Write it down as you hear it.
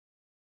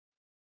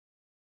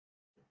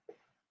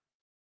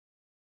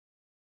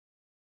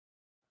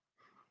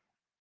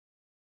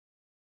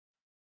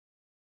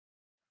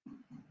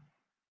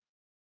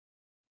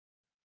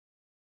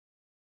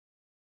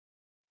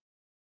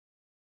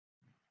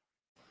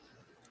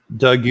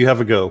Doug, you have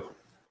a go.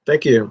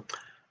 Thank you.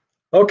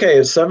 Okay,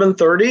 it's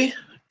 7:30,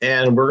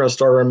 and we're going to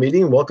start our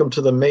meeting. Welcome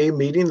to the May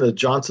meeting of the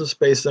Johnson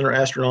Space Center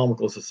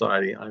Astronomical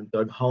Society. I'm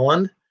Doug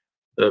Holland,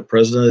 the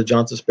president of the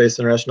Johnson Space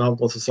Center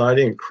Astronomical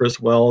Society, and Chris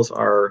Wells,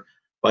 our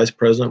vice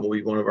president, will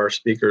be one of our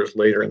speakers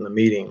later in the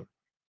meeting.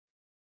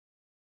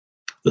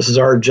 This is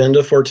our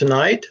agenda for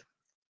tonight.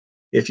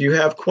 If you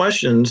have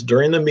questions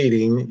during the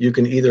meeting, you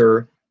can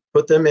either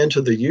put them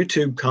into the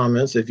YouTube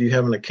comments if you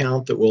have an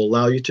account that will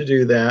allow you to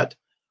do that,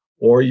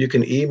 or you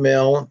can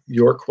email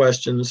your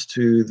questions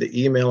to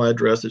the email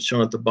address that's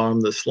shown at the bottom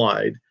of the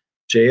slide,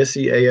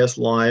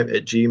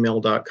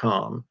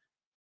 jscaslive@gmail.com.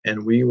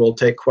 And we will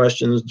take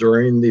questions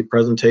during the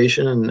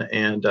presentation,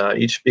 and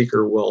each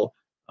speaker will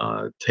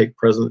take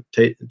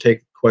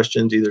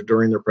questions either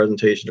during their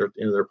presentation or at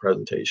the end of their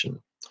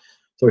presentation.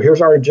 So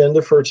here's our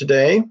agenda for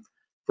today.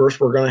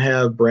 First, we're going to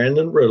have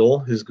Brandon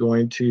Reddell, who's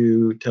going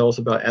to tell us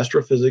about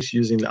astrophysics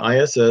using the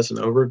ISS and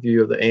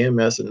overview of the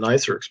AMS and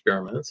NICER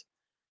experiments.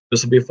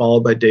 This will be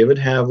followed by David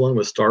Haviland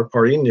with Star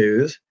Party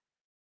News.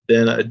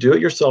 Then a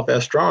do-it-yourself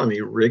astronomy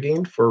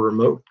rigging for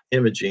remote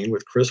imaging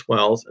with Chris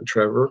Wells and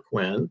Treavor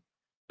Quinn.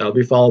 That'll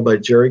be followed by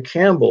Jerry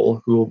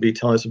Campbell, who will be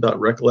telling us about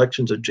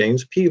Recollections of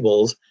James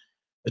Peeble,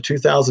 a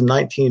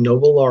 2019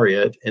 Nobel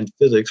Laureate in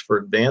physics for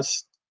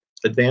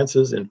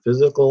advances in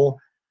physical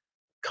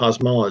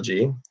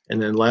cosmology.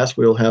 And then last,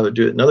 we'll have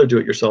another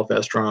do-it-yourself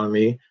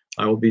astronomy.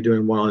 I will be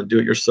doing one on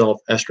do-it-yourself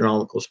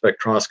astronomical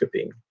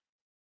spectroscopy.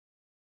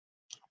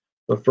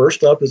 But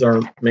first up is our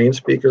main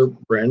speaker,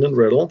 Brandon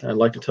Reddell. I'd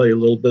like to tell you a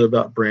little bit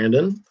about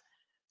Brandon.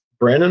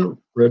 Brandon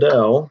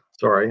Reddell,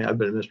 sorry, I've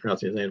been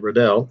mispronouncing his name,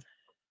 Reddell,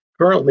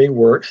 currently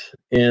works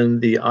in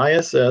the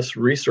ISS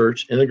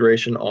Research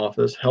Integration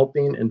Office,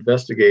 helping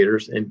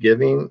investigators in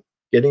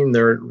getting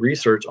their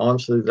research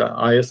onto the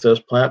ISS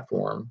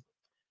platform.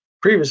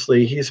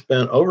 Previously, he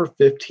spent over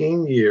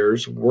 15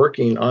 years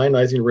working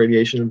ionizing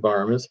radiation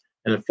environments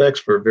and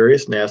effects for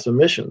various NASA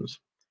missions.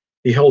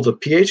 He holds a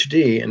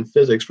PhD in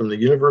physics from the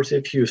University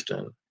of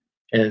Houston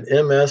and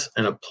an MS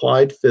in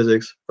applied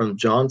physics from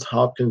Johns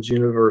Hopkins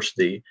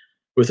University,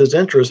 with his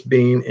interest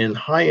being in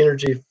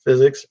high-energy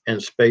physics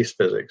and space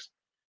physics.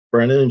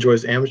 Brandon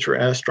enjoys amateur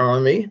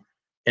astronomy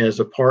and is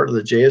a part of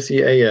the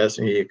JSCAS,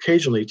 and he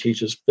occasionally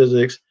teaches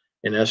physics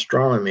and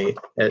astronomy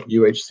at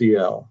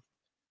UHCL.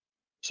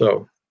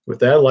 So with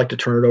that, I'd like to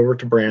turn it over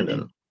to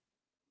Brandon.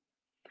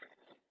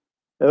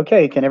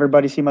 Okay, can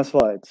everybody see my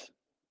slides?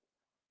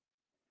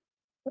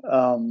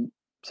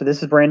 So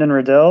this is Brandon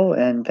Reddell,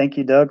 and thank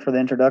you, Doug, for the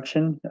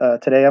introduction.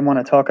 Today I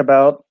want to talk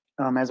about,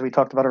 as we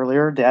talked about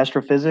earlier, the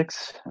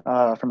astrophysics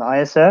from the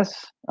ISS.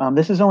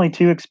 This is only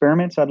 2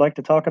 experiments I'd like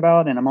to talk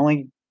about, and I'm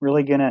only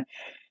really going to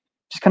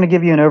just kind of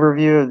give you an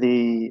overview of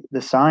the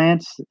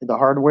science, the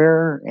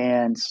hardware,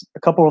 and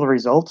a couple of the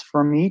results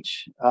from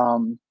each.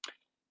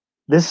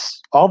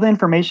 All the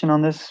information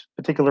on this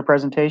particular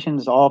presentation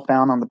is all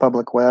found on the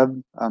public web.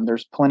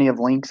 There's plenty of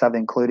links I've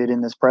included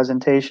in this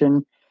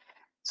presentation.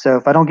 So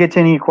if I don't get to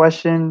any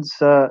questions,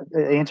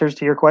 answers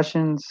to your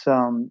questions,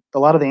 a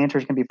lot of the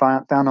answers can be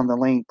found on the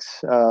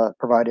links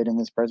provided in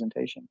this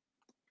presentation.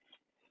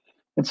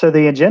 And so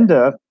the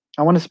agenda,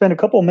 I want to spend a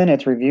couple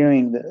minutes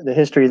reviewing the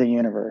history of the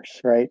universe,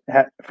 right?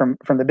 From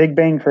the Big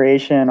Bang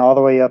creation all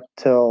the way up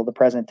till the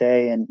present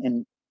day.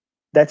 And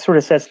that sort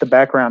of sets the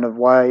background of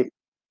why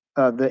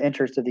the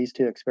interest of these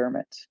 2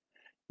 experiments.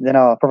 Then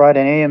I'll provide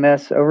an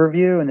AMS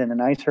overview and then a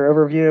NICER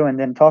overview, and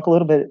then talk a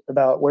little bit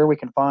about where we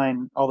can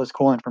find all this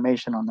cool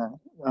information on the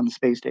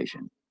space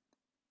station.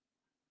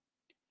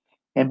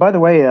 And by the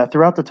way,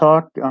 throughout the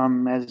talk,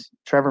 as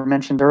Trevor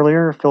mentioned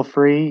earlier, feel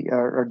free,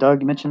 or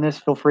Doug mentioned this,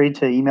 feel free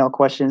to email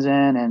questions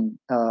in, and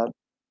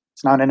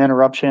it's not an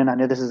interruption. I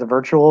know this is a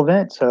virtual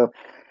event, so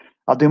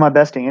I'll do my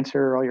best to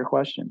answer all your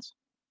questions.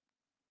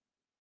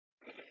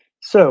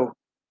 So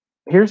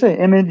here's an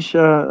image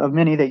of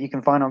many that you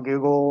can find on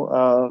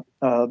Google,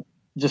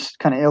 just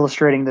kind of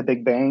illustrating the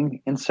Big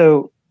Bang. And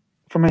so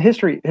from a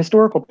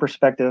historical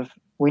perspective,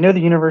 we know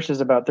the universe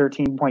is about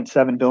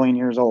 13.7 billion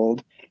years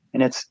old,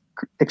 and it's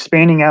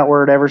expanding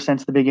outward ever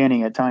since the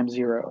beginning at time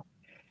 0.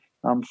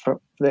 For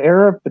the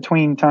era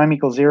between time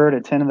equals 0 to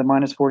 10 to the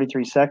minus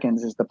 43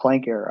 seconds is the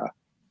Planck era.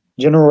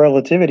 General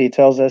relativity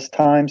tells us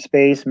time,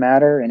 space,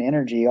 matter, and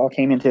energy all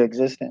came into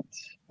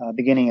existence,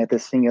 beginning at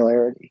this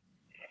singularity.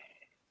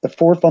 The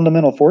 4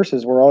 fundamental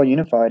forces were all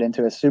unified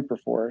into a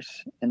superforce,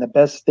 and the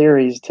best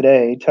theories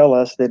today tell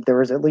us that there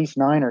was at least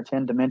 9 or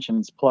 10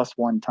 dimensions plus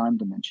 1 time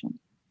dimension.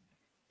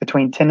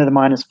 Between 10 to the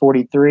minus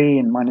 43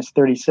 and minus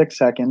 36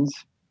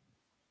 seconds,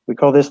 we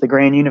call this the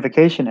grand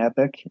unification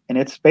epoch, and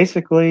it's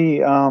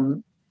basically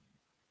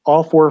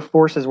all 4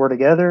 forces were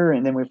together,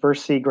 and then we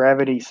first see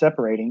gravity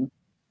separating.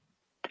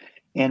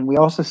 And we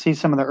also see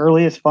some of the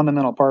earliest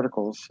fundamental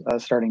particles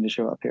starting to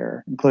show up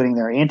here, including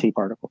their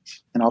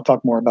antiparticles, and I'll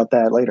talk more about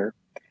that later.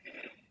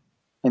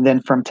 And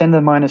then from 10 to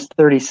the minus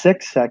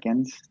 36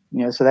 seconds,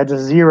 so that's a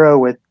 0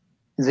 with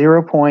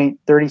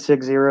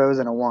 0.36 zeros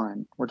and a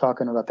 1. We're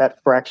talking about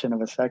that fraction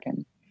of a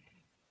second.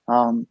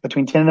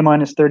 Between 10 to the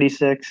minus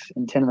 36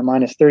 and 10 to the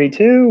minus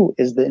 32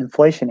 is the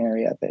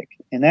inflationary epoch.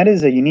 And that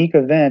is a unique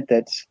event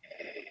that's,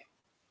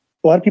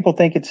 a lot of people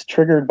think it's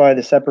triggered by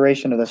the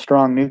separation of the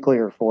strong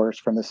nuclear force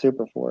from the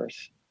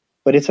superforce.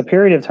 But it's a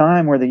period of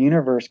time where the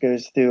universe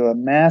goes through a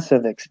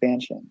massive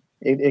expansion.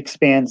 It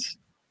expands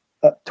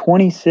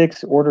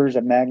 26 orders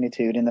of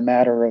magnitude in the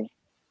matter of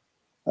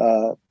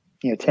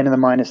 10 to the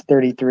minus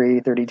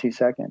 33, 32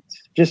 seconds.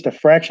 Just a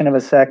fraction of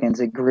a second,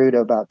 it grew to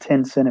about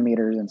 10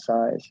 centimeters in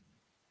size.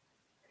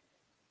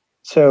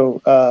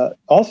 So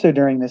also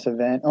during this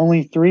event,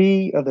 only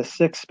 3 of the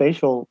 6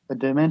 spatial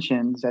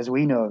dimensions, as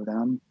we know of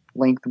them,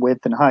 length,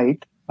 width, and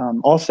height,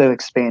 also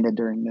expanded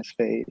during this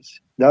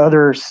phase. The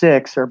other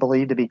 6 are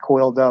believed to be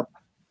coiled up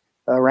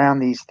around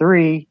these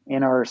 3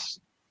 and are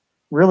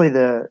really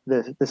the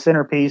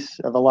centerpiece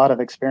of a lot of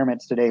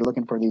experiments today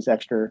looking for these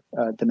extra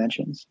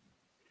dimensions.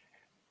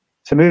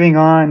 So moving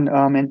on,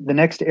 and the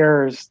next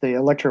era is the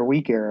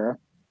electroweak era,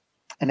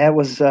 and that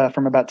was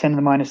from about 10 to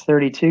the minus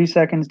 32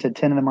 seconds to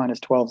 10 to the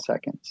minus 12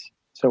 seconds.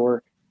 So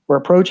we're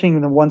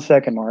approaching the 1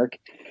 second mark.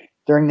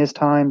 During this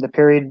time, the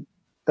period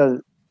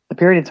of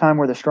time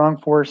where the strong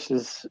force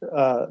is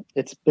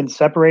it's been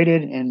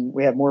separated, and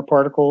we have more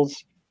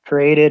particles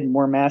created,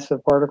 more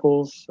massive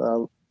particles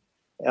through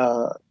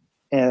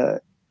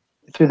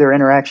their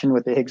interaction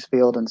with the Higgs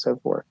field and so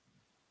forth.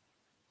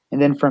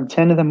 And then from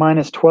 10 to the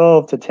minus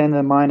 12 to 10 to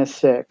the minus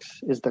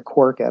 6 is the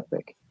quark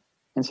epoch.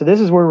 And so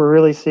this is where we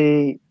really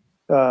see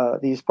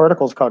these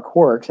particles called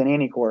quarks and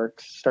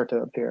antiquarks start to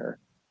appear.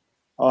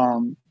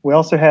 We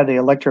also have the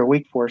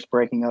electroweak force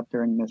breaking up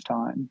during this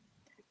time.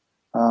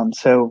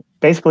 So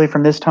basically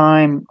from this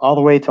time all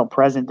the way till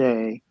present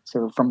day,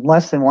 so from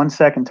less than 1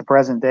 second to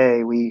present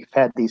day, we've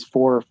had these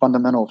 4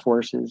 fundamental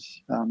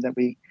forces that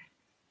we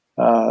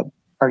are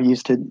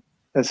used to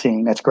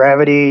seeing. That's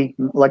gravity,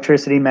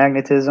 electricity,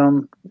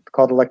 magnetism,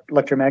 called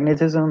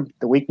electromagnetism,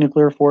 the weak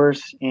nuclear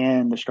force,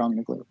 and the strong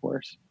nuclear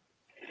force.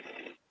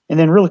 And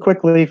then really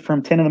quickly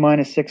from 10 to the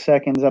minus 6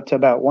 seconds up to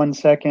about 1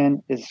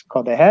 second is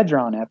called the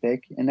hadron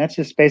epoch. And that's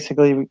just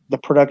basically the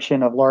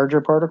production of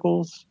larger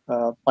particles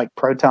like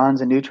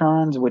protons and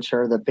neutrons, which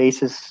are the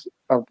basis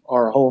of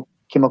our whole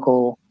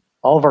chemical,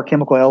 all of our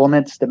chemical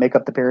elements that make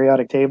up the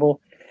periodic table.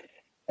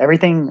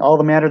 Everything, all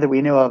the matter that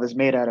we know of is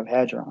made out of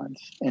hadrons.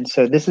 And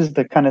so this is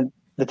the kind of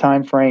the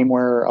time frame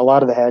where a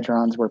lot of the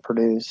hadrons were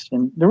produced.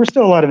 And there were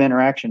still a lot of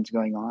interactions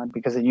going on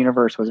because the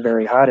universe was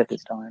very hot at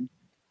this time.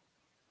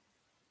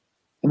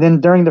 And then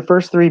during the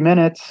first 3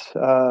 minutes,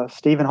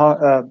 Steven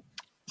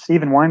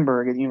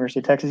Weinberg at the University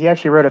of Texas, he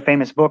actually wrote a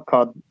famous book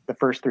called The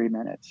First 3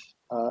 Minutes.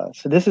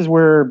 So this is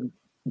where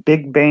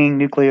Big Bang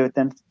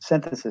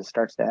nucleosynthesis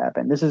starts to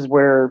happen. This is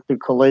where through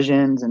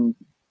collisions and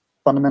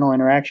fundamental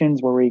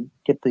interactions where we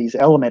get these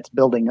elements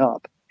building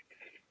up.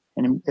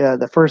 And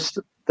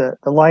the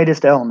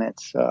lightest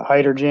elements,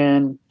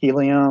 hydrogen,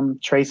 helium,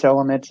 trace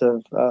elements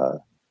of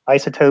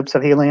isotopes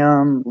of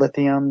helium,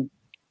 lithium,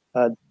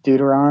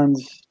 deuterons,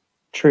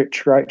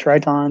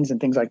 tritons, and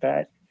things like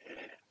that.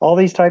 All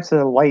these types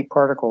of light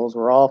particles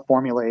were all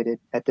formulated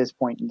at this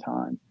point in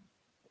time.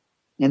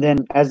 And then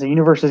as the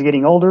universe is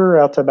getting older,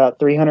 out to about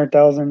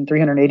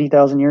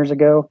 380,000 years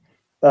ago,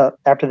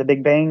 after the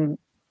Big Bang,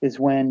 is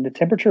when the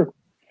temperature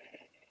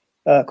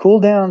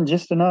cooled down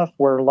just enough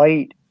where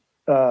light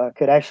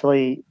could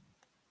actually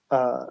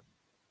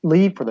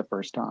leave for the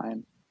first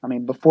time. I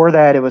mean, before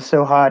that, it was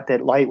so hot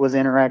that light was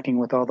interacting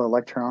with all the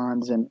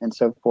electrons and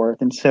so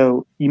forth. And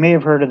so you may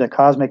have heard of the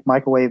cosmic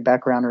microwave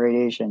background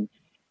radiation.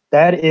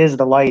 That is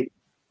the light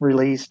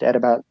released at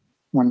about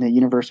when the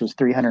universe was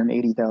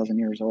 380,000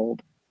 years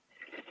old.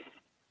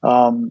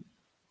 And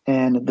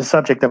the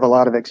subject of a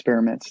lot of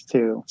experiments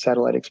too,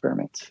 satellite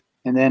experiments.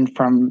 And then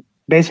from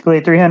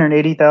basically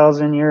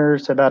 380,000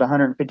 years to about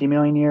 150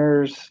 million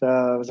years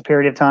was a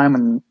period of time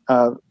when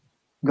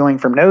going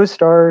from no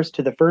stars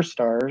to the first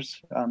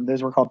stars.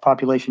 Those were called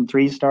population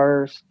 3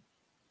 stars.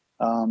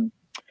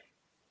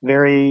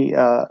 Very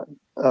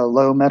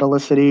low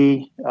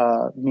metallicity,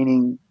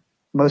 meaning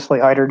mostly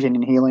hydrogen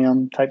and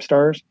helium type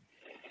stars.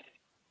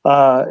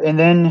 And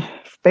then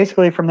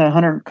basically from that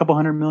couple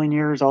hundred million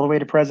years all the way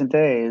to present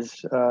day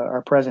is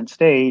our present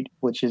state,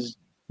 which is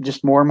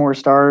just more and more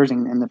stars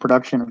and the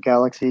production of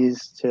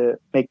galaxies to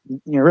make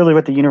really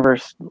what the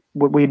universe,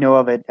 what we know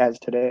of it as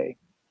today.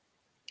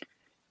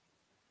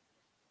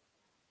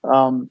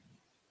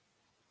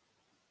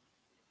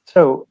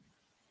 So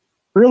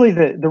really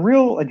the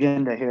real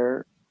agenda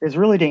here is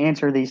really to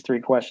answer these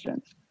 3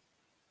 questions.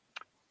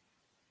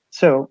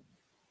 So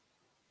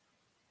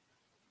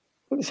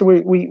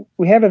we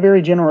have a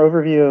very general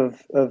overview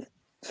of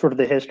sort of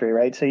the history,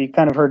 right? So you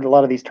kind of heard a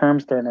lot of these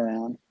terms thrown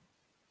around,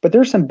 but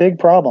there's some big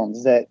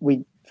problems that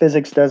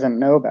physics doesn't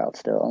know about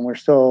still, and we're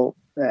still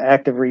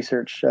active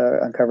research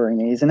uncovering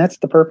these, and that's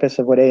the purpose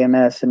of what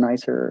AMS and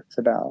NICER is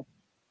about.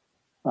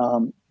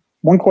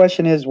 One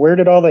question is, where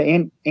did all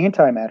the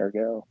antimatter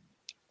go?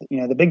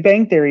 The Big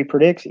Bang Theory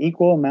predicts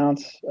equal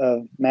amounts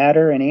of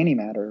matter and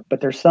antimatter,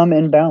 but there's some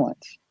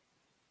imbalance.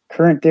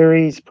 Current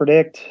theories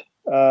predict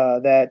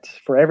that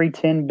for every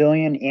 10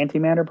 billion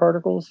antimatter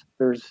particles,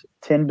 there's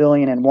 10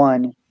 billion and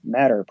one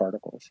matter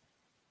particles.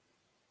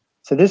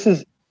 So this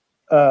is,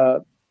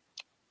 so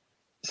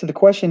the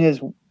question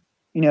is,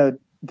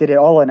 did it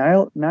all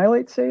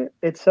annihilate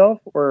itself,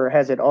 or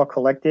has it all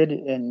collected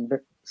in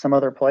some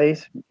other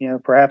place?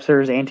 Perhaps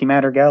there's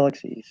antimatter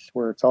galaxies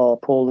where it's all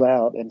pulled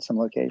out in some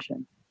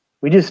location.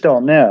 We just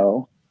don't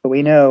know, but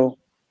we know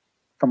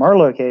from our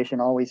location,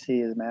 all we see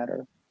is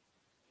matter.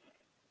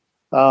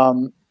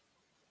 The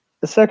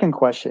second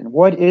question,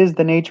 what is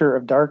the nature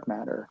of dark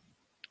matter?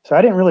 So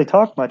I didn't really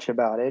talk much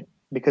about it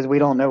because we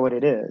don't know what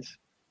it is,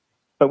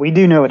 but we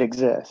do know it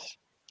exists.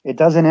 It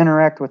doesn't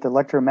interact with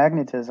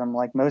electromagnetism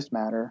like most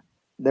matter.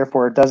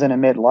 Therefore, it doesn't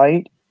emit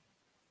light.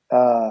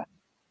 The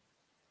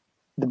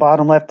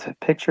bottom left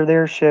picture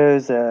there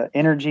shows the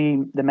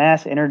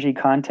mass energy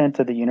content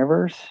of the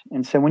universe.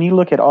 And so when you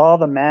look at all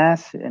the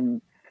mass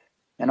and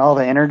all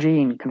the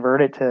energy and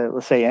convert it to,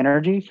 let's say,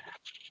 energy,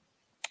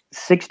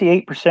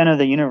 68% of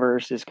the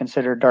universe is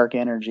considered dark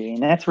energy,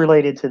 and that's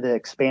related to the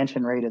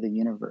expansion rate of the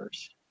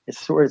universe. It's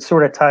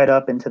sort of tied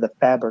up into the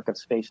fabric of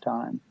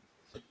space-time.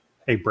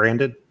 Hey,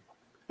 Brandon.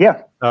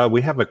 Yeah.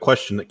 We have a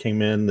question that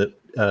came in that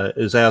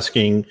is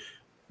asking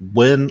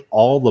when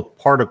all the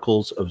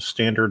particles of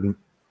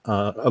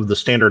the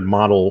standard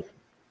model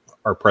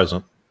are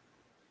present.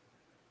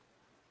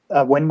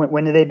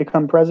 When do they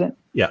become present?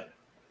 Yeah.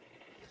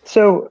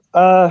 So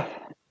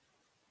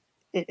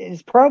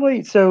it's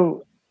probably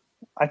so.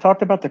 I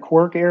talked about the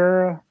quark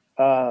era,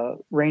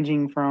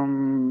 ranging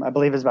from, I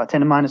believe it's about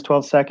 10 to minus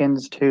 12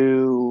 seconds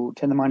to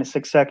 10 to minus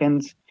 6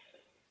 seconds.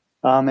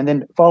 And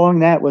then following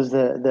that was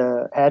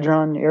the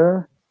hadron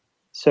era.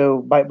 So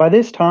by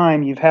this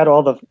time, you've had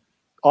all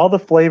the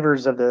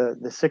flavors of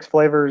the 6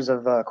 flavors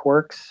of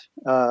quarks,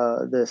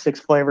 the 6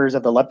 flavors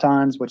of the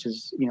leptons, which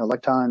is,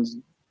 leptons,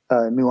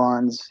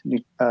 muons,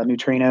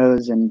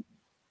 neutrinos, and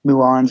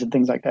muons, and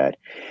things like that.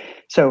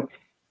 So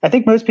I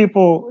think most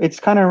people, it's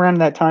kind of around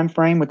that time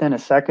frame within a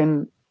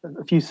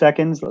few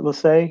seconds, let's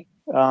say.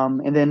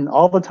 And then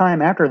all the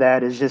time after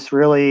that is just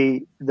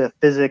really the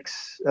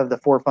physics of the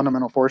 4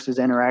 fundamental forces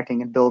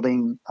interacting and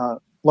building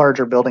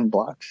larger building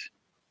blocks.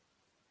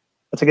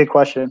 That's a good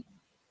question.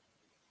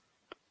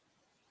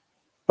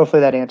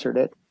 Hopefully that answered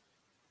it.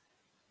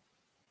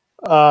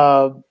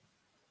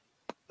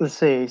 Let's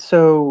see.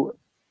 So,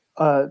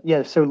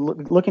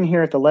 looking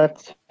here at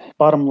the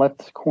bottom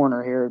left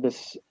corner here,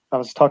 I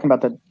was talking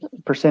about the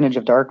percentage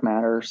of dark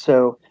matter.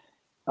 So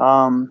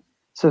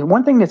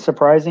one thing that's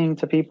surprising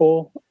to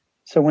people,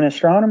 so when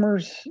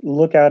astronomers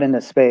look out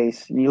into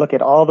space and you look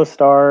at all the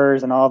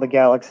stars and all the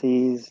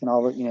galaxies and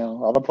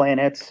all the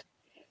planets,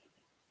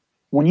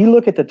 when you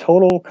look at the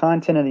total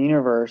content of the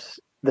universe,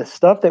 the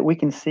stuff that we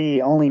can see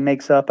only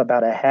makes up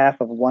about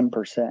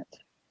 0.5%.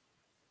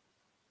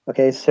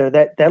 Okay, so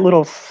that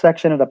little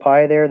section of the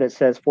pie there that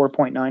says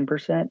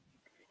 4.9%,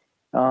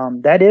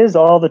 that is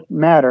all the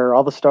matter,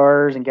 all the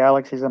stars and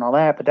galaxies and all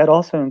that, but that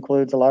also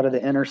includes a lot of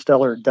the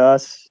interstellar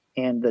dust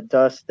and the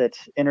dust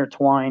that's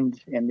intertwined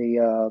in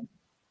the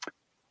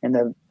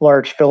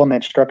large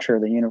filament structure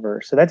of the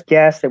universe. So that's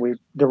gas that we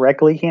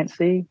directly can't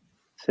see.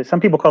 So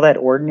some people call that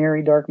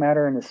ordinary dark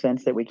matter in the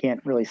sense that we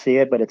can't really see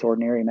it, but it's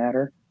ordinary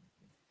matter.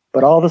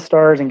 But all the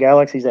stars and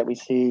galaxies that we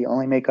see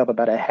only make up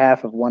about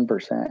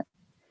 0.5%.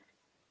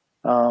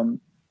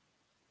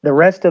 The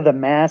rest of the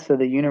mass of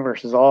the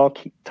universe is all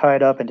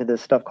tied up into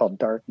this stuff called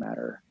dark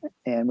matter.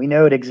 And we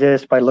know it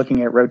exists by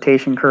looking at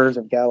rotation curves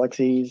of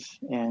galaxies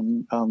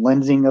and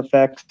lensing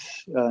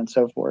effects and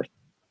so forth.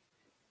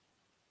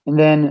 And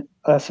then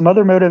some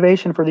other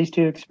motivation for these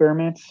 2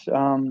 experiments,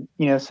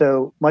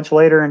 so much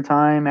later in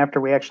time after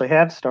we actually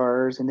have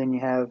stars, and then you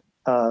have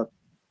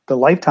the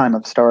lifetime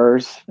of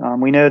stars,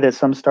 we know that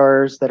some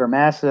stars that are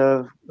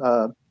massive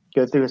go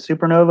through a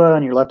supernova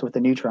and you're left with a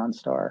neutron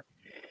star.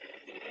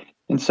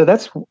 And so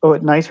that's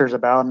what NICER is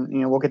about,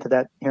 and we'll get to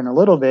that here in a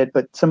little bit.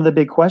 But some of the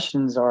big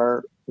questions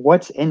are: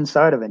 what's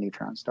inside of a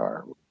neutron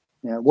star?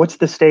 What's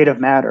the state of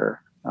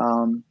matter?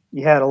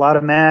 You had a lot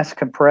of mass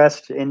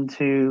compressed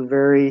into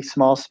very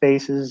small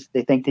spaces.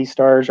 They think these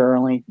stars are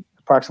only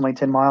approximately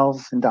 10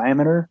 miles in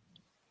diameter.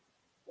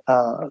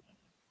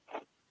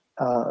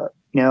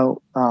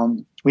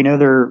 We know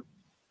they're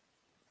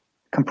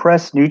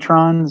compressed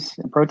neutrons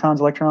and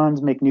protons,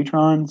 electrons make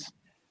neutrons.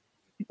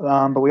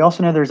 But we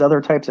also know there's other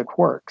types of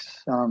quarks.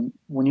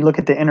 When you look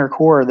at the inner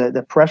core,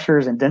 the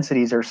pressures and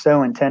densities are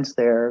so intense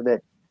there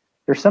that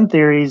there's some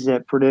theories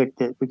that predict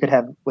that we could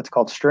have what's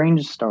called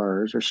strange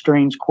stars or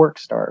strange quark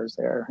stars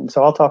there. And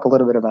so I'll talk a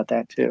little bit about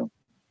that too.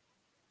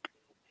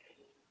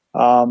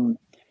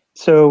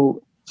 So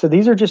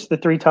these are just the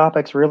 3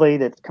 topics really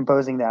that's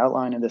composing the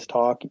outline of this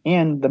talk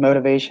and the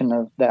motivation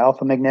of the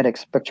alpha magnetic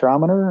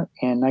spectrometer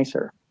and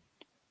NICER.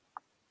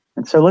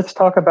 And so let's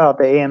talk about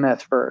the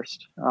AMS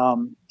first.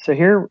 So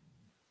here,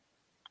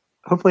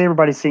 hopefully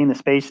everybody's seeing the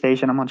space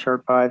station. I'm on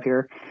chart 5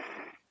 here.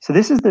 So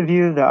this is the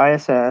view of the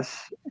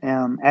ISS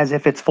as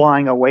if it's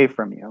flying away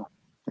from you.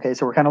 Okay,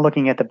 so we're kind of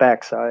looking at the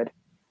backside.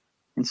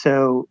 And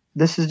so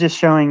this is just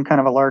showing kind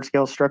of a large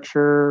scale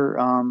structure.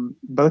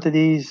 Both of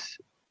these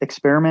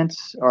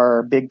experiments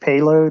are big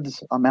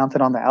payloads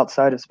mounted on the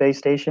outside of space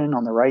station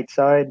on the right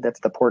side.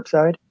 That's the port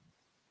side.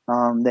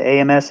 The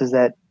AMS is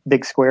that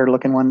big square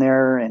looking one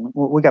there, and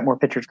we got more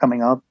pictures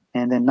coming up.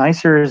 And then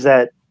NICER is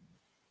that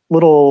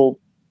little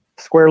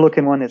square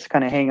looking one that's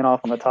kind of hanging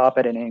off on the top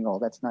at an angle.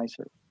 That's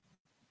NICER.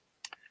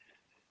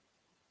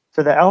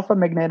 So the alpha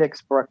magnetic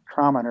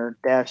spectrometer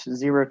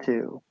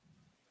 -02.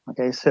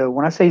 Okay, so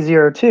when I say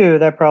 02,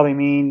 that probably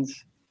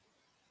means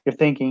you're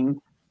thinking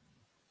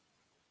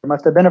there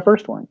must have been a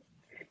first one.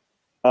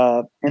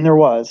 And there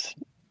was.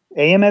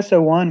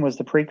 AMS-01 was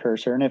the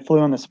precursor, and it flew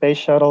on the space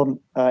shuttle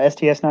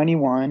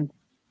STS-91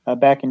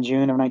 back in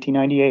June of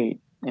 1998.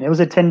 And it was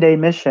a 10-day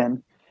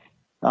mission.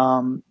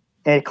 And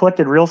it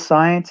collected real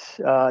science.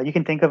 You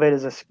can think of it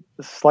as a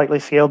slightly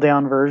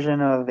scaled-down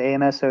version of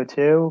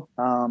AMS-02.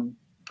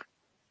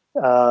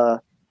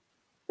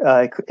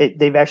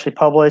 They've actually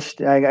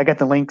published, I got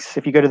the links.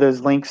 If you go to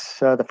those links,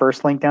 the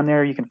first link down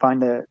there, you can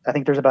find I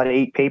think there's about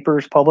 8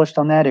 papers published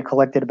on that. It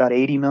collected about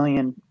 80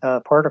 million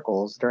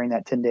particles during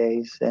that 10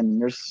 days.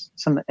 And there's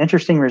some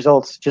interesting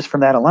results just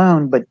from that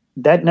alone, but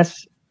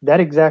that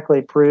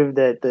exactly proved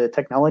that the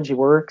technology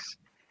works.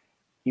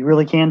 You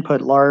really can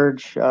put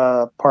large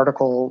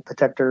particle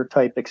detector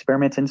type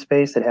experiments in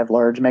space that have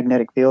large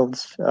magnetic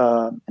fields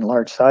and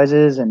large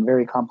sizes and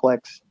very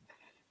complex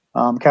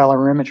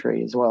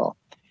calorimetry as well.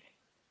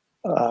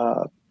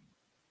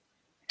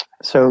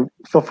 So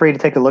feel free to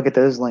take a look at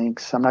those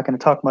links. I'm not going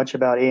to talk much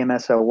about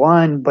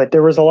AMS-01, but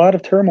there was a lot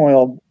of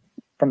turmoil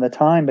from the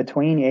time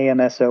between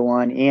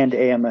AMS-01 and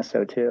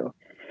AMS-02.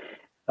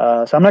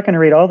 So I'm not going to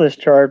read all this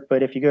chart,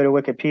 but if you go to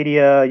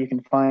Wikipedia, you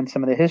can find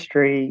some of the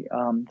history.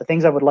 The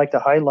things I would like to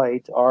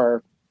highlight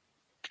are,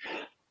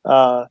 we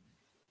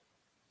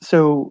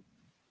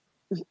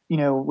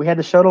had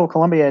the shuttle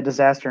Columbia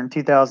disaster in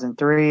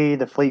 2003.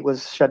 The fleet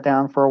was shut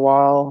down for a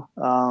while.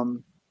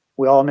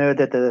 We all know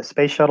that the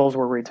space shuttles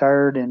were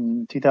retired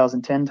in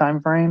 2010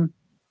 timeframe.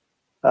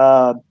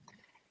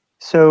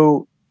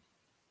 So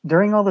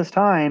during all this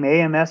time,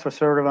 AMS was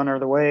sort of under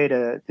the way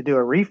to do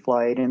a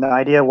reflight, and the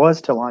idea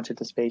was to launch at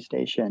the space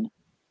station.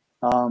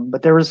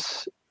 But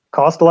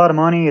cost a lot of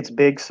money. It's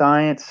big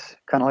science,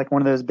 kind of like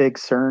one of those big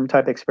CERN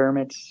type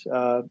experiments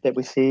that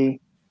we see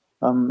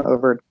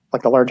over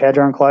like the Large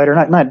Hadron Collider.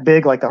 Not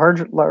big like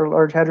the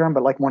Large Hadron,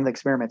 but like one of the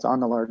experiments on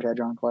the Large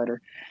Hadron Collider.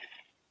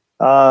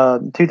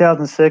 In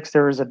 2006,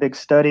 there was a big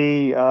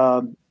study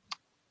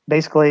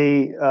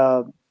basically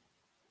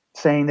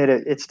saying that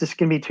it's just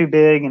going to be too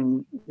big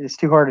and it's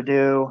too hard to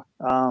do.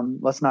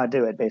 Let's not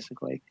do it,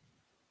 basically.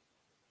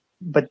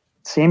 But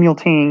Samuel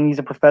Ting, he's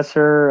a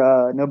professor,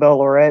 Nobel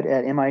Laureate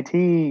at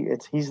MIT.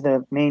 He's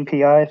the main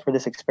PI for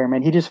this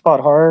experiment. He just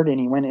fought hard, and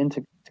he went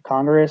into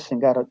Congress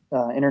and got an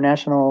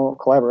international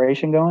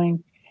collaboration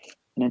going.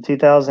 And in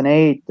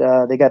 2008,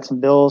 they got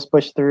some bills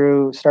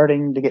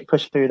starting to get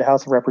pushed through the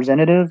House of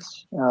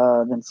Representatives,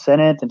 then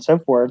Senate, and so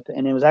forth.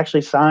 And it was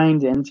actually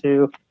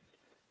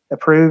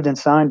approved and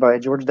signed by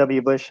George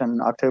W. Bush in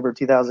October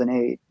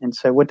 2008. And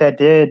so what that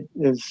did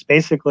is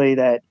basically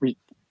that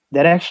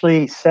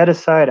actually set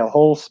aside a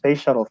whole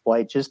space shuttle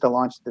flight just to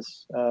launch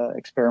this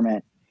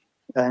experiment.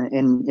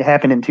 And it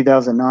happened in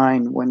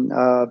 2009 when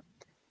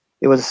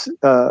it was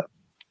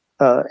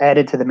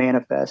added to the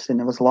manifest,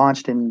 and it was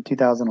launched in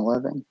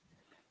 2011.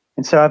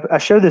 And so I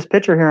showed this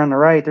picture here on the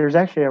right. There's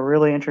actually a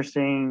really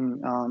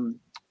interesting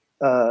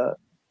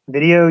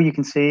video you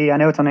can see. I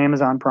know it's on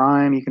Amazon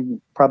Prime. You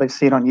can probably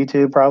see it on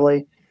YouTube,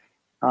 probably.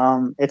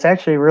 It's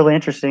actually really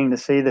interesting to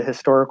see the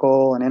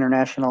historical and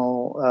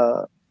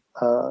international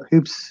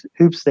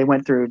hoops they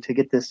went through to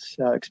get this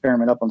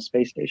experiment up on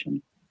space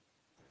station.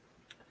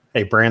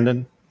 Hey,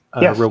 Brandon,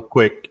 yes. Real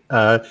quick,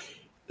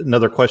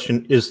 another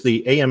question. Is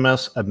the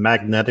AMS a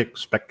magnetic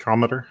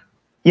spectrometer?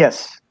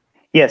 Yes.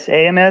 Yes,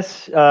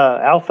 AMS,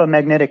 alpha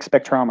magnetic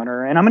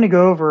spectrometer. And I'm going to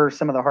go over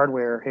some of the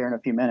hardware here in a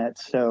few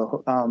minutes.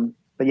 So,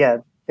 but yeah,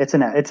 it's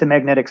a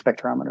magnetic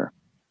spectrometer.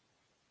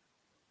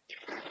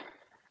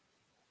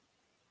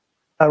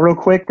 Real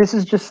quick, this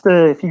is just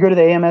if you go to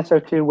the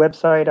AMS-02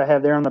 website, I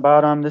have there on the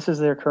bottom, this is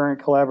their current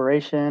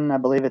collaboration. I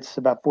believe it's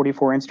about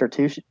 44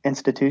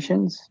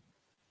 institutions.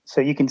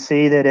 So you can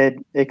see that it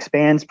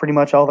expands pretty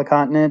much all the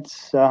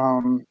continents.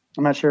 I'm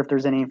not sure if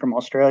there's any from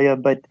Australia,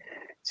 but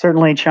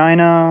certainly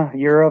China,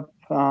 Europe,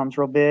 is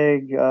real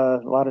big, a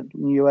lot of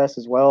the US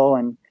as well.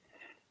 And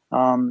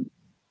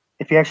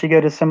if you actually go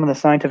to some of the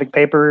scientific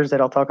papers that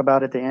I'll talk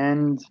about at the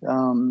end,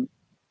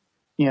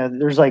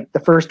 there's like the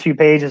first 2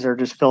 pages are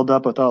just filled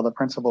up with all the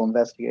principal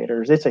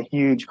investigators. It's a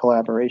huge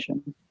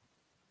collaboration.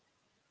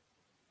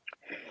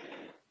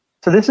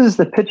 So this is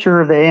the picture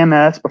of the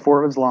AMS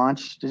before it was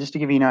launched, just to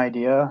give you an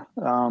idea.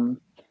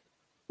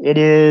 It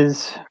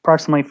is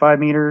approximately 5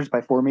 meters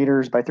by 4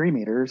 meters by 3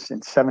 meters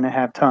and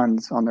 7.5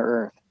 tons on the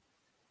Earth.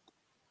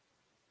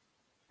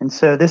 And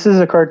so this is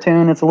a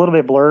cartoon. It's a little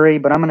bit blurry,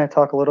 but I'm going to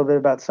talk a little bit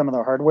about some of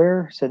the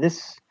hardware. So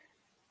this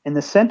in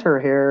the center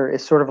here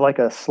is sort of like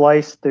a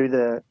slice through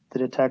the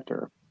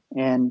detector.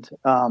 and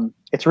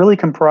it's really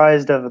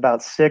comprised of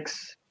about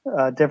 6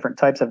 different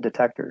types of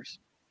detectors.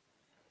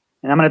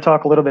 And I'm going to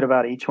talk a little bit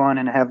about each one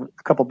and have a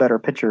couple better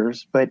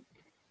pictures. But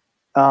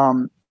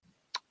you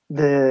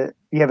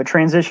have a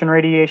transition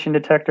radiation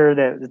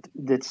detector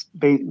its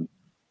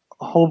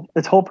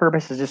whole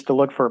purpose is just to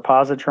look for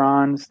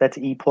positrons, that's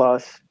E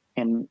plus,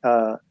 and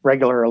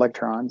regular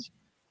electrons.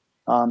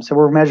 So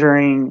we're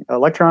measuring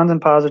electrons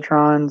and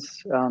positrons.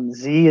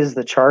 Z is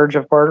the charge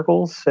of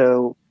particles.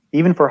 So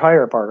even for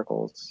higher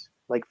particles,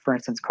 like for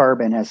instance,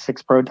 carbon has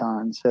 6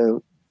 protons.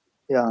 So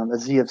a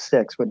Z of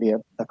 6 would be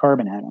a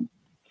carbon atom.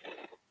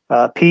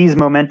 P is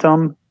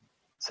momentum.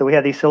 So we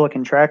have these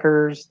silicon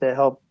trackers that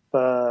help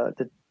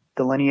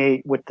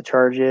delineate what the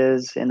charge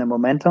is in the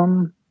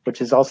momentum,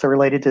 which is also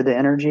related to the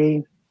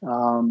energy.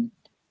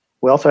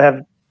 We also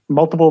have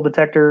multiple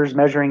detectors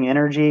measuring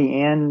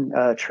energy and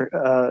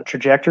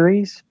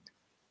trajectories.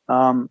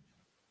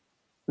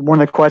 One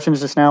of the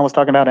questions just now was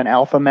talking about an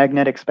alpha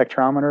magnetic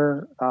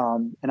spectrometer.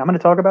 And I'm going to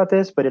talk about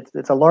this, but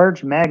it's a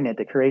large magnet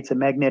that creates a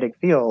magnetic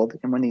field.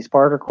 And when these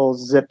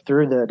particles zip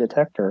through the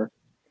detector,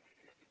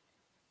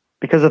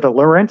 because of the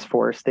Lorentz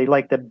force, they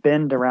like to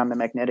bend around the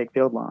magnetic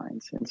field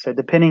lines. And so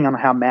depending on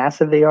how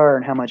massive they are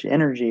and how much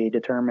energy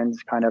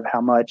determines kind of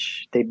how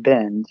much they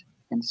bend.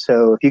 And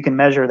so if you can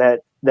measure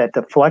that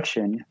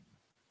deflection,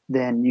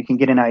 then you can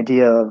get an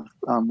idea of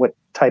what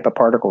type of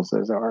particles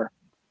those are.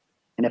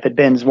 And if it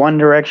bends one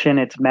direction,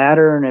 it's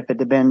matter. And if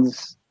it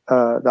bends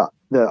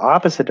the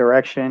opposite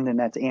direction, then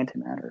that's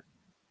antimatter.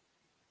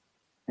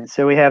 And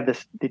so we have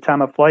the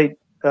time of flight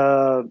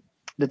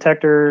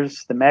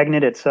detectors, the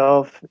magnet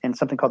itself, and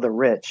something called the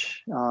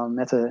rich.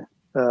 That's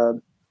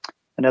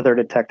another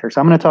detector.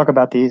 So I'm going to talk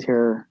about these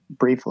here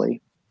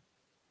briefly.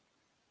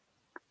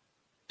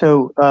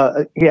 So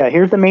yeah,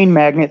 here's the main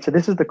magnet. So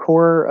this is the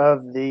core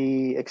of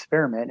the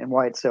experiment and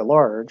why it's so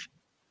large,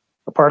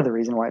 or part of the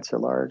reason why it's so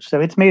large.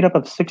 So it's made up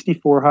of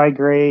 64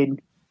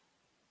 high-grade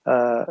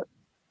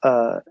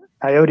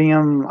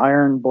iodium,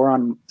 iron,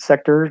 boron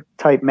sector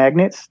type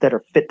magnets that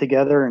are fit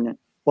together in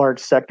large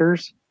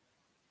sectors.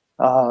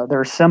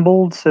 They're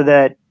assembled so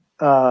that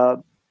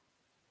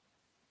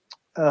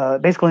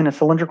basically in a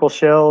cylindrical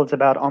shell, it's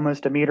about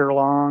almost 1 meter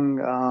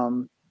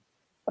long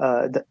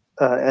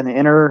in the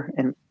inner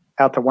and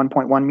out to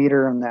 1.1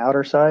 meter on the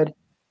outer side.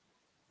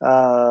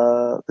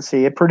 Let's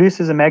see, it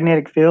produces a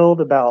magnetic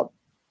field about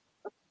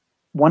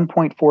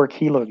 1.4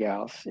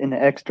 kilogauss in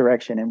the X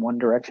direction in one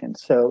direction.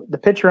 So the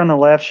picture on the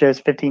left shows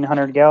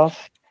 1500 gauss.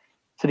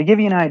 So to give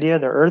you an idea,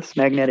 the Earth's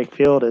magnetic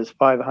field is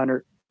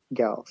 500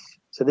 gauss.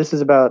 So this is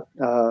about,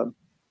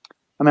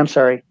 I'm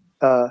sorry,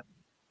 a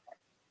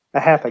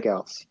half a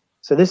gauss.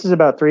 So this is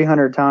about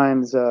 300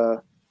 times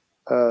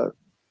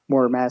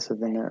more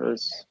massive than the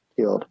Earth's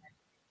field.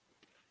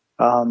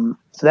 So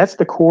that's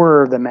the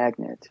core of the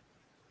magnet.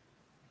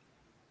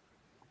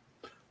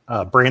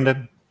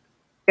 Brandon?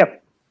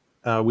 Yep.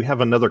 We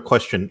have another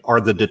question.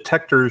 Are the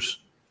detectors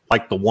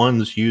like the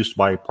ones used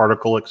by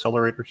particle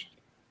accelerators?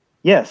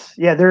 Yes.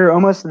 Yeah, they're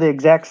almost the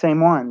exact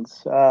same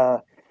ones.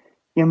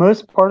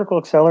 Most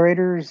particle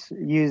accelerators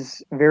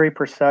use very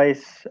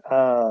precise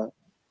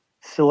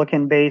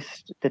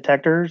silicon-based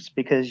detectors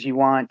because you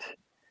want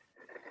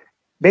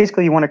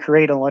to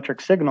create an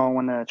electric signal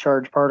when the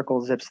charged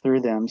particle zips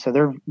through them. So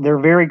they're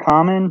very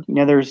common.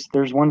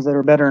 There's ones that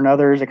are better than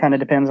others. It kind of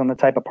depends on the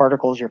type of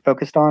particles you're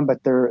focused on,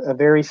 but they're a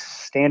very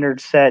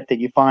standard set that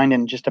you find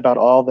in just about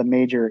all the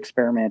major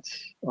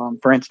experiments.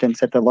 For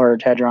instance, at the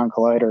Large Hadron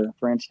Collider,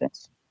 for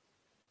instance.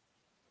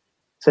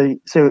 So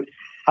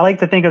I like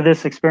to think of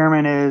this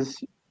experiment as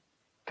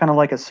kind of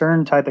like a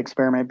CERN type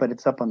experiment, but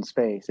it's up on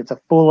space. It's a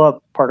full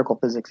up particle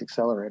physics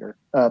accelerator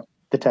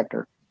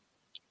detector.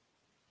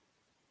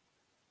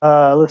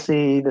 Let's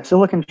see, the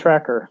silicon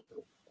tracker.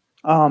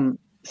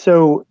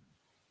 So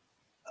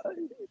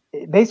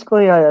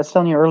basically, I was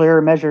telling you earlier,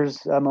 it measures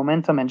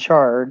momentum and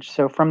charge.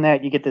 So from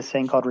that, you get this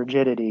thing called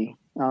rigidity.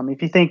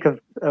 If you think of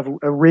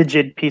a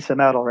rigid piece of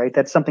metal, right,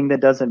 that's something that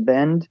doesn't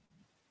bend.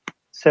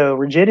 So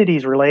rigidity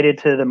is related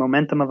to the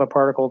momentum of a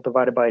particle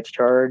divided by its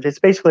charge. It's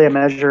basically a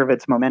measure of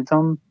its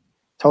momentum,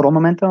 total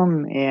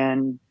momentum.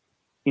 And,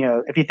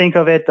 if you think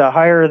of it, the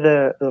higher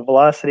the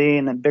velocity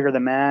and the bigger the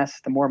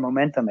mass, the more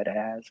momentum it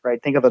has,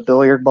 right? Think of a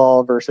billiard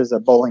ball versus a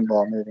bowling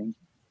ball moving,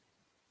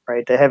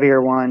 right? The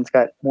heavier one's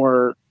got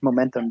more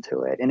momentum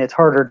to it, and it's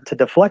harder to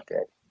deflect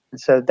it. And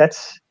so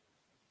that's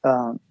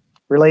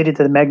related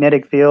to the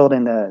magnetic field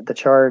and the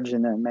charge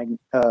and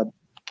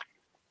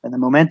the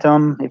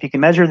momentum. If you can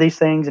measure these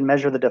things and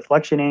measure the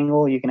deflection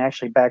angle, you can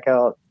actually back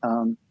out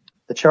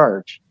the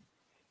charge.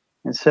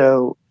 And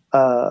so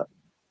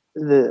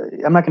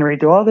I'm not going to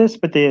read through all this,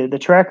 but the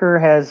tracker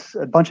has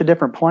a bunch of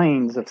different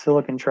planes of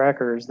silicon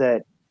trackers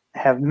that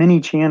have many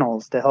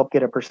channels to help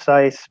get a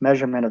precise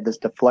measurement of this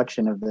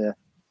deflection of the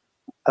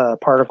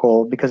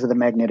particle because of the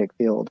magnetic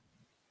field.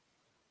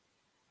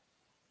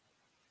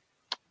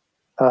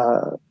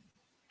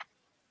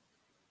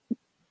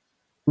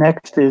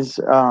 Next is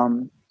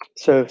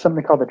so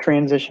something called the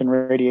transition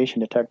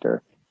radiation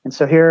detector. And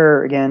so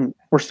here again,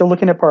 we're still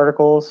looking at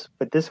particles,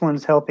 but this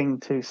one's helping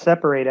to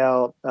separate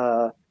out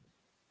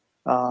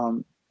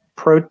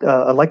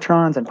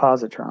electrons and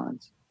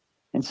positrons.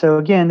 And so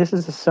again, this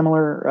is a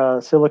similar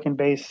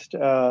silicon-based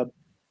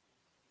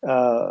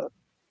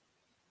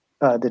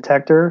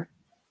detector.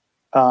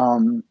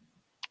 A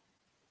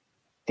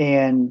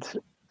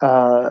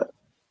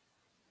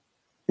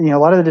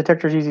lot of the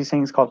detectors use these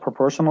things called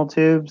proportional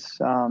tubes.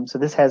 So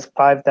this has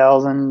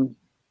 5,000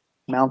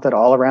 mounted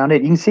all around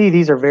it. You can see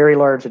these are very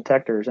large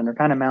detectors, and they're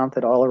kind of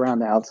mounted all around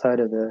the outside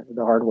of the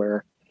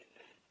hardware.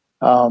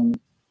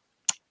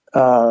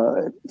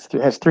 It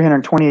has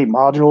 328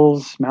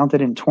 modules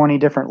mounted in 20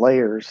 different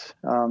layers.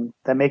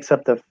 That makes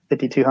up the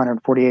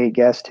 5,248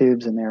 gas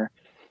tubes in there.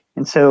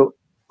 And so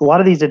a lot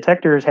of these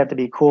detectors have to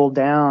be cooled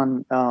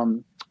down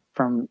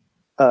from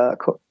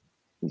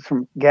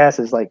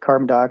gases like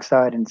carbon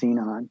dioxide and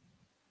xenon.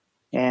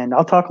 And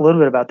I'll talk a little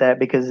bit about that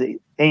because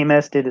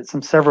AMS did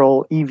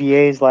several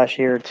EVAs last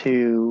year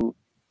to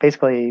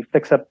basically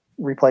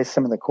replace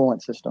some of the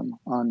coolant system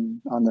on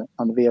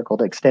the vehicle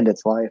to extend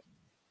its life.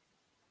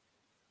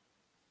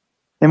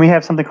 Then we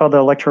have something called the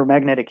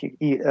electromagnetic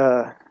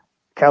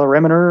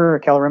calorimeter. A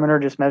calorimeter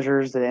just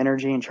measures the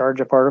energy and charge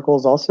of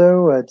particles.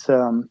 Also, it's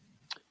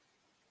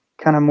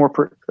kind of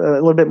a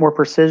little bit more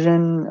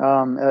precision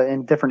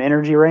in different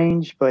energy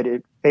range. But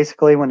it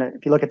basically,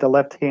 if you look at the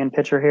left-hand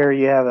picture here,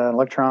 you have an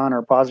electron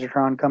or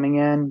positron coming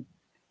in,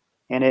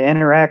 and it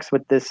interacts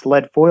with this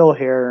lead foil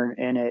here,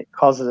 and it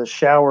causes a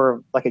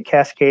shower, like a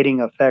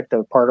cascading effect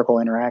of particle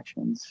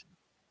interactions,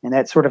 and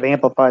that sort of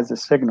amplifies the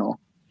signal.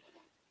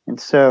 And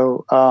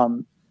so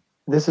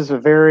this is a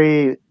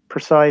very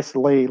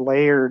precisely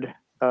layered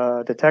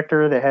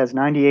detector that has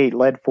 98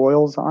 lead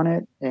foils on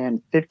it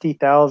and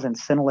 50,000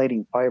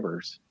 scintillating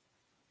fibers.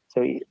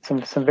 So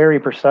some very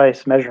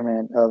precise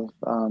measurement of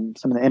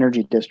some of the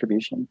energy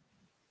distribution.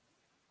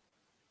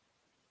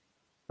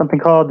 Something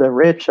called the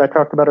RICH I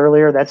talked about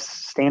earlier, that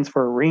stands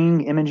for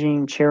Ring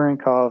Imaging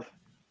Cherenkov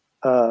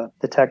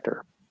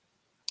detector.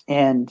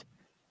 And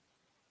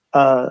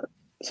so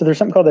there's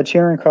something called the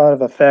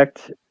Cherenkov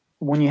effect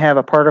when you have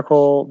a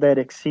particle that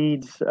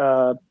exceeds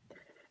the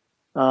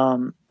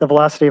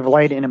velocity of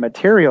light in a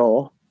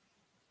material.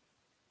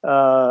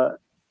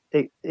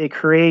 It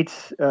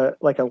creates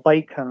like a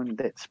light cone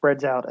that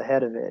spreads out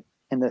ahead of it,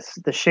 and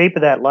the shape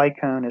of that light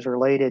cone is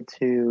related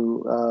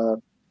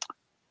to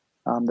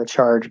the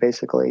charge,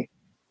 basically.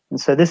 And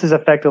so this is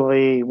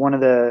effectively one of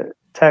the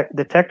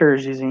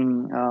detectors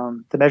using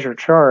to measure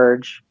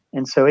charge,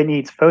 and so it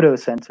needs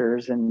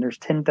photosensors, and there's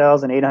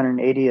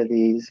 10,880 of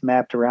these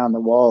mapped around the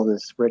wall of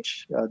this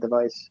rich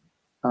device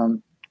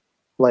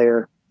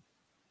layer.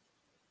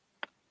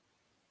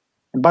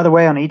 And by the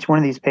way, on each one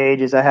of these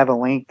pages, I have a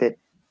link that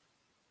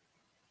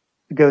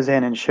goes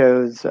in and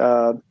shows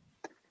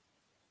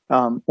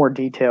more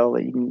detail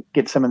that you can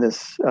get some of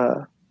this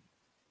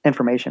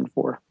information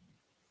for.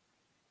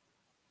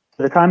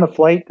 So the time of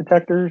flight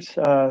detectors,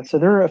 so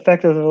they're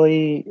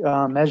effectively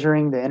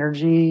measuring the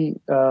energy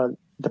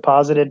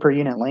deposited per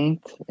unit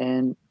length,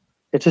 and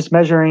it's just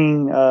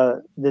measuring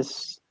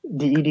this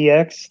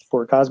DEDX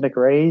for cosmic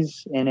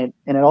rays, and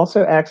it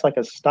also acts like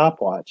a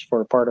stopwatch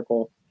for a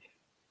particle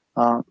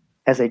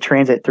as they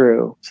transit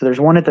through. So there's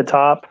one at the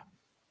top.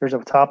 There's a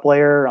top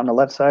layer on the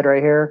left side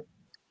right here,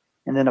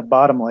 and then a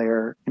bottom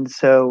layer. And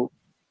so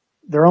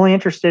they're only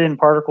interested in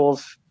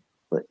particles,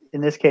 in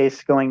this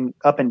case, going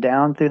up and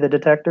down through the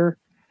detector.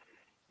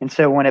 And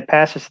so when it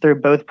passes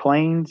through both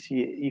planes,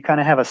 you kind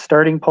of have a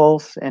starting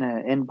pulse and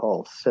an end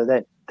pulse. So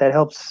that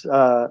helps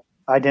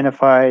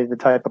identify the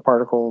type of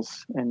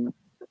particles and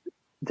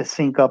to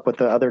sync up with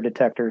the other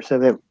detectors so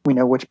that we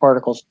know which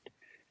particles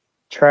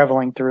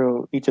traveling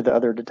through each of the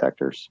other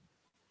detectors.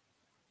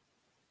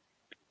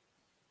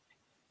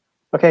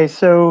 Okay,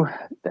 so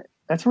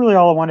that's really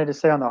all I wanted to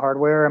say on the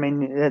hardware. I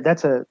mean,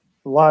 that's a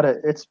lot of,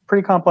 it's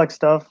pretty complex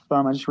stuff.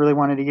 I just really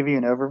wanted to give you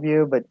an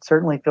overview, but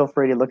certainly feel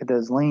free to look at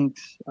those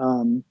links.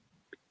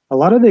 A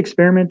lot of the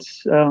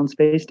experiments on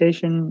Space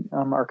Station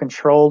are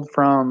controlled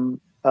from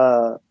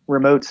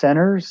remote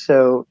centers.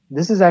 So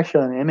this is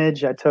actually an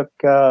image I took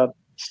a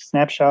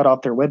snapshot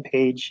off their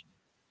webpage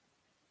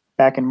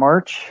back in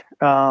March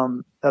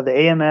of the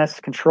AMS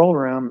control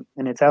room,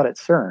 and it's out at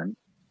CERN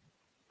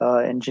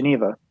in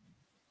Geneva.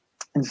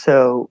 And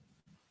so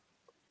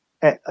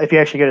if you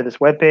actually go to this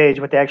webpage,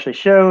 what they actually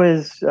show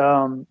is,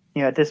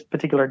 at this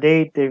particular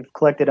date, they've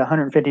collected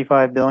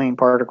 155 billion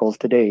particles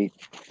to date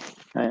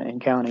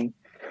and counting.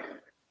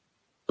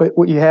 But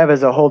what you have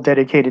is a whole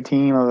dedicated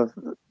team of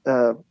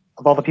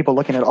all the people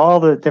looking at all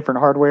the different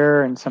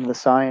hardware and some of the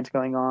science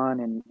going on,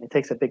 and it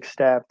takes a big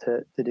staff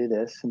to do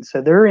this. And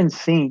so they're in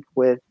sync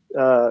with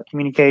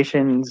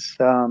communications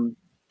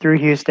through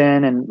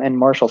Houston and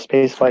Marshall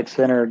Space Flight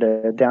Center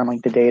to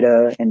downlink the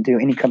data and do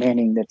any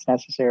commanding that's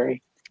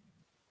necessary.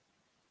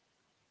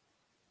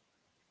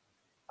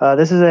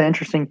 This is an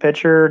interesting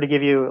picture to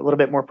give you a little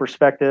bit more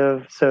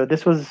perspective. So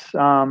this was,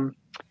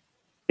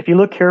 if you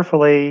look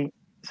carefully,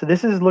 So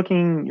this is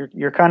looking,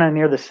 you're kind of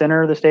near the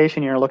center of the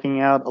station. You're looking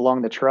out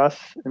along the truss.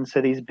 And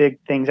so these big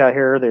things out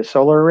here, they're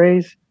solar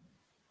arrays.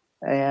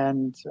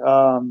 And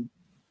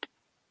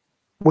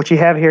what you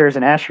have here is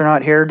an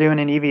astronaut here doing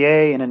an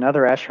EVA and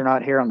another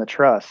astronaut here on the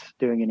truss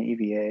doing an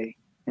EVA.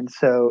 And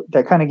so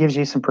that kind of gives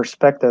you some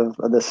perspective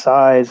of the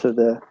size of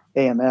the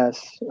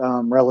AMS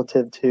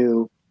relative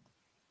to,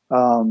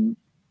 the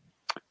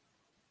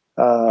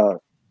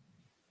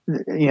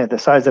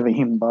size of a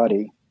human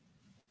body.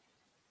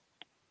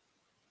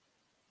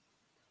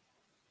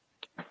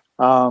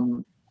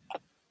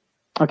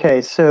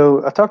 Okay,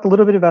 so I talked a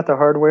little bit about the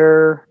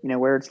hardware,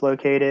 where it's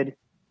located.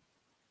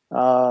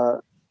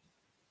 So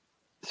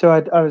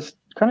I was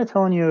kind of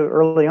telling you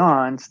early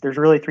on, there's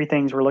really three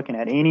things we're looking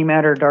at: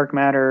 antimatter, dark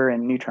matter,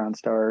 and neutron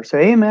stars. So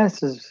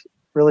AMS is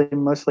really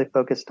mostly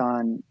focused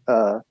on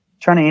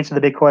trying to answer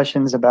the big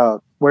questions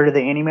about where did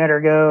the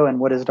antimatter go and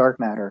what is dark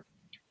matter.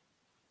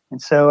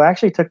 And so I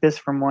actually took this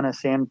from one of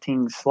Sam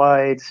Ting's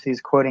slides.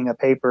 He's quoting a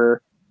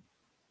paper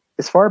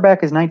as far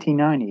back as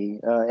 1990.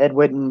 Ed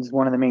Witten's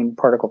one of the main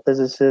particle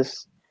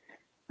physicists.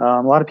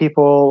 A lot of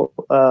people,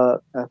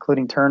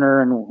 including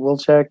Turner and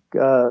Wilczek,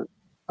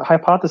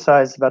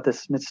 hypothesized about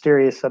this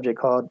mysterious subject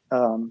called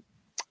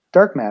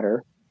dark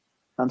matter.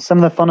 Some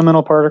of the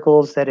fundamental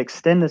particles that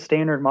extend the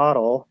standard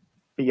model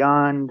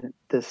beyond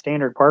the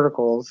standard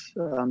particles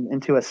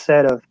into a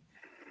set of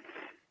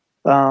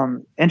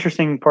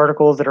interesting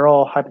particles that are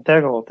all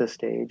hypothetical at this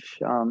stage.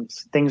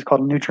 Things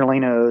called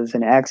neutralinos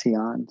and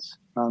axions.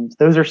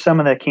 Those are some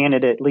of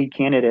the lead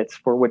candidates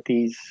for what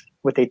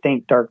they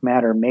think dark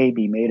matter may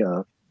be made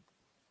of.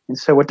 And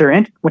so what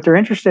they're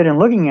interested in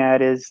looking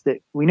at is that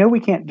we know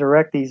we can't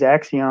direct these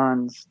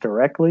axions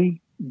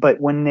directly, but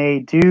when they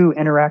do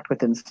interact with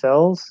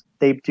themselves,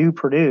 they do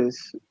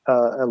produce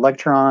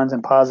electrons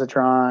and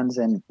positrons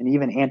and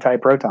even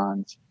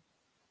antiprotons.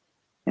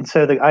 And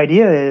so the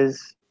idea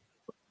is,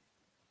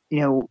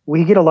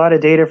 we get a lot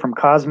of data from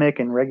cosmic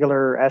and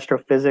regular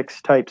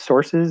astrophysics type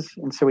sources.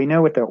 And so we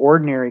know what the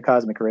ordinary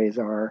cosmic rays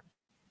are.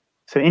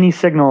 So any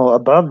signal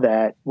above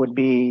that would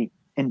be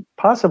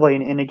possibly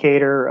an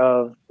indicator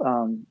of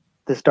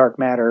this dark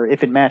matter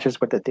if it matches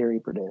what the theory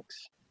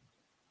predicts.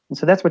 And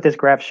so that's what this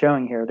graph's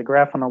showing here. The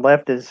graph on the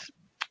left is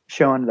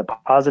showing the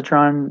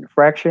positron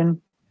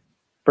fraction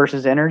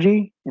versus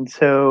energy. And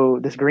so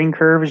this green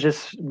curve is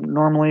just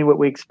normally what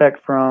we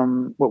expect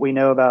from what we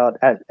know about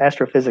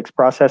astrophysics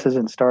processes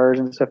and stars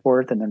and so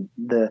forth, and then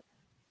the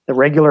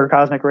regular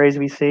cosmic rays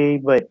we see.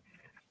 But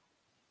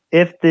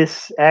if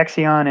this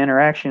axion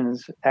interaction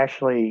is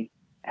actually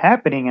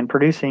happening and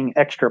producing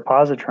extra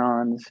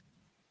positrons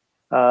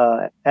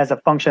as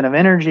a function of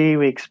energy,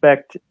 we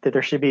expect that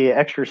there should be an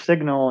extra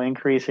signal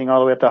increasing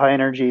all the way up to high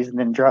energies and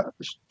then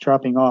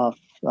dropping off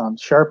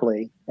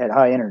sharply at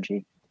high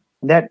energy.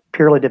 And that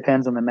purely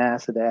depends on the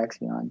mass of the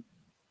axion.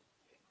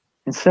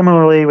 And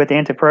similarly with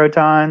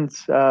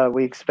antiprotons,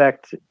 we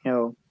expect,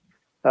 at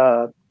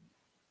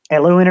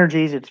low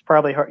energies, it's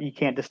probably hard, you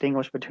can't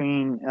distinguish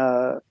between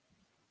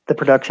the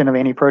production of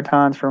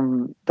antiprotons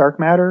from dark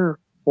matter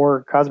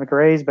or cosmic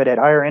rays, but at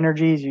higher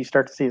energies, you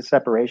start to see a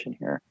separation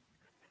here.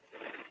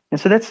 And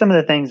so that's some of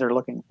the things they're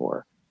looking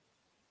for.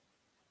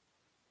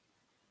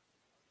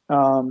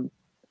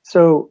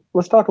 So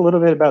let's talk a little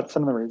bit about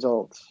some of the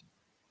results.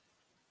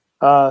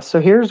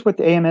 So here's what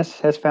the AMS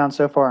has found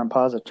so far on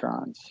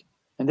positrons.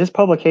 In this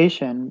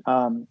publication,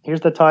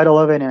 here's the title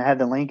of it, and I have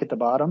the link at the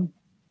bottom.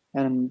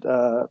 And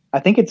I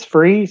think it's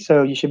free,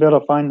 so you should be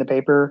able to find the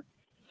paper.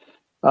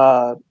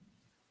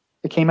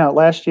 It came out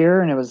last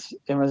year, and it was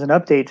an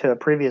update to a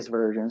previous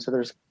version. So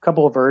there's a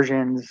couple of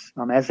versions.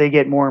 As they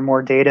get more and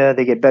more data,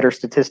 they get better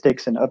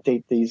statistics and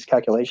update these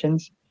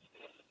calculations.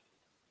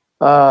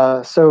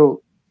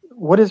 So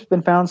what has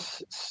been found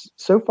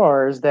so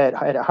far is that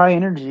at high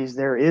energies,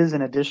 there is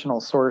an additional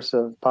source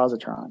of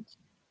positrons.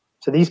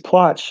 So these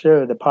plots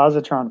show the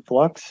positron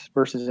flux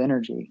versus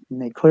energy,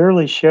 and they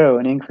clearly show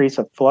an increase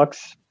of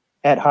flux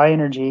at high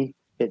energy.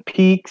 It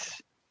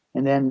peaks,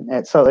 and then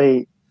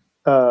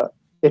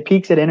it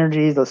peaks at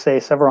energies, let's say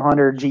several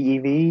hundred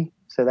GeV.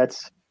 So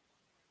that's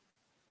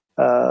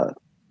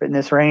in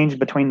this range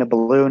between the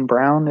blue and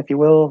brown, if you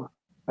will.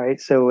 All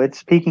right, so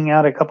it's peaking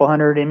out a couple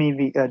hundred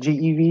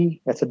GeV.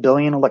 That's 1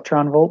 billion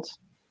electron volts,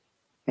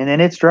 and then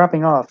it's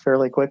dropping off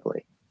fairly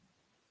quickly.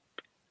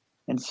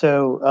 And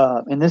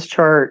so in this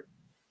chart,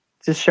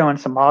 just showing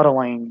some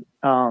modeling,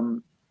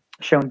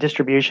 showing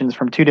distributions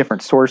from two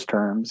different source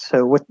terms.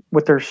 So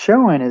what they're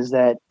showing is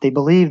that they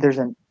believe there's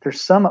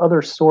some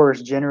other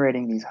source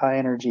generating these high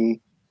energy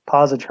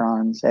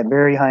positrons at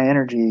very high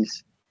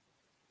energies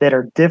that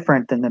are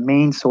different than the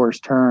main source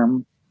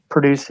term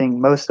producing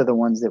most of the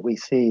ones that we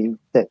see,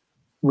 that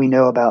we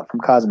know about from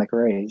cosmic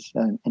rays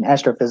and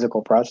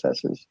astrophysical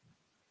processes.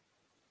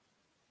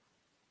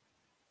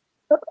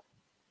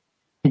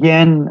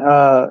 Again,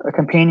 a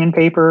companion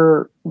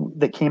paper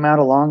that came out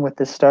along with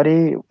this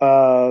study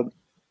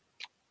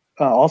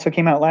also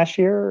came out last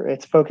year.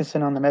 It's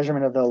focusing on the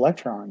measurement of the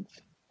electrons,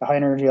 the high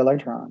energy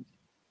electrons.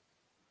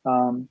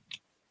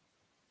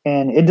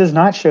 And it does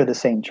not show the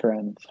same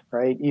trend,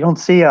 right? You don't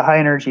see a high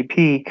energy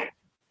peak.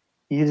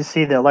 You just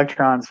see the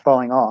electrons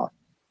falling off.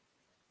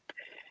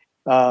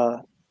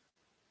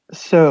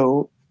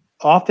 So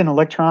often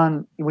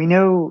we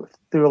know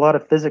through a lot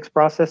of physics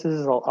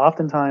processes,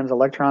 oftentimes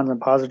electrons and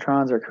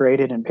positrons are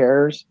created in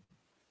pairs.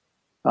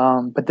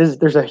 But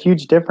there's a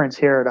huge difference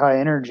here at high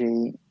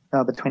energy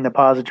between the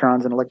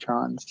positrons and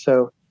electrons.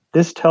 So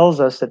this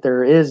tells us that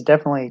there is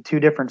definitely two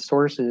different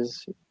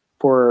sources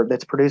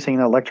that's producing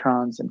the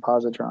electrons and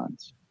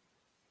positrons.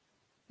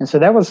 And so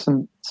that was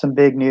some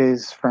big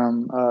news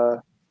from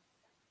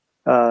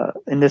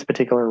in this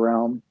particular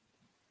realm.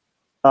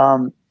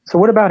 So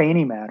what about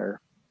antimatter?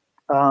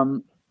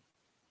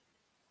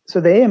 So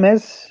the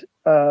AMS,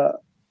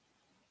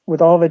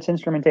 with all of its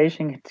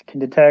instrumentation, can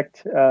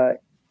detect the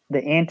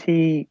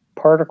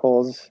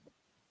antiparticles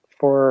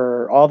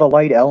for all the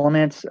light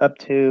elements up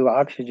to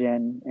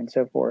oxygen and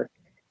so forth.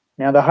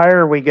 Now, the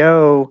higher we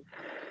go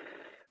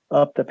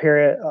up the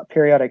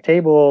periodic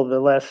table,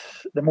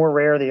 the more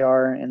rare they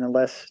are, and the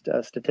less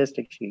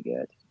statistics you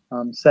get.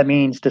 So that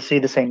means to see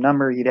the same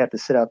number, you'd have to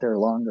sit out there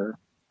longer.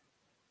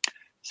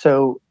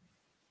 So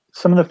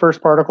some of the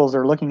first particles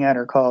they're looking at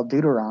are called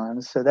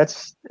deuterons. So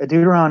a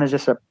deuteron is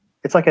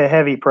it's like a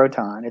heavy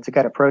proton. It's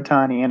got a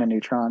proton and a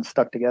neutron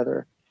stuck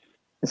together.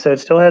 And so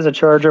it still has a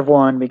charge of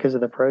 1 because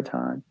of the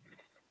proton.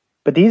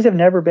 But these have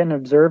never been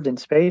observed in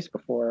space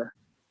before.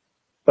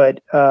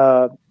 But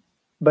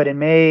in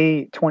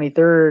May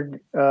 23rd,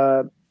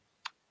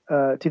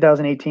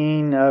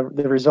 2018,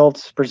 the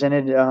results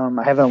presented,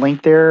 I have a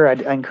link there.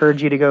 I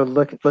encourage you to go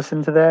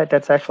listen to that.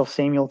 That's actual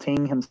Samuel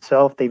Ting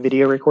himself. They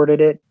video recorded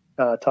it,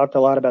 talked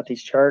a lot about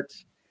these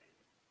charts.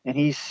 And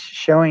he's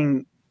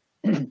showing,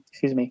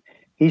 excuse me,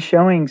 he's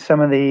showing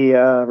some of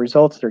the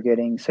results they're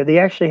getting. So they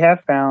actually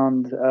have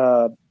found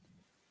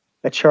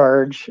a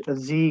charge,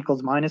 Z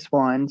equals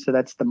 -1. So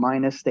that's the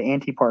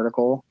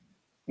antiparticle.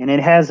 And it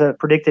has a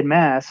predicted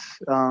mass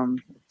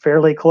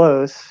fairly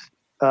close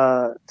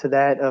to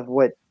that of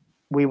what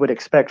we would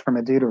expect from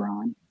a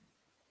deuteron.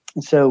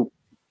 And so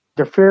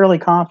they're fairly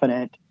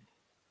confident,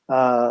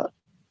 they're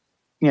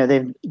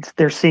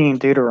seeing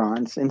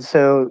deuterons. And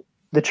so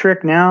the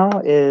trick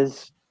now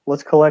is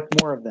let's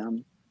collect more of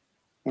them.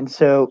 And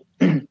so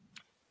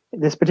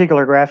this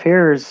particular graph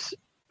here is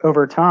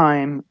over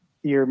time,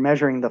 you're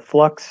measuring the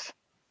flux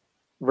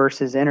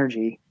versus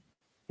energy.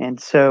 And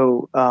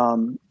so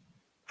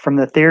from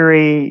the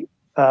theory,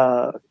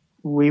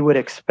 we would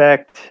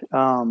expect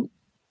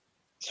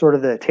sort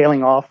of the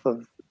tailing off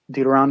of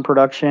deuteron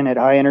production at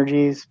high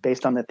energies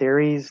based on the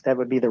theories. That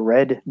would be the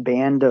red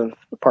band of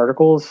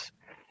particles.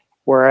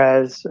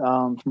 Whereas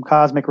from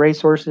cosmic ray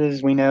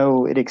sources, we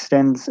know it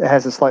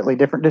has a slightly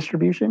different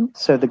distribution.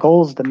 So the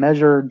goal is to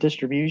measure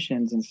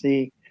distributions and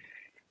see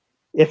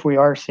if we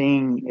are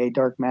seeing a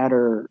dark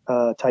matter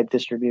type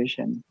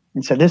distribution.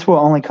 And so this will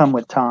only come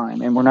with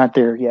time, and we're not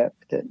there yet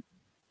with it.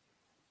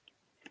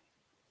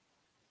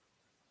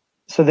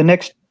 So the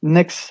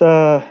next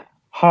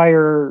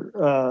higher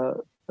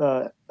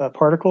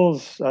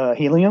particles,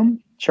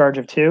 helium, charge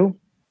of 2.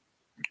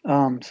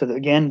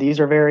 Again, these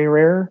are very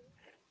rare.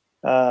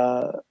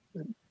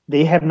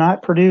 They have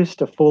not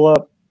produced a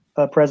full-up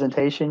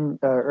presentation,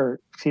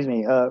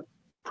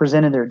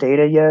 presented their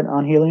data yet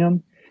on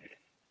helium.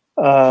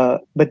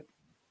 But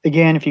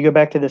again, if you go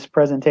back to this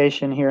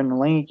presentation here in the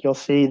link, you'll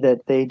see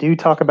that they do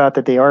talk about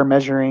that they are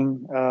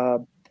measuring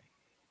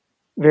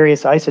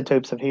various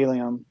isotopes of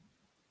helium.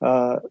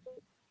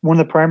 One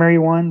of the primary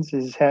ones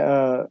is,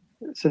 so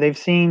they've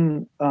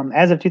seen,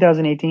 as of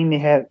 2018, they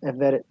have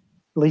at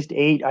least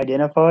 8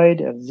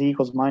 identified of Z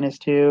equals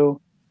 -2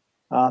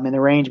 in the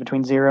range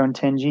between 0 and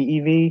 10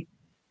 GeV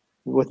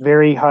with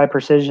very high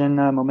precision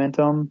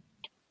momentum.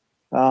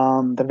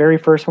 The very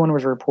first one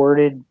was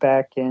reported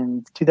back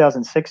in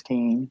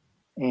 2016,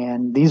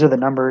 and these are the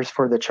numbers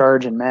for the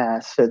charge and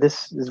mass. So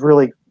this is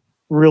really,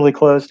 really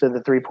close to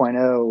the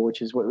 3.0,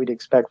 which is what we'd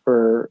expect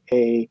for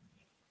a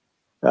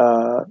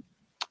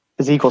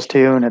Z equals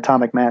 2 and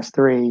atomic mass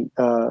 3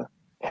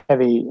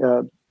 heavy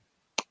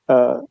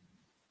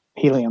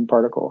helium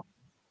particle.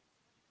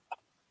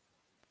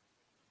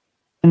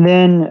 And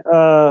then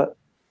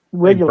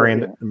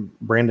regular.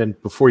 Brandon,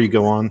 before you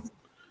go on,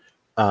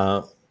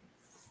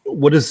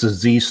 what is the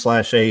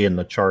Z/A in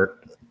the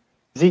chart?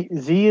 Z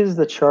is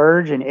the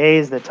charge and A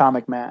is the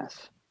atomic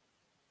mass.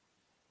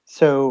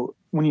 So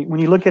when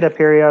you look at a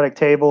periodic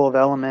table of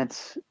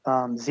elements,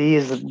 Z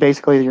is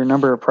basically your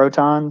number of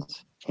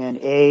protons, and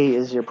A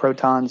is your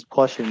protons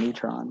plus your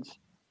neutrons.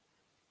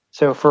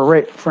 So for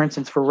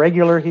instance, for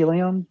regular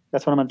helium,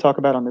 that's what I'm going to talk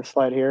about on this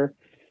slide here.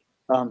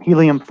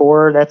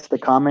 Helium-4, that's the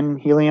common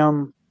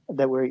helium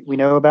that we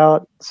know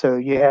about. So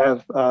you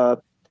have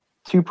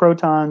 2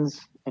 protons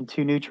and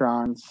 2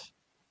 neutrons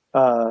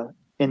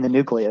in the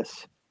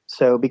nucleus.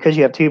 So because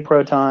you have 2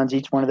 protons,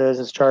 each one of those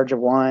is charge of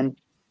 1.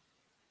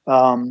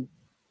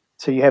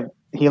 So you have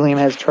helium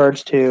has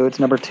charge 2. It's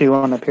number 2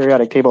 on the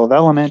periodic table of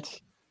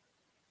elements.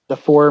 The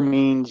 4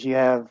 means you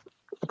have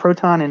a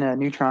proton and a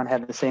neutron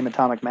have the same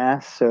atomic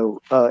mass, so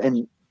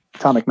in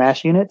atomic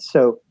mass units.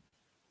 So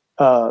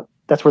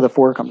that's where the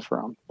 4 comes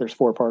from. There's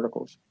 4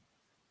 particles.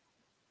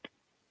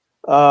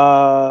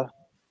 Brandon,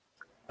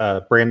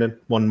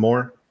 one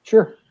more.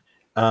 Sure.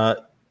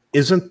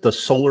 Isn't the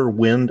solar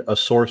wind a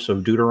source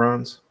of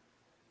deuterons?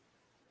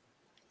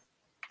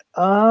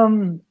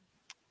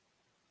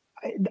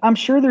 I'm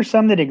sure there's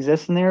some that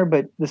exist in there,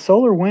 but the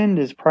solar wind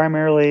is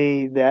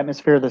primarily the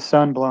atmosphere of the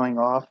sun blowing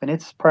off, and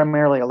it's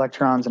primarily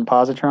electrons and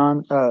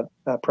protons.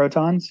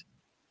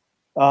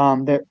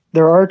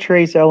 There are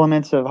trace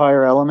elements of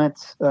higher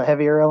elements,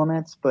 heavier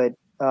elements, but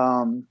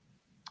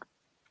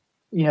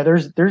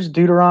there's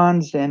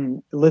deuterons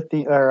and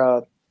lithium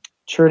or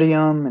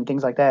tritium and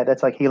things like that.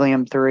 That's like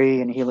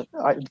helium-3 and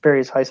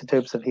various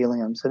isotopes of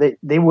helium. So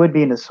they would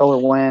be in the solar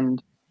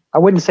wind. I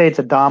wouldn't say it's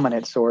a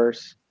dominant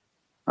source.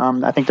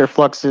 I think their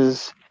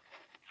fluxes,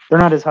 they're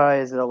not as high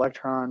as the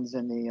electrons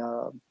and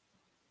the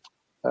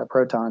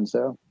protons,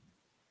 though.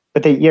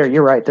 But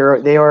you're right.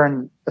 They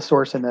are a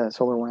source in the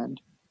solar wind.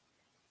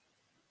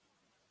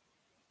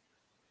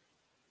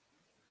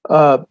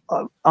 On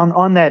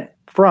that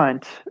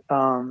front,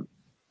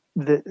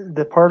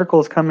 the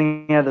particles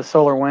coming out of the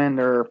solar wind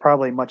are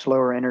probably much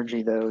lower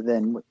energy, though,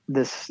 than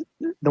the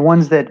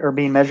ones that are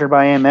being measured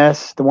by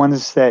AMS, the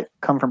ones that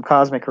come from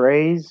cosmic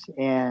rays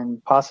and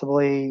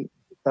possibly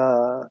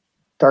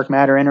dark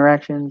matter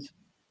interactions.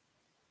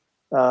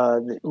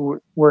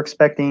 We're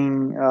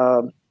expecting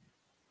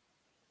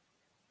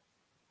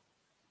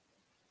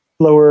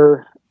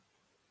lower.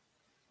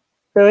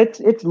 So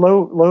it's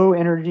low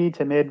energy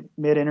to mid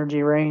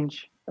energy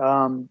range.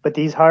 But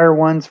these higher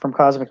ones from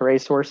cosmic ray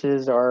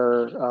sources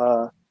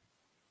are,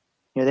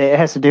 it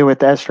has to do with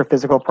the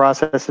astrophysical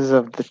processes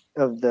of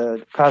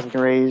the cosmic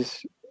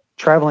rays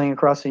traveling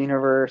across the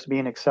universe,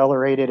 being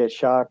accelerated at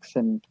shocks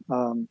and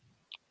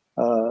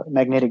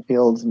magnetic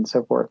fields and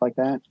so forth like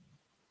that.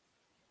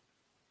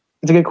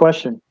 It's a good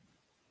question.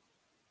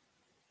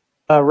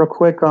 Real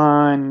quick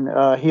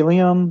on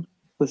helium.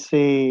 Let's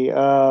see.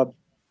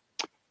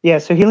 Yeah,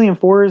 so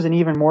helium-4 is an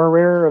even more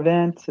rare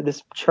event.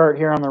 This chart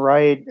here on the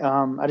right,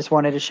 I just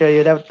wanted to show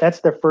you that's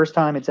the first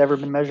time it's ever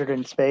been measured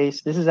in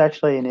space. This is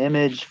actually an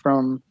image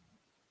from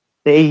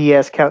the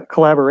AES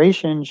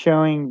collaboration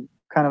showing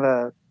kind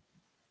of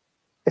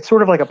it's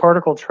sort of like a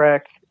particle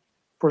track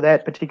for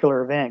that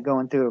particular event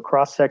going through a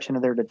cross section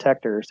of their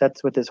detectors.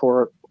 That's what this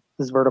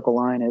vertical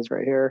line is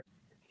right here.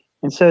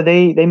 And so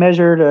they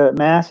measured a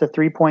mass of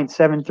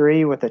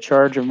 3.73 with a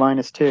charge of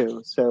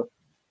 -2. So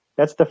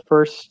that's the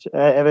first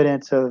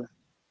evidence of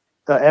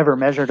ever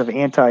measured of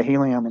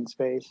anti-helium in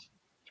space.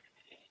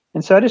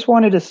 And so I just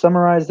wanted to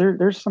summarize.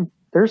 There's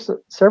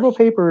several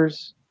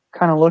papers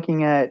kind of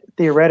looking at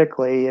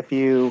theoretically if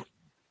you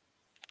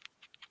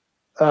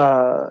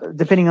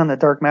depending on the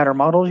dark matter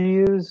models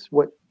you use,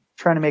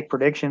 trying to make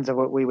predictions of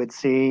what we would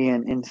see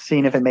and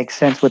seeing if it makes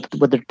sense with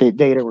the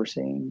data we're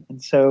seeing.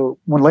 And so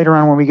later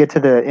on when we get to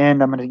the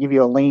end, I'm going to give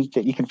you a link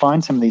that you can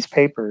find some of these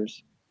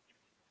papers.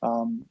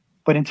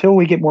 But until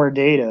we get more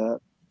data,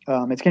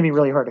 it's going to be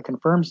really hard to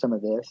confirm some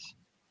of this.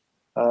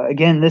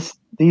 Again,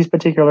 these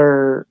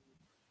particular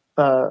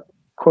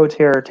quotes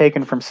here are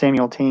taken from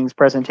Samuel Ting's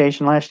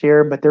presentation last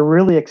year, but they're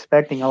really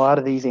expecting a lot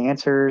of these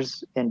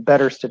answers and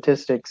better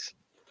statistics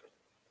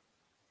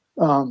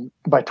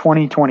by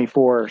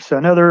 2024. So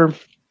another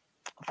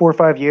 4 or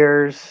 5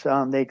 years,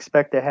 they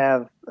expect to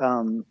have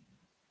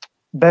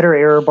better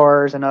error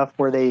bars enough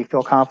where they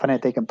feel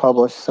confident they can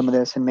publish some of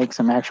this and make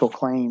some actual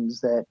claims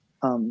that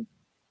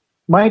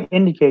might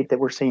indicate that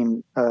we're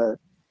seeing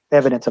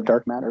evidence of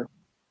dark matter.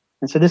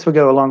 And so this would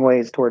go a long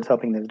ways towards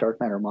helping those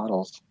dark matter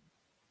models.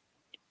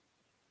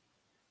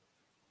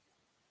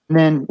 And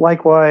then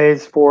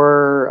likewise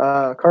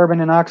for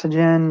carbon and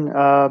oxygen,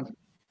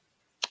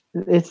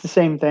 it's the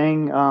same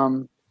thing.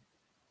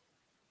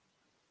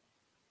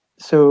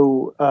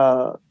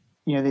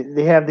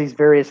 They have these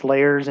various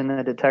layers in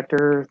the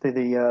detector through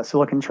the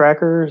silicon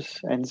trackers,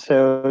 and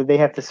so they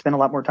have to spend a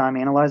lot more time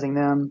analyzing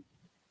them.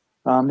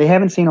 They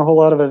haven't seen a whole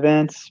lot of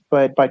events,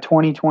 but by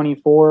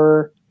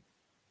 2024,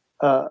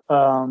 they're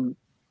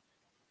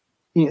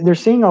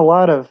seeing a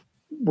lot of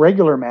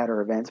regular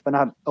matter events, but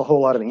not a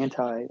whole lot of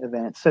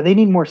anti-events. So they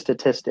need more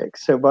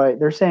statistics. So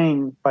they're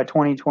saying by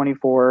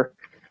 2024,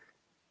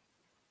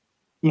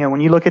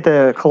 when you look at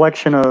the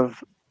collection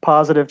of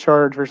positive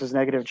charge versus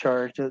negative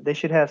charge, they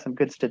should have some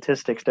good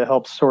statistics to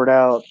help sort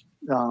out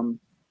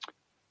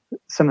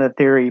some of the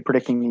theory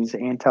predicting these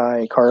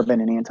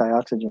anti-carbon and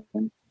anti-oxygen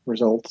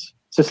results.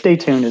 So stay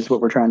tuned is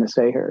what we're trying to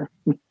say here.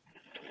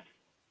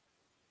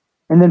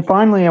 And then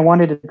finally, I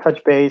wanted to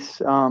touch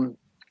base.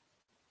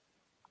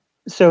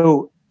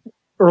 So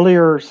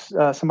earlier,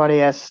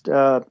 somebody asked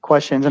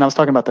questions, and I was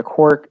talking about the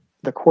quark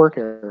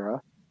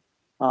era.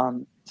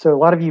 So a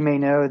lot of you may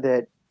know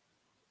that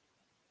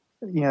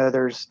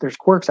there's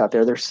quarks out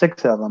there. There's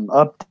 6 of them: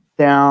 up,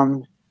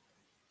 down,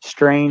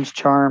 strange,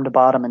 charmed,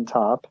 bottom, and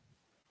top.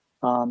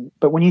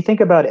 But when you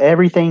think about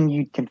everything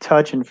you can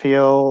touch and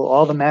feel,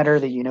 all the matter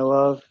that you know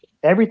of,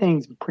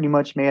 everything's pretty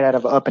much made out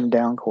of up and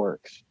down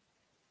quarks.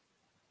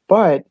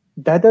 But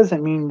that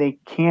doesn't mean they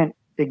can't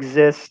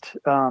exist.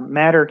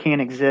 Matter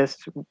can't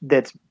exist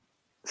that's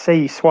say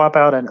you swap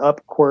out an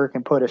up quark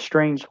and put a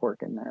strange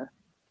quark in there.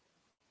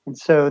 And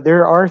so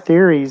there are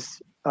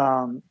theories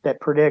that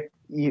predict,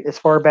 as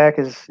far back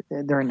as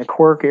during the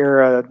quark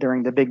era,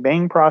 during the Big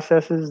Bang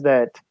processes,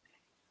 that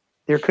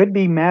there could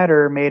be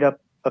matter made up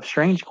of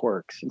strange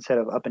quarks instead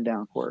of up and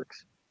down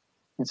quarks.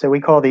 And so we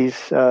call these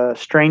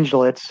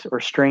strangelets or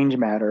strange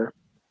matter.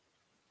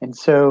 And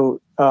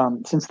so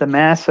since the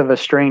mass of a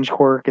strange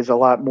quark is a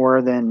lot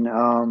more than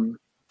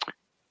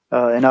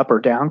an up or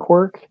down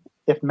quark,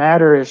 if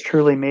matter is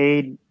truly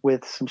made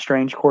with some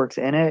strange quarks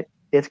in it,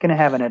 it's going to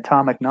have an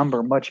atomic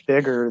number much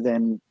bigger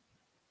than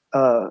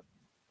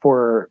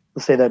for,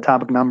 let's say, the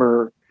atomic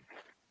number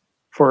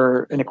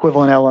for an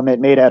equivalent element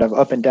made out of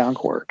up and down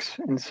quarks.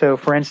 And so,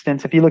 for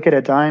instance, if you look at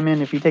a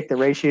diamond, if you take the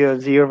ratio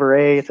of Z over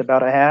A, it's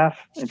about a half.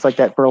 It's like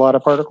that for a lot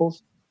of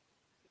particles.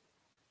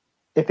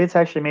 If it's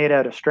actually made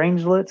out of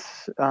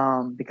strangelets,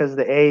 because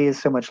the A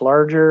is so much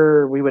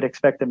larger, we would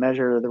expect to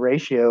measure the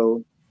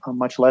ratio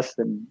much less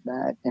than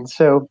that. And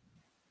so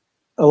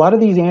a lot of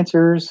these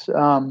answers,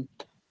 I'm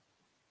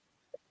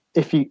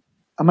going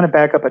to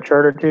back up a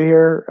chart or two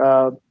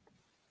here.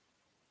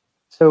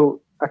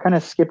 So I kind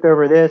of skipped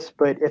over this,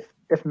 but if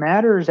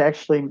matter is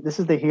actually, this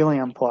is the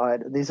helium plot.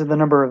 These are the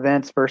number of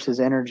events versus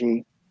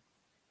energy.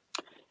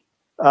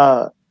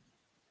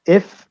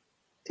 If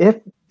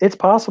it's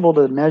possible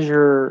to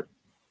measure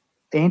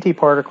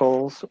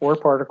antiparticles or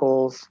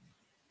particles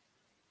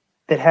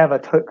that have a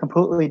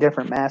completely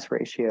different mass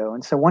ratio,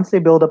 and so once they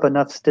build up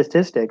enough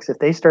statistics, if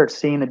they start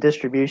seeing a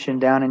distribution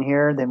down in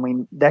here,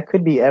 then that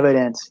could be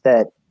evidence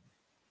that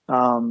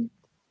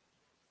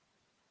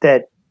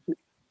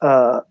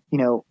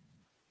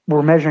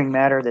we're measuring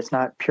matter that's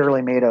not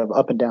purely made of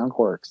up and down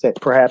quarks, that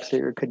perhaps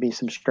there could be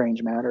some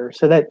strange matter.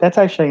 So that's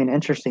actually an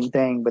interesting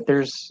thing, but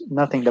there's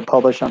nothing to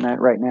publish on that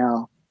right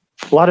now.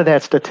 A lot of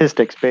that's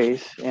statistics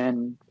based,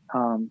 and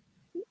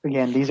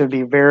again, these would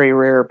be very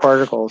rare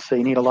particles, so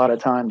you need a lot of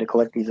time to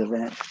collect these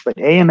events. But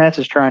AMS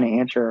is trying to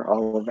answer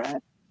all of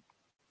that.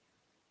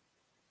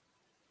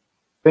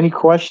 Any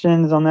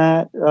questions on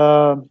that?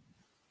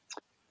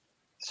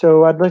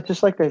 So I'd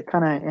just like to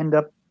kind of end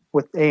up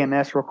with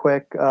AMS real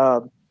quick.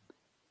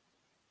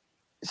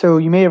 So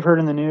you may have heard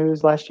in the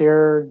news last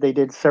year, they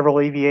did several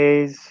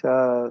EVAs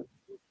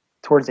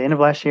towards the end of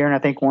last year, and I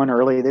think one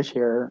early this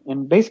year.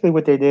 And basically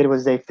what they did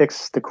was they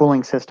fixed the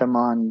cooling system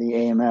on the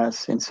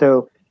AMS. And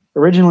so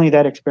originally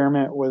that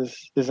experiment was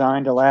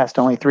designed to last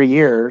only 3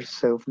 years.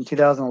 So from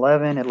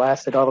 2011, it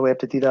lasted all the way up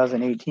to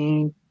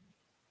 2018.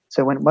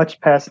 So it went much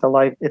past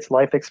its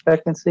life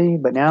expectancy,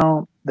 but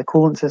now the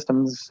coolant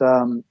system's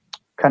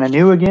kind of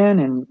new again,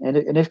 and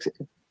it's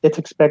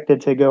expected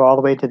to go all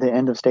the way to the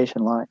end of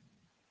station life.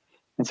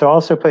 And so I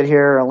also put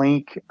here a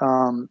link.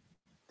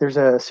 There's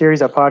a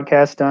series of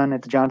podcasts done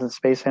at the Johnson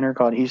Space Center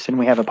called Houston,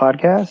 We Have a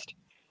Podcast.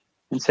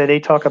 And so they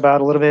talk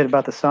about a little bit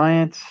about the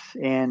science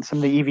and some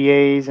of the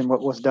EVAs and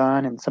what was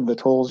done and some of the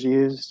tools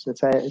used.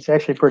 It's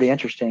actually pretty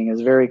interesting.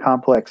 It's a very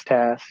complex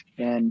task.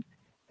 And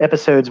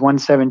episodes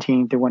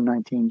 117 through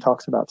 119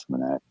 talks about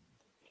some of that.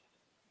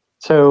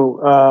 So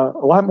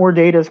a lot more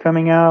data is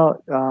coming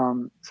out.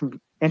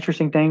 Some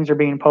interesting things are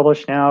being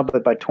published now,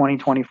 but by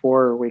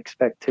 2024, we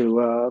expect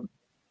to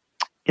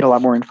get a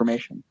lot more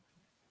information.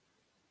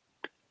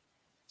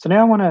 So now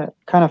I want to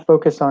kind of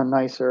focus on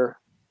NICER.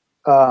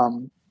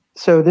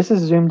 So this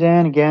is zoomed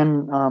in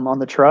again on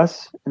the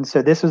truss. And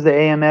so this was the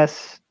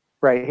AMS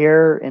right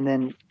here. And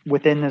then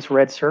within this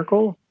red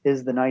circle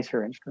is the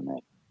NICER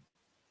instrument.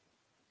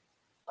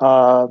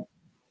 So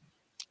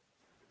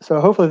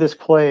hopefully this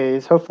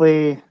plays.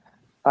 Hopefully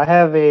I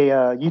have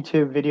a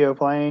YouTube video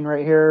playing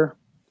right here.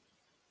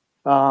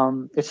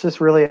 It's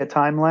just really a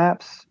time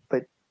lapse,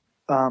 but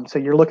so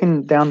you're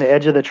looking down the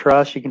edge of the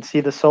truss. You can see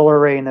the solar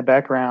array in the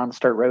background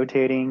start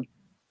rotating,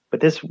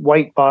 but this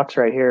white box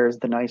right here is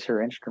the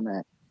NICER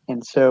instrument.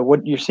 And so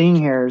what you're seeing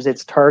here is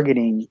it's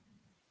targeting.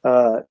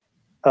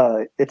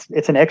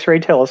 It's an X-ray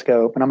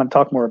telescope, and I'm going to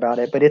talk more about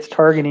it. But it's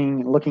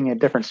targeting, looking at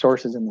different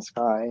sources in the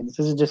sky. And this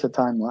is just a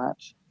time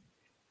lapse.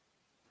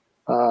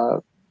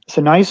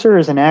 So NICER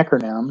is an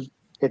acronym.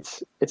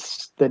 It's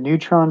the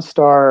Neutron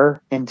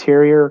Star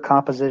Interior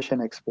Composition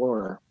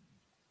Explorer.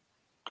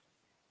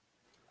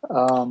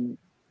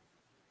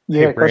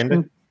 Hey,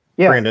 Brandon.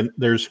 Yeah. Brandon,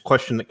 there's a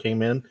question that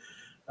came in.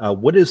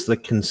 What is the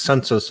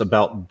consensus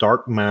about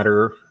dark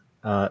matter,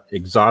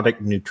 exotic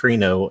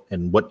neutrino,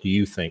 and what do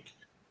you think?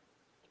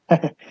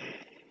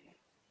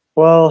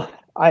 Well,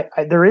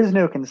 there is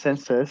no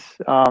consensus.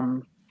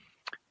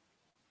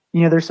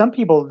 There's some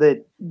people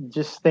that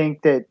just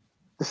think that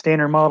the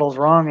standard model is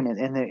wrong,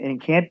 and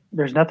it can't.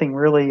 There's nothing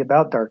really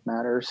about dark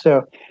matter.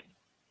 So,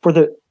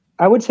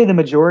 I would say the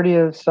majority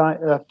of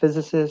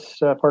physicists,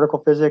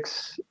 particle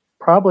physics,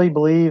 probably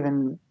believe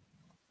in.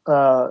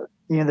 The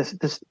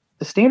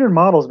standard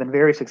model has been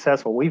very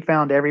successful. We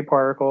found every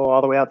particle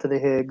all the way out to the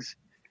Higgs,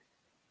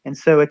 and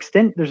so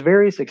there's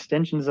various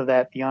extensions of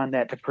that beyond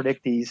that to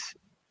predict these,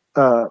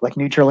 like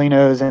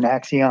neutralinos and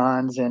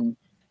axions and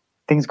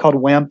things called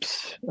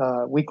WIMPs,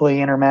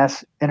 weakly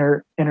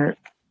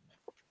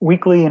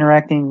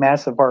interacting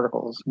massive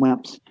particles,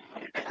 WIMPs.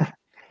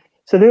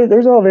 So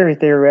there's all very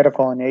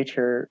theoretical in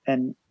nature,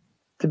 and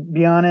to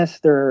be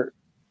honest, they're,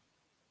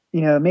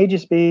 it may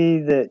just be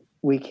that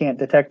we can't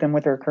detect them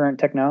with our current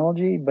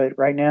technology, but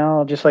right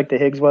now, just like the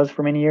Higgs was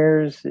for many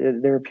years,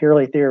 they're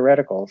purely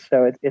theoretical.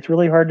 So it's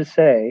really hard to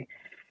say.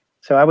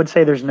 So I would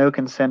say there's no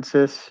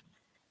consensus.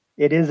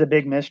 It is a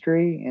big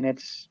mystery, and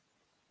it's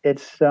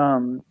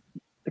the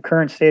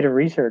current state of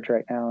research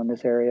right now in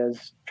this area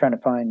is trying to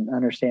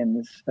understand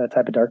this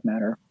type of dark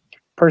matter.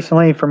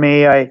 Personally, for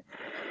me, I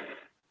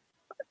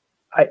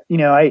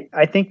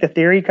think the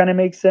theory kind of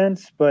makes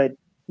sense, but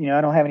I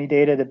don't have any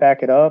data to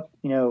back it up.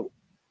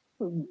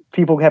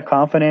 People have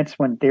confidence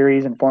when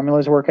theories and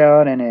formulas work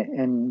out,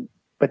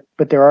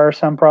 but there are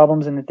some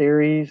problems in the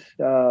theories.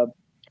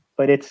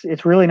 But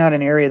it's really not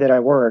an area that I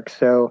work,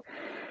 so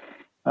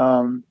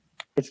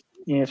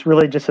it's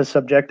really just a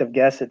subjective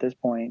guess at this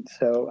point.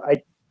 So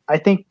I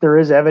think there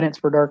is evidence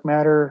for dark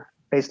matter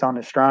based on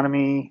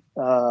astronomy.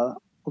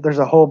 There's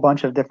a whole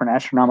bunch of different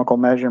astronomical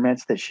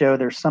measurements that show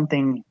there's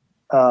something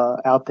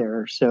out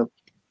there. So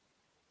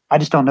I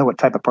just don't know what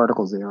type of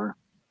particles they are.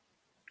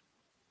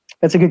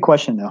 That's a good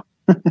question, though.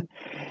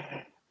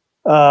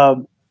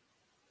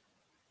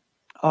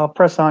 I'll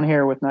press on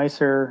here with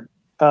nicer.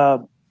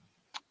 So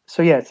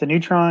yeah, it's a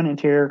neutron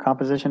interior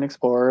composition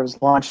explorer. It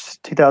was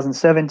launched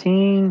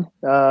 2017.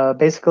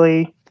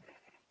 Basically,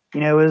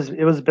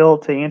 it was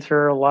built to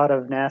answer a lot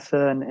of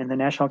NASA and the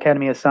National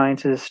Academy of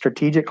Sciences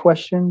strategic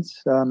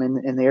questions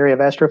in the area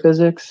of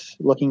astrophysics,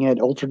 looking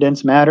at ultra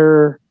dense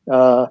matter,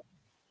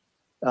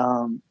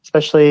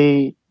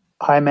 especially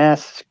high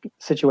mass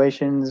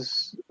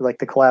situations like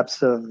the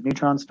collapse of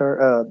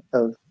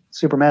of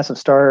supermassive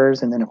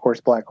stars, and then of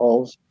course black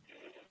holes.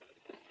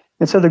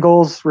 And so the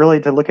goal is really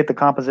to look at the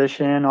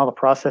composition, all the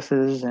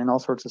processes, and all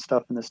sorts of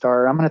stuff in the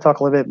star. I'm going to talk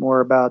a little bit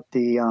more about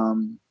the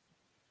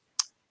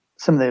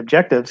some of the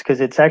objectives, because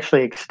it's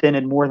actually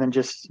extended more than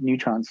just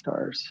neutron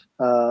stars.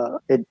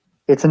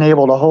 It's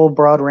enabled a whole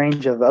broad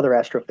range of other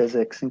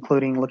astrophysics,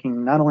 including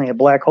looking not only at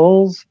black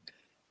holes,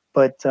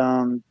 but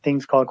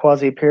things called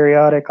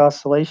quasi-periodic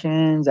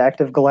oscillations,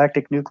 active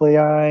galactic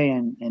nuclei,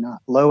 and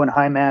low and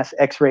high mass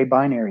X-ray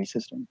binary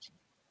systems.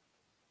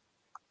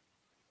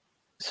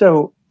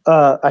 So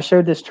I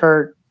showed this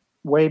chart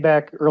way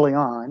back early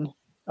on.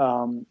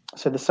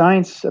 So the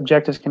science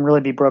objectives can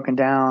really be broken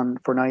down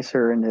for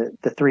nicer into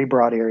the three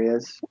broad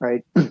areas,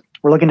 right?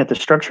 We're looking at the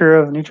structure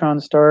of neutron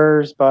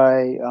stars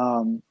by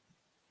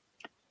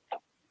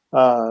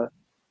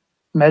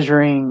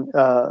measuring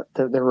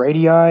the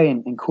radii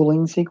and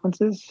cooling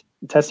sequences,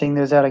 testing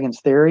those out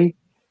against theory,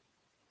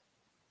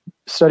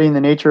 studying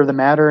the nature of the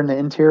matter in the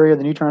interior of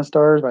the neutron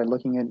stars by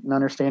looking at and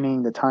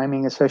understanding the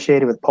timing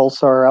associated with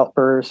pulsar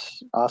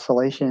outbursts,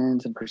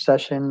 oscillations, and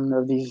precession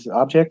of these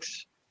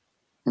objects.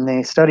 And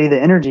they study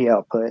the energy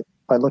output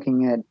by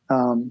looking at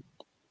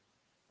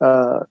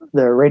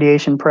the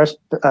radiation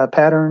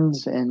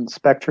patterns and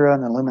spectra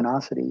and the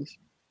luminosities.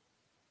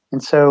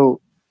 And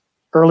so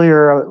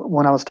earlier,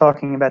 when I was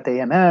talking about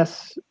the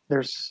AMS,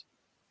 there's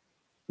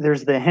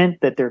the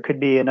hint that there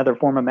could be another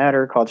form of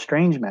matter called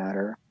strange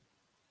matter.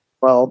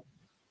 Well,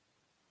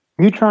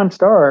 neutron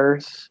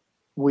stars,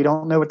 we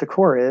don't know what the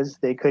core is.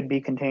 They could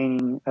be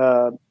containing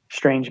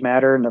strange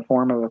matter in the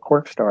form of a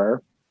quark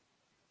star.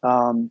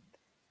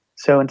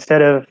 So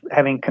instead of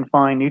having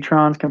confined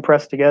neutrons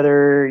compressed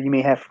together, you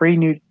may have free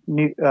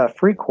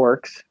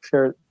quarks,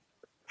 so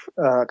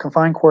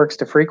confined quarks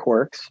to free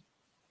quarks,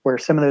 where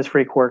some of those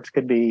free quarks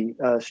could be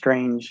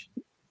strange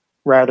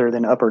rather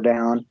than up or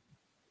down.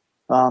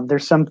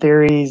 There's some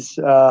theories,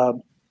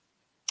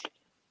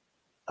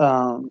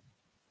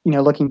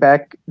 looking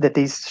back, that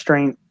these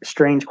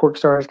strange quark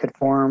stars could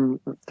form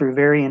through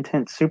very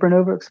intense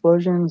supernova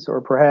explosions,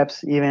 or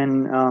perhaps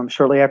even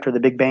shortly after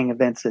the Big Bang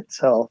events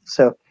itself.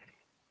 So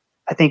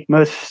I think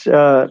most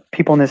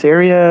people in this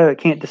area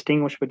can't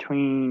distinguish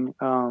between,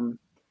 from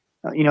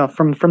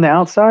the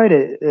outside,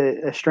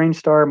 a strange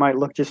star might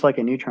look just like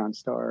a neutron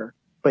star,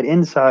 but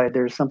inside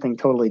there's something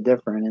totally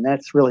different, and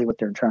that's really what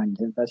they're trying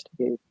to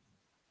investigate.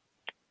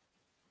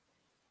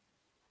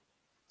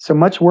 So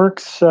much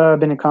work's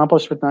been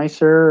accomplished with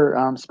NICER,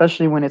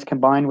 especially when it's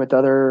combined with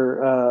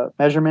other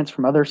measurements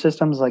from other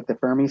systems like the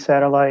Fermi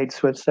satellite,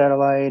 Swift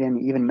satellite, and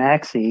even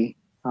MAXI.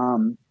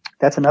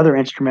 That's another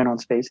instrument on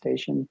space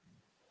station.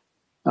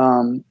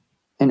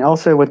 And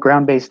also with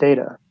ground-based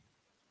data.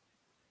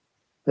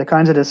 The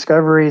kinds of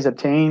discoveries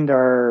obtained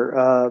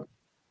are,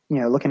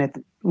 looking at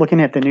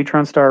the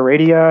neutron star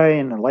radii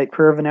and the light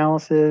curve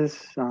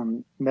analysis,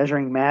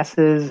 measuring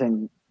masses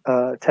and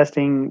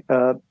testing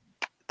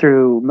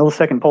through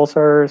millisecond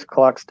pulsars,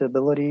 clock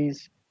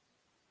stabilities,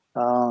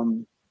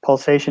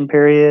 pulsation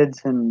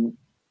periods, and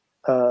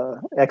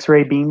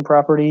X-ray beam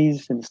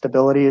properties and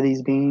stability of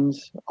these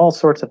beams. All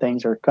sorts of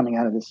things are coming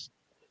out of this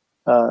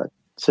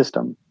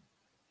system,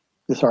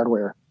 this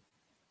hardware.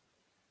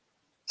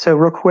 So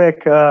real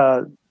quick,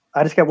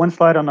 I just got one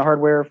slide on the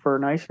hardware for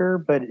NICER,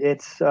 but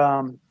it's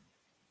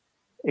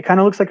it kind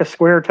of looks like a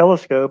square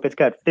telescope. It's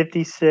got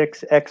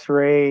 56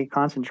 X-ray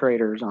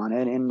concentrators on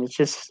it, and it's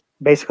just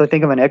basically,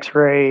 think of an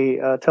X-ray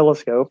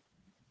telescope.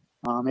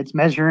 It's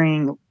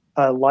measuring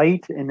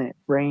light in the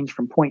range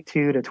from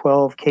 0.2 to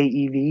 12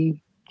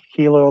 keV,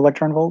 kilo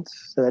electron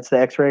volts. So that's the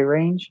X-ray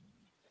range.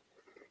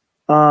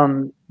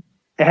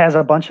 It has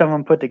a bunch of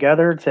them put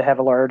together to have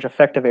a large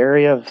effective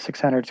area of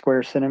 600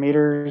 square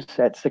centimeters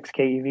at 6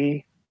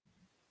 keV.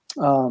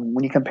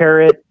 When you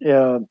compare it,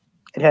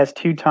 it has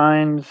 2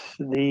 times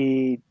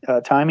the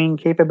timing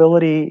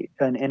capability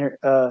and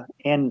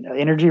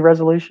energy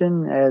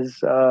resolution as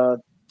the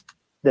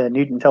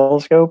Newton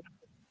telescope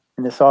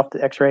in the soft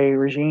X-ray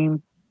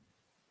regime.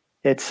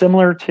 It's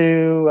similar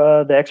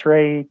to the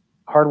X-ray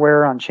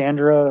hardware on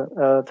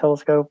Chandra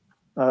telescope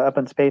up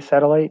in Space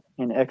Satellite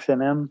in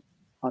XMM.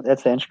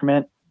 That's the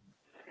instrument.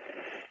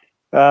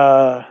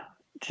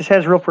 Just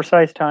has real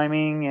precise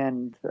timing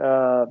and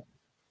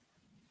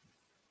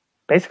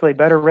basically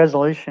better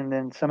resolution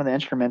than some of the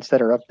instruments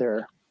that are up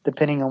there,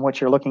 depending on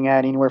what you're looking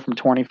at, anywhere from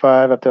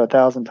 25 up to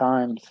 1,000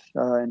 times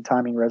in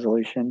timing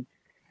resolution.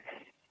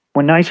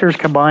 When NICER is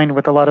combined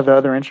with a lot of the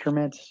other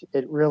instruments,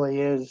 it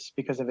really is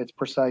because of its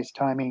precise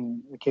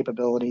timing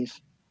capabilities.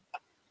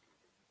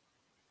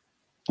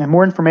 And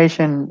more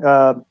information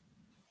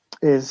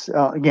is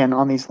again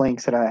on these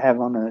links that I have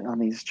on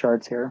these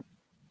charts here.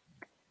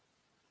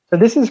 So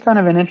this is kind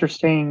of an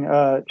interesting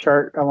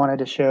chart I wanted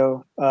to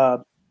show.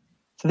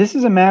 So this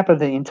is a map of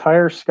the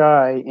entire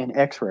sky in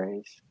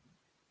X-rays,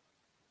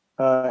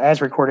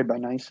 as recorded by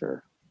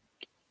NICER.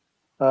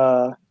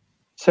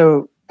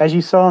 So as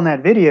you saw in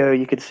that video,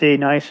 you could see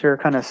NICER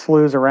kind of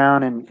slews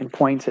around and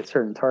points at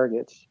certain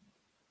targets.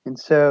 And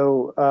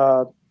so,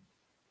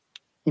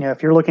 you know,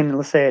 if you're looking,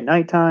 let's say at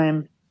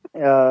nighttime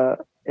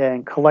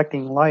and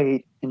collecting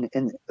light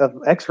of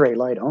X-ray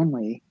light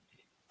only,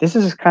 this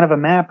is kind of a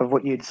map of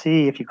what you'd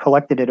see if you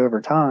collected it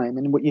over time.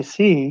 And what you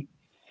see,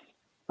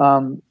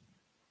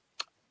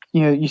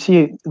 you know, you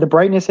see the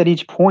brightness at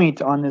each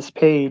point on this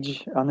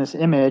page, on this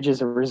image,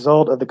 is a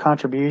result of the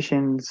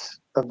contributions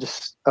of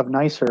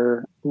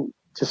NICER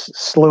just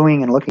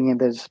slewing and looking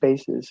into those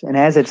spaces. And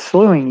as it's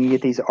slewing, you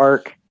get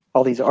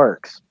all these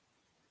arcs.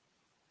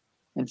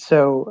 And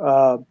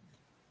so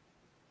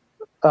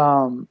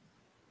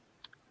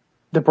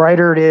the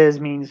brighter it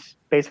is means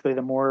basically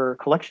the more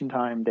collection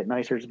time that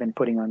NICER has been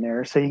putting on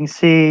there. So you can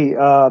see,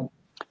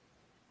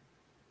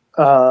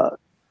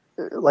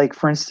 like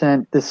for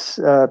instance, this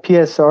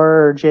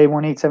PSR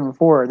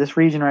J1874, this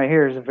region right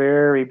here is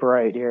very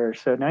bright here.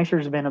 So NICER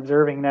has been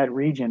observing that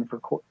region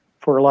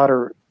for a lot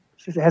of,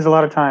 it has a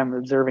lot of time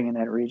observing in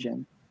that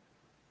region.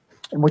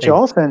 And which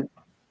also,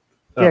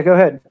 yeah, go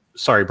ahead.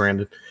 Sorry,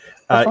 Brandon.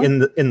 In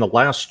the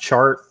last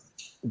chart,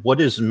 what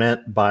is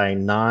meant by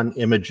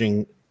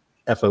non-imaging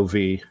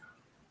FOV?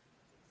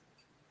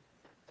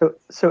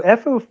 So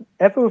FOV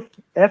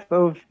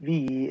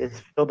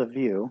is field of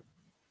view.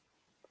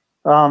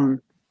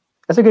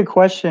 That's a good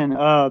question.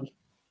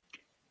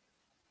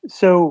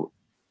 So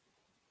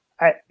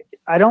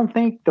I don't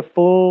think the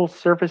full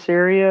surface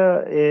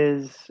area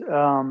is,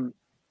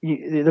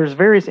 there's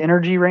various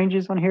energy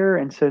ranges on here.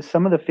 And so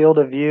some of the field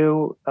of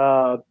view,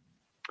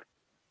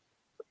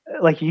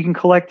 like you can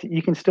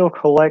still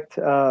collect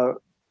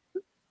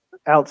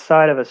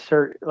outside of a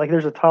certain, like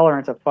there's a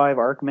tolerance of 5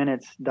 arc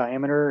minutes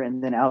diameter.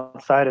 And then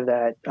outside of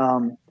that,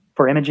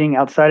 for imaging,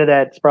 outside of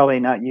that, it's probably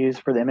not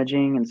used for the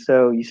imaging. And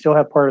so you still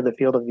have part of the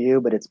field of view,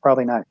 but it's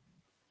probably not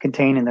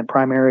contained in the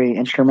primary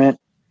instrument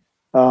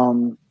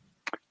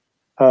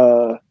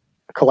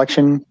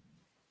collection.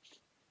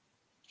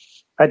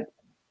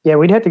 Yeah,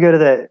 we'd have to go to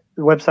the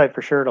website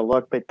for sure to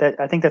look, but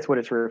I think that's what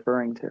it's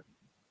referring to.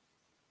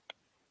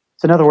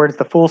 So in other words,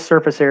 the full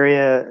surface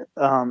area,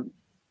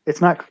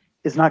 it's not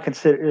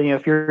considered, you know,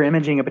 if you're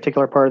imaging a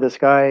particular part of the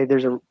sky,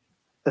 there's a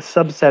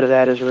subset of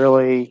that is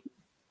really,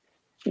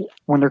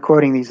 when they're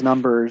quoting these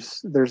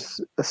numbers, there's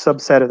a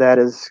subset of that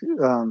is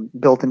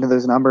built into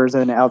those numbers,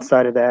 and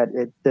outside of that,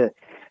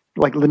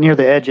 like near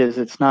the edges,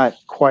 it's not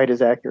quite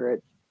as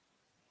accurate.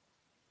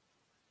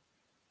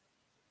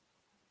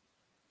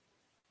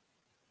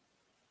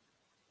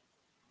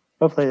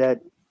 Hopefully that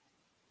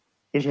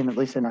gives you at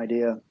least an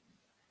idea.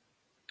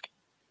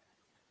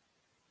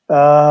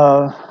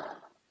 Yeah,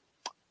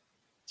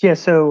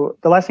 so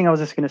the last thing I was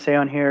just going to say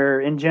on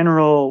here, in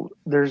general,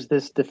 there's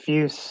this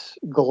diffuse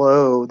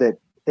glow that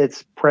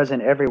it's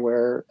present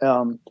everywhere.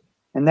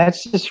 And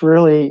that's just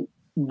really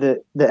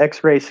the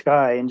X-ray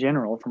sky in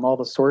general. From all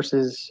the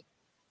sources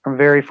from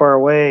very far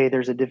away,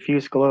 there's a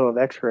diffuse glow of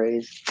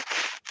X-rays.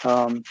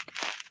 So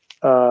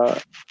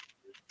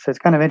it's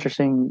kind of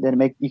interesting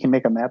that you can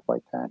make a map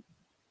like that.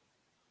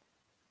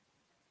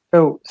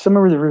 So some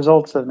of the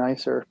results of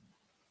NICER.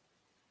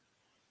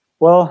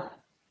 Well,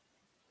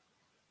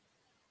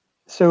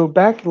 so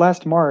back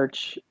last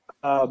March,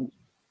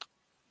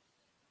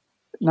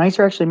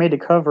 NICER actually made the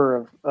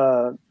cover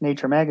of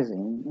Nature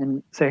magazine.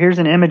 And so here's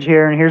an image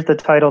here, and here's the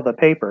title of the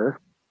paper.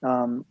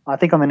 I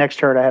think on the next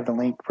chart I have the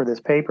link for this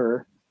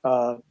paper.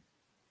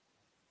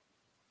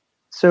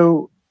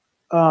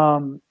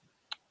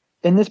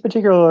 In this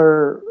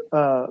particular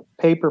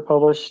paper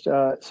published,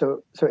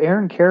 so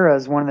Aaron Kara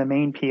is one of the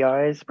main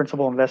PIs,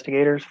 principal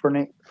investigators for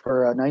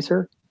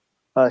NICER.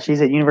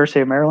 She's at University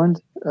of Maryland.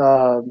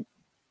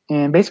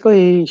 And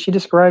basically, she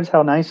describes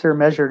how NICER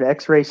measured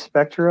X-ray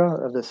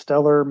spectra of the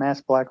stellar mass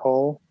black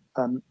hole,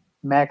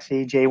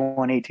 MAXI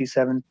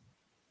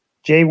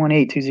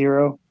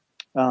J1820.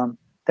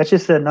 That's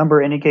just a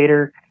number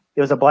indicator.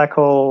 It was a black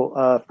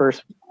hole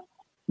first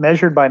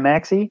measured by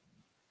MAXI.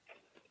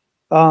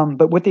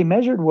 But what they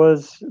measured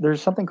was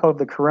there's something called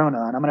the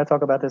corona, and I'm going to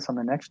talk about this on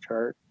the next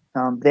chart.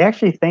 They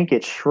actually think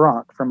it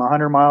shrunk from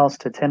 100 miles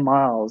to 10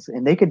 miles,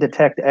 and they could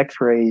detect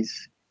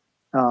X-rays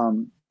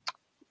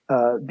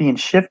being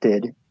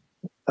shifted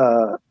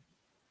through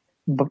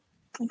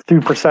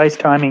precise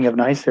timing of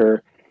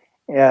NICER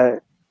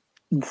to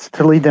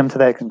lead them to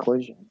that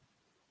conclusion.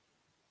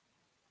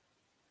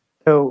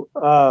 So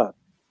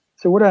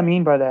what I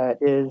mean by that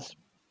is,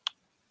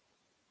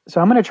 so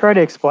I'm going to try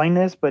to explain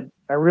this, but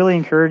I really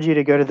encourage you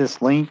to go to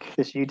this link,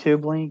 this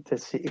YouTube link, to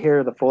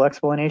hear the full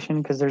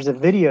explanation, because there's a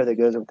video that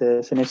goes with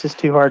this, and it's just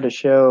too hard to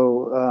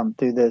show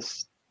through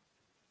this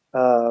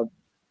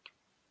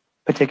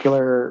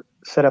particular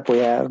setup we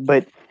have.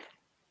 But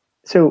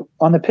so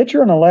on the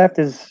picture on the left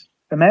is,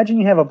 imagine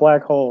you have a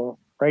black hole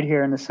right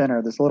here in the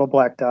center, this little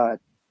black dot.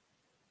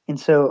 And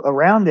so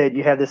around it,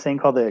 you have this thing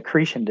called the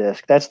accretion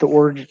disk. That's the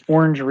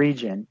orange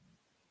region.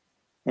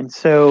 And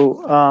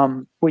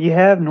so what you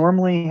have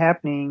normally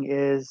happening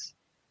is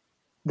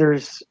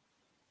there's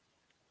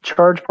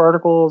charged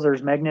particles,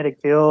 there's magnetic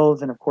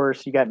fields, and of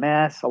course you got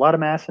mass, a lot of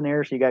mass in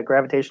there. So you got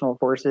gravitational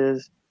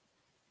forces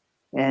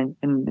and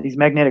these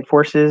magnetic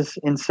forces.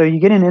 And so you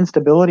get an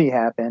instability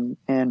happen.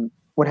 And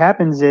what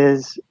happens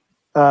is,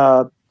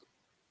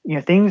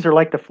 things are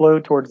like to flow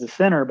towards the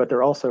center, but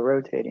they're also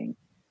rotating.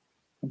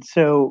 And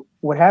so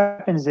what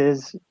happens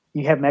is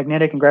you have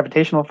magnetic and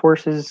gravitational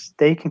forces.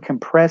 They can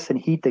compress and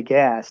heat the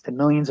gas to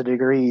millions of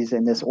degrees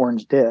in this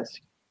orange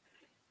disk.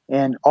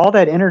 And all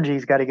that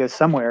energy's got to go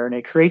somewhere, and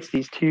it creates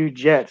these two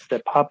jets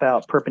that pop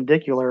out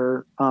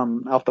perpendicular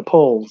off the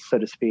poles, so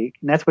to speak.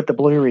 And that's what the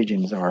blue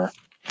regions are.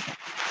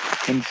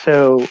 And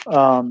so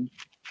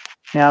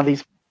now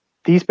these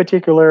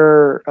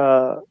particular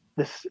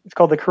it's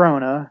called the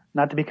corona,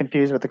 not to be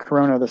confused with the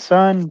corona of the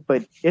sun,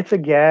 but it's a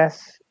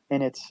gas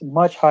and it's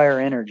much higher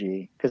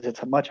energy because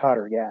it's a much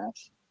hotter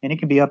gas, and it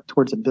can be up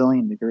towards 1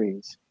 billion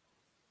degrees.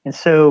 And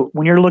so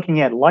when you're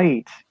looking at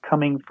light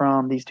coming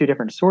from these two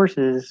different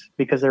sources,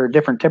 because there are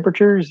different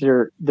temperatures,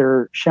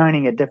 they're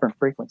shining at different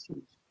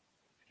frequencies.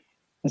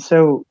 And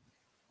so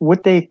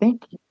what they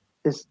think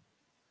is,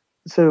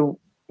 so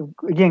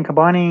again,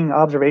 combining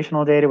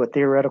observational data with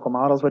theoretical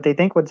models, what they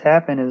think what's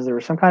happened is there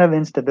was some kind of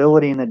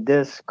instability in the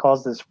disk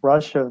caused this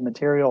rush of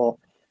material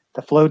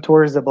to flow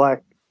towards the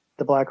black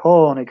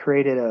hole, and it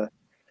created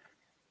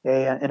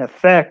an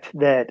effect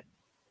that,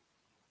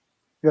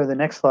 go to the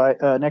next slide,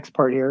 next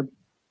part here,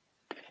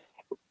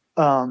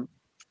 kind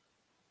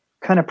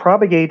of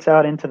propagates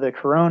out into the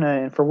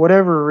corona, and for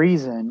whatever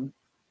reason,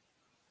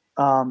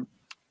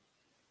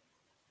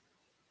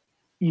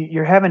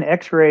 you're having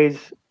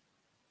X-rays.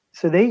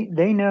 So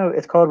they know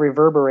it's called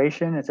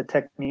reverberation. It's a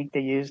technique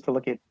they use to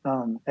look at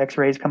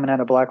X-rays coming out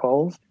of black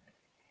holes.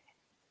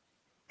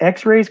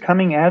 X-rays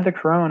coming out of the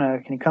corona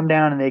can come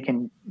down and they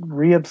can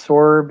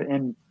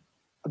reabsorb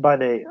by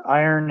the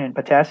iron and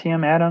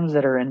potassium atoms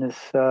that are in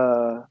this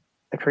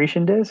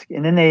accretion disk,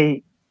 and then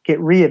they get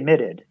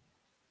re-emitted.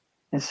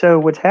 And so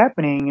what's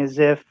happening is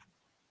if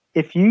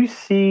you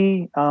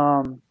see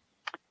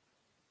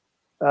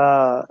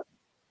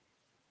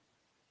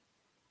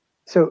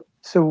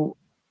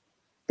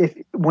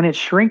when it's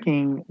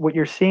shrinking, what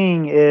you're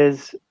seeing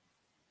is,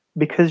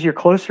 because you're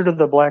closer to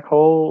the black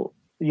hole,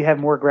 you have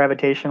more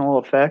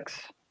gravitational effects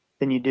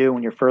than you do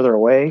when you're further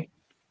away.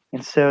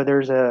 And so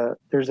there's a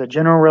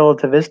general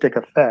relativistic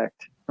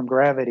effect from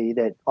gravity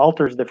that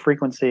alters the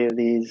frequency of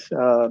these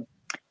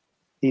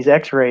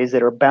X-rays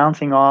that are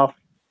bouncing off.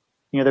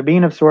 They're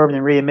being absorbed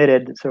and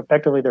re-emitted, so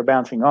effectively they're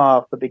bouncing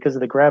off, but because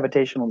of the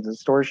gravitational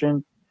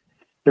distortion,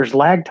 there's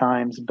lag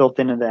times built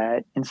into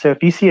that. And so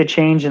if you see a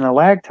change in the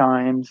lag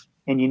times,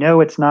 and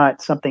it's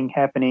not something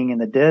happening in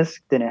the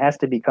disk, then it has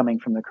to be coming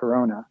from the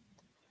corona.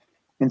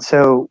 And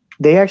so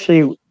they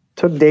actually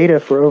took data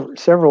for over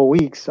several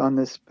weeks on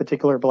this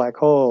particular black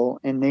hole,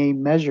 and they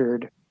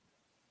measured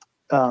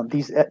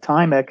these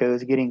time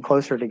echoes getting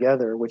closer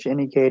together, which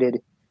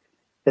indicated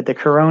that the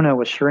corona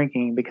was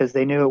shrinking because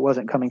they knew it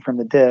wasn't coming from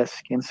the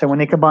disk. And so when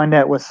they combined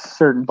that with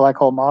certain black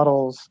hole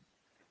models,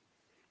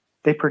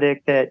 they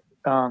predict that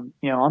on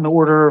the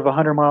order of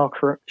 100-mile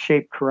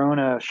shaped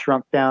corona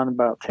shrunk down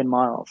about 10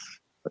 miles,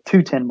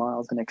 to 10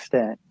 miles in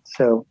extent.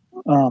 So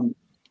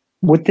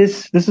with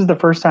this is the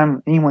first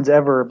time anyone's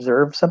ever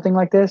observed something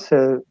like this.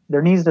 So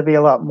there needs to be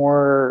a lot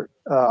more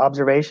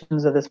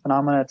observations of this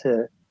phenomena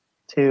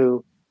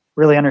to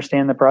really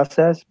understand the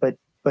process. But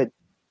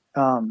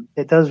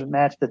it does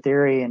match the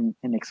theory and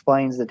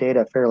explains the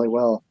data fairly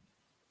well.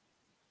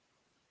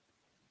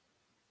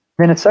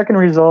 Then a second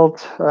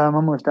result, I'm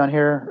almost done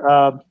here.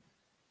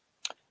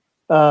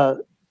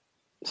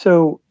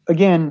 So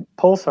again,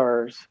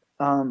 pulsars.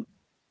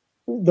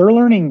 They're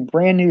learning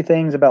brand new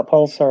things about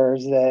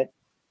pulsars that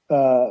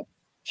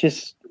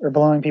just are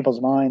blowing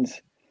people's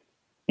minds.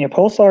 You know,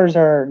 pulsars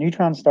are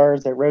neutron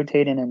stars that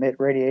rotate and emit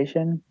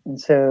radiation, and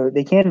so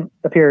they can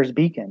appear as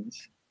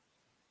beacons.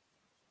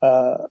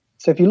 So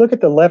if you look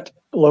at the left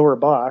lower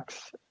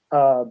box,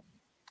 you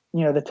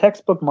know, the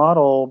textbook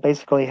model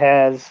basically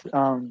has,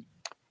 you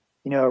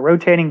know, a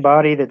rotating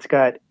body that's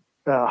got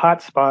a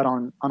hot spot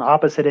on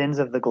opposite ends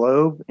of the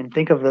globe, and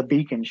think of the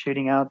beacon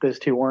shooting out those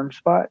two orange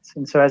spots.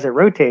 And so as it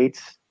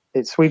rotates,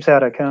 it sweeps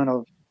out a cone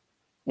of,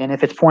 and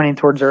if it's pointing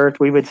towards Earth,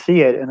 we would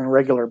see it in a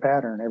regular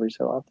pattern every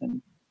so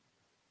often.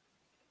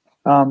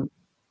 But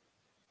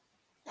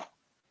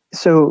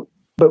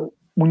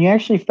when you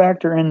actually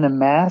factor in the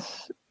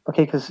mass,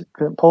 okay, because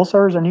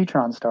pulsars are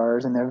neutron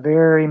stars, and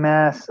they're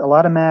a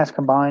lot of mass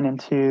combined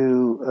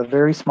into a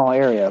very small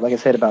area. Like I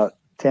said, about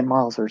 10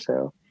 miles or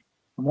so.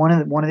 One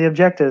of the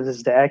objectives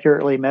is to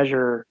accurately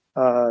measure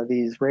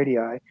these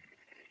radii.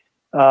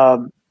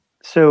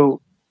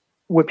 So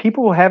what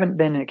people haven't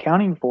been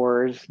accounting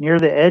for is near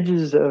the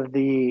edges of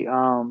the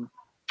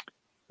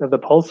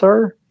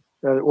pulsar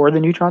or the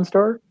neutron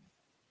star,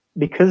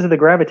 because of the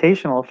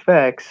gravitational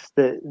effects,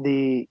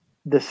 the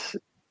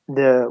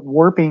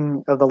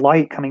warping of the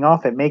light coming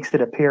off it makes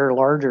it appear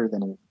larger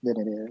than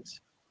it is.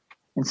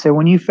 And so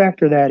when you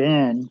factor that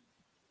in,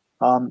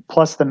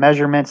 plus the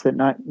measurements that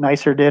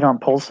NICER did on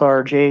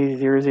pulsar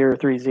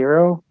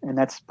J0030, and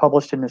that's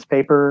published in this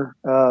paper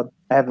I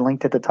have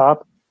linked at the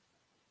top,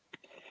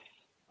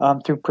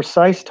 through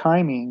precise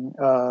timing,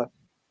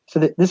 so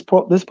that this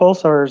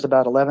pulsar is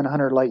about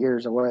 1,100 light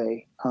years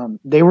away.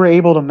 They were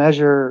able to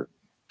measure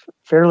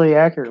fairly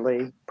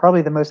accurately,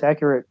 probably the most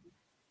accurate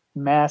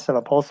mass of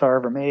a pulsar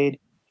ever made,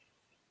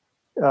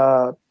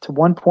 to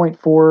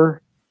 1.4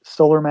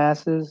 solar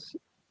masses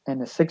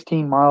and a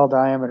 16-mile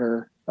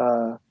diameter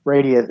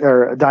radius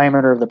or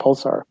diameter of the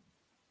pulsar.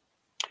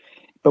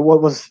 But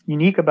what was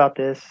unique about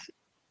this,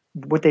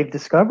 what they've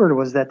discovered,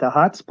 was that the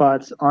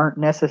hotspots aren't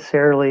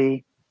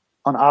necessarily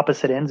on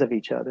opposite ends of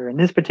each other. In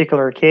this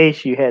particular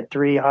case, you had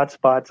 3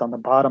 hotspots on the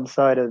bottom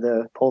side of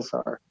the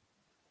pulsar.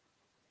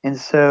 And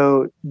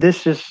so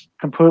this just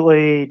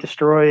completely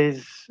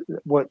destroys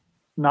what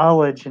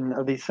knowledge and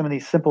some of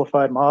these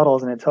simplified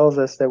models, and it tells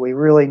us that we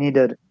really need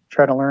to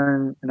try to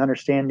learn and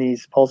understand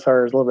these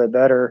pulsars a little bit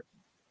better.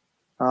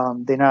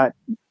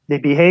 They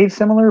behave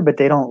similar, but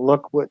they don't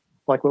look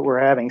like what we're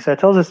having. So it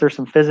tells us there's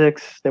some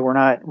physics that we're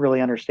not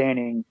really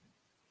understanding.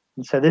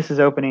 And so this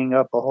is opening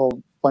up a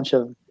whole bunch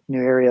of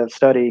new area of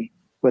study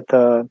with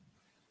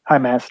high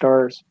mass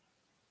stars.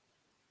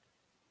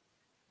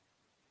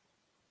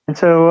 And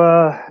so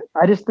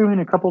I just threw in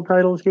a couple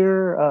titles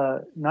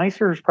here.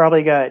 NICER's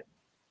probably got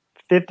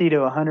 50 to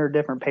 100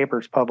 different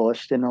papers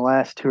published in the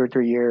last 2 or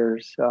 3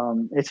 years.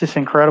 It's just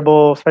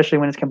incredible, especially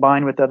when it's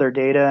combined with other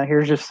data.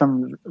 Here's just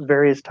some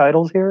various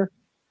titles here.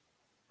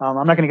 I'm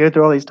not going to go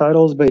through all these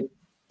titles, but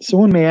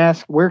someone may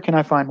ask, where can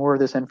I find more of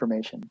this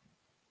information?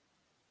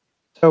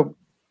 So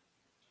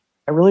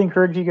I really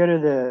encourage you to go to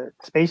the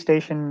Space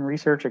Station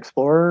Research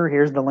Explorer.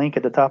 Here's the link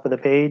at the top of the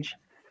page.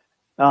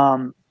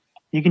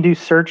 You can do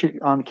search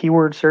on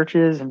keyword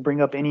searches and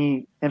bring up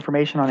any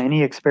information on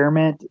any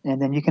experiment,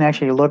 and then you can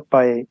actually look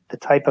by the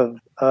type of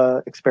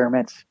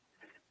experiments.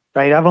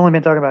 Right? I've only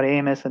been talking about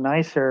AMS and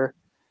NICER,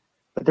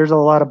 but there's a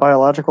lot of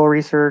biological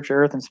research,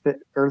 earth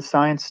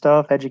science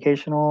stuff,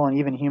 educational, and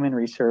even human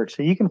research.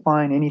 So you can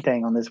find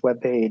anything on this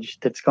webpage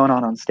that's going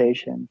on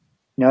station.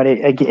 You know,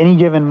 at any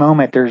given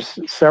moment, there's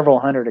several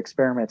hundred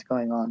experiments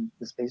going on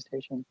the space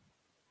station.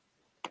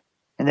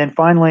 And then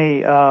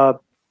finally,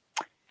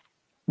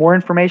 more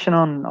information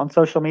on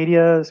social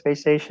media.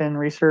 Space station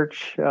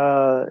research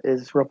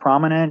is real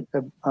prominent.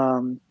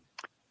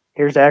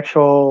 Here's the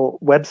actual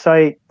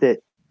website that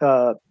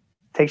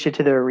takes you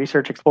to the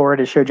Research Explorer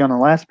that showed you on the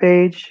last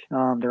page.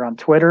 They're on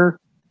Twitter.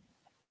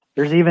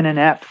 There's even an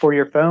app for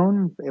your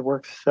phone. It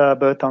works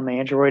both on the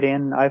Android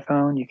and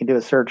iPhone. You can do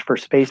a search for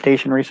Space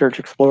Station Research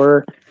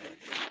Explorer.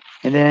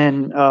 And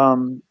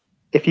then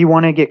if you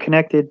want to get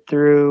connected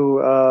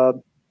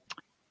through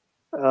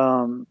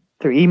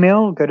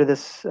email, go to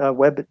this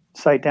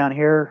website down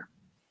here,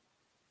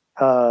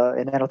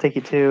 and that'll take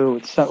you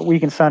to, we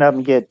can sign up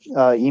and get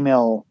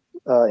email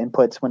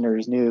inputs when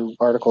there's new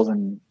articles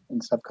and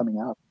stuff coming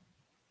out.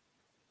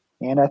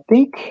 And I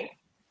think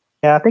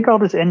I'll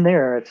just end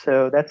there.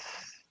 So that's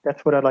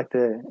what I'd like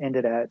to end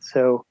it at.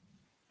 So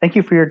thank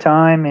you for your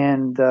time,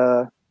 and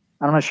I'm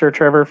not sure,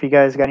 Trevor, if you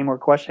guys got any more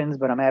questions,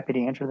 but I'm happy to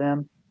answer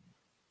them.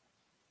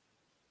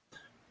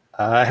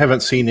 I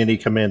haven't seen any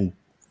come in,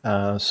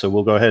 so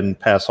we'll go ahead and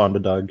pass on to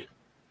Doug.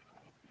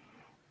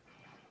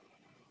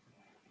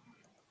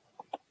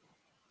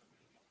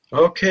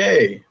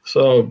 Okay,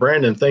 so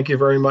Brandon, thank you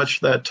very much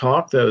for that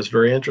talk. That was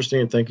very interesting,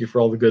 and thank you for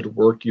all the good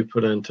work you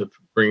put into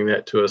bringing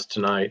that to us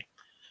tonight.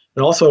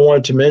 And also I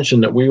wanted to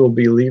mention that we will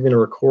be leaving a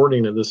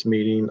recording of this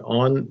meeting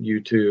on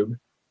YouTube.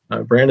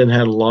 Brandon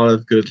had a lot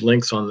of good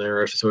links on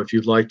there, so if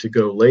you'd like to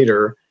go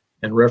later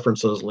and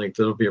reference those links,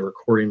 there'll be a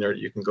recording there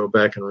that you can go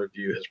back and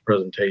review his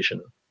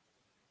presentation.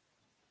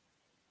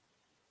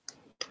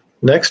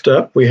 Next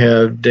up, we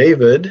have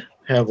David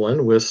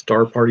Haviland with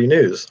Star Party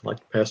News. I'd like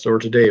to pass it over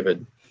to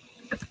David.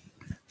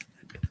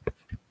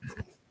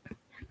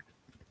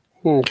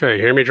 Okay,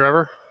 hear me,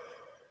 Treavor?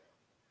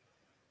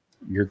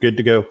 You're good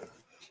to go.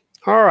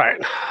 All right.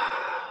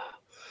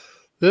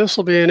 This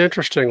will be an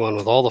interesting one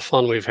with all the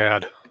fun we've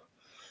had.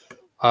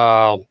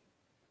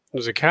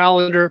 There's a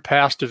calendar,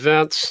 past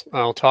events.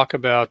 I'll talk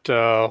about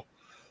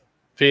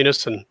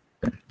Venus and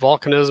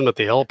volcanism at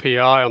the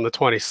LPI on the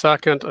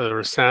 22nd,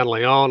 or San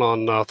Leon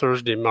on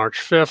Thursday, March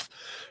 5th.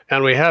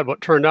 And we had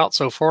what turned out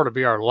so far to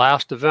be our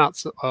last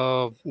events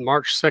of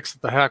March 6th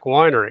at the Hack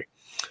Winery.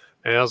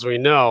 As we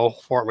know,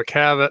 Fort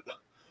McCavett,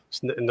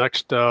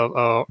 next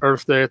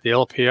Earth Day at the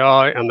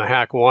LPI, and the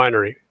Hack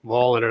Winery have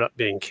all ended up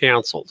being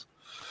canceled.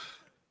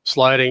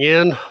 Sliding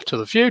in to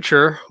the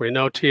future, we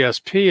know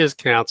TSP is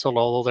canceled,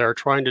 although they're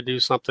trying to do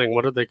something.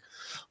 What did they?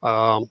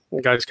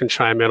 You guys can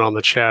chime in on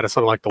the chat. It's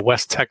something like the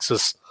West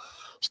Texas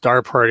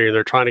Star Party, and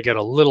they're trying to get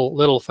a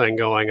little thing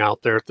going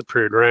out there at the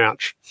Prude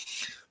Ranch.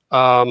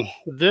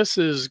 This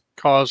has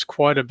caused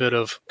quite a bit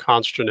of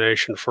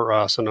consternation for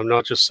us, and I'm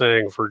not just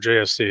saying for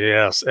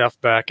JSCAS,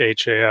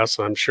 FBAC, HAS,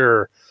 and I'm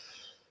sure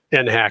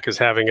NHAC is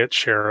having its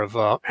share of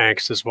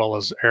angst, as well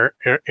as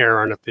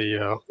Aaron at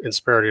the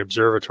Insperity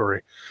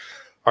Observatory.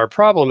 Our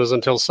problem is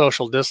until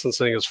social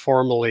distancing is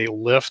formally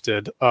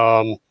lifted,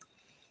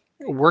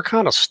 we're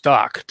kind of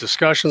stuck.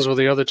 Discussions with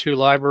the other two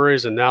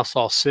libraries in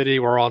Nassau City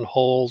were on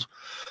hold.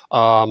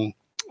 I've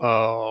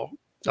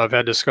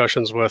had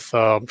discussions with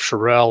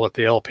Sherelle at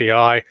the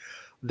LPI.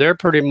 They're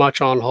pretty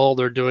much on hold.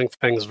 They're doing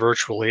things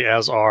virtually,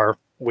 as are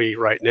we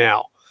right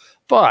now.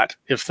 But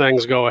if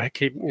things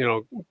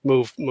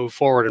move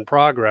forward in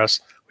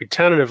progress, we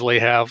tentatively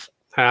have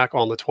Hack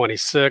on the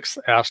 26th,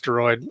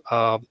 Asteroid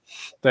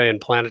Day and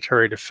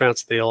Planetary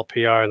Defense at the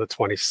LPI on the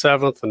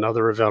 27th,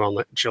 another event on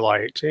the July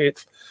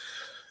 18th.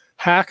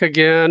 Hack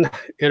again,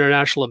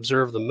 International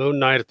Observe the Moon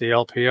Night at the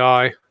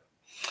LPI.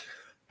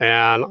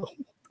 And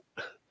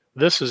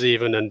this is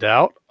even in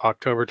doubt.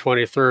 October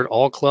 23rd,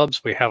 all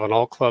clubs. We have an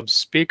all clubs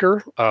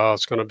speaker.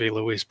 It's going to be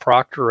Louise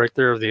Proctor right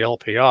there of the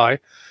LPI.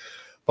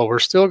 But we're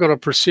still going to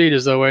proceed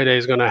as though A-Day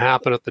is going to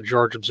happen at the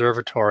George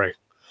Observatory.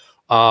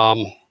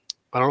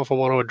 I don't know if I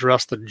want to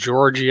address the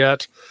George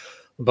yet,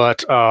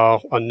 but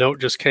a note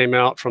just came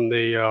out from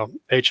the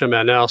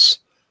HMNS.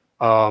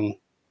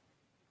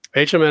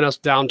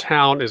 HMNS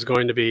downtown is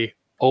going to be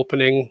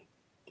opening,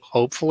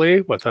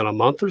 hopefully, within a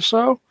month or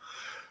so.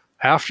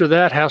 After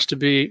that has to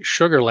be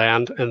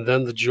Sugarland and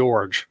then the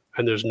George,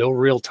 and there's no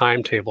real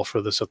timetable for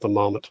this at the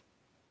moment.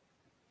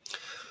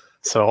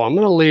 So I'm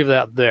going to leave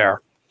that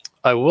there.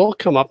 I will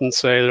come up and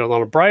say that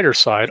on a brighter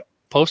side,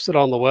 posted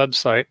on the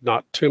website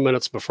not 2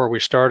 minutes before we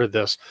started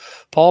this,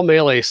 Paul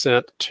Mealy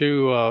sent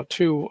two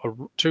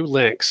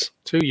links,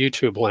 two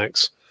YouTube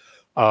links.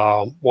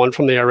 One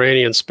from the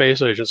Iranian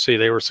Space Agency.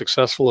 They were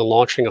successful in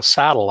launching a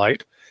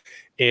satellite,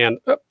 and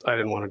I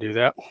didn't want to do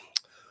that.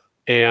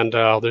 And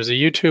there's a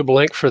YouTube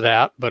link for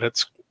that, but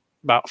it's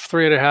about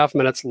 3.5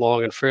 minutes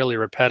long and fairly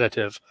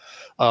repetitive.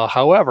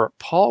 However,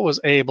 Paul was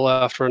able,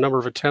 after a number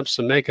of attempts,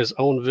 to make his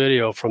own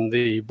video from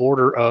the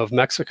border of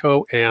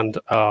Mexico and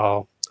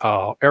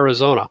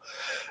Arizona.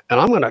 And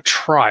I'm going to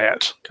try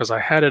it because I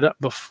had it up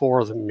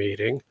before the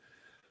meeting.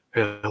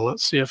 And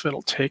let's see if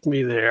it'll take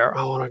me there.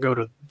 I want to go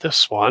to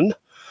this one.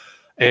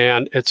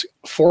 And it's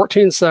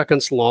 14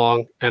 seconds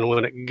long. And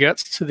when it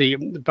gets to the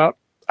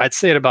I'd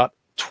say at about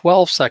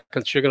 12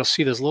 seconds, you're going to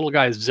see this little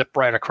guy zip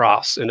right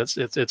across. And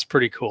it's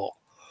pretty cool.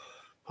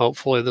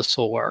 Hopefully this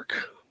will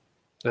work.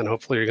 And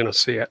hopefully you're going to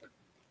see it.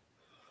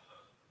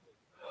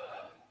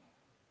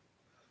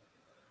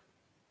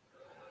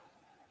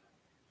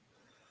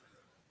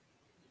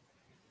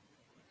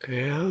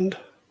 And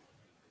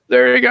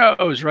there he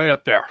goes, right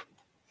up there.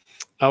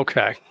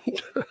 Okay,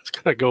 it's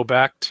going to go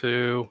back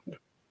to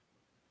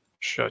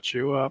shut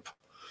you up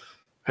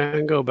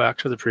and go back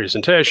to the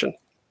presentation.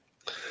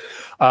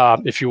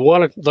 If you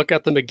want to look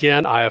at them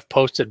again, I have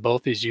posted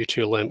both these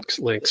YouTube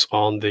links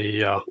on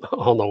the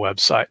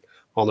website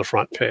on the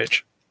front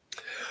page.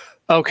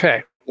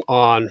 Okay,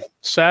 on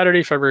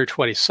Saturday, February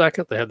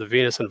 22nd, they had the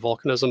Venus and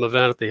Volcanism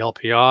event at the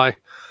LPI.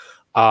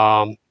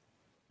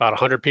 About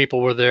 100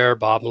 people were there.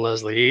 Bob and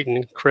Leslie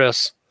Eaton,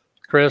 Chris,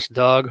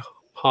 Doug,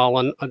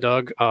 Holland,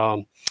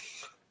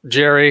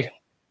 Jerry,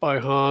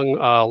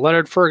 Byhung,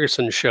 Leonard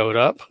Ferguson showed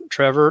up,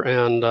 Treavor,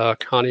 and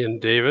Connie and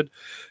David.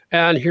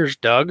 And here's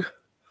Doug.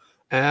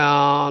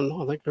 And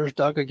I think there's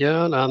Doug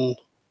again. And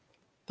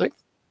I think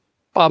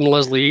Bob and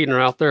Leslie Eaton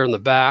are out there in the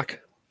back.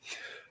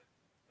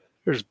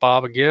 Here's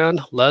Bob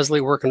again.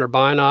 Leslie working her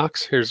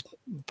binocs. Here's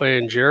Bay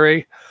and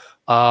Jerry.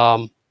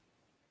 Bob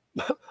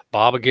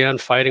again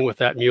fighting with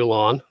that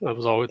Mulan. That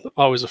was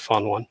always a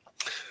fun one.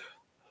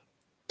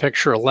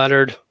 Picture of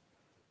Leonard,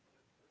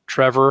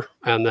 Treavor,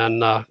 and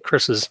then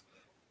Chris's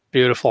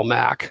beautiful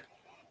Mac.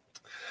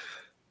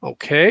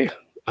 Okay,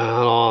 and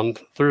on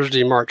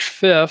Thursday, March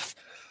 5th,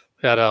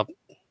 we had I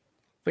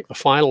think the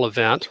final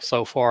event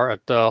so far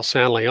at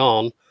San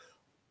Leon.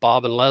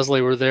 Bob and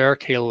Leslie were there,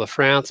 Kayla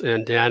LaFrance,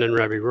 and Dan and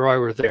Rebby Roy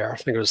were there. I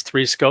think it was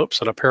 3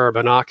 scopes and a pair of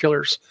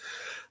binoculars.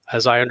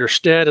 As I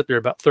understand it, there are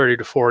about 30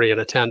 to 40 in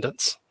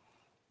attendance.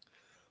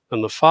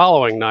 And the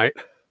following night,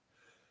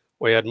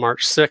 we had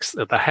March 6th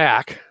at the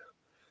Hack.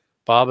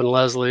 Bob and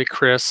Leslie,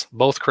 Chris,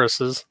 both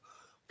Chris's,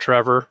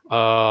 Treavor,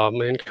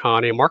 me and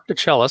Connie, Mark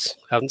DeCellis,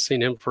 haven't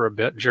seen him for a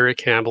bit, Jerry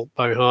Campbell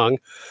by Hung,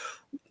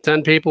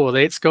 10 people with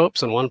 8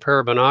 scopes and 1 pair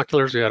of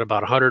binoculars. We had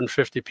about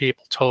 150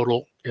 people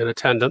total in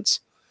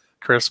attendance.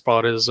 Chris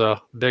brought his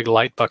big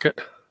light bucket.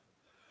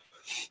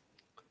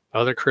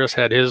 Other Chris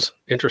had his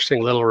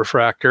interesting little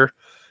refractor.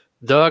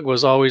 Doug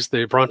was always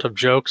the brunt of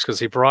jokes because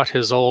he brought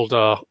his old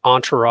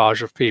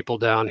entourage of people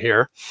down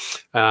here.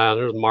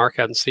 Mark,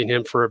 hadn't seen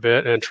him for a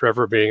bit, and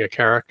Treavor being a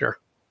character.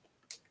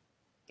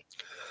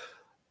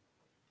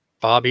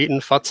 Bob Eaton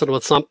futzing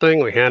with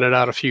something. We handed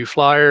out a few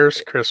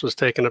flyers. Chris was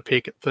taking a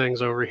peek at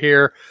things over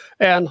here,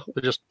 and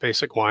just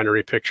basic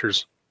winery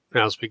pictures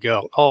as we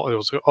go. Oh, it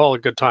was all a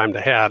good time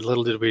to have.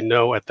 Little did we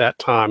know at that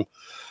time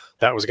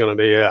that was going to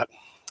be it.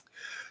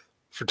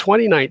 For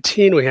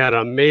 2019, we had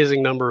an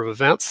amazing number of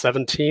events,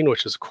 17,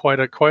 which is quite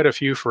a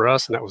few for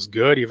us, and that was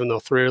good, even though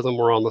 3 of them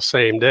were on the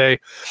same day.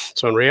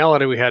 So in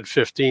reality, we had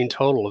 15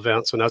 total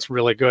events, and that's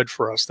really good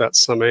for us. That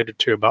summated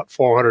to about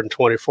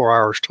 424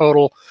 hours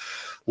total,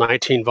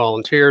 19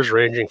 volunteers,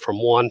 ranging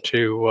from 1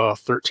 to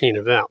 13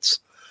 events.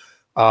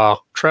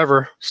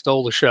 Treavor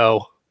stole the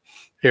show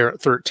here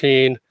at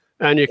 13,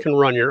 and you can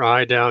run your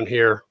eye down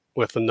here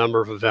with the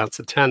number of events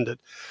attended.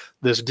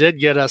 This did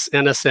get us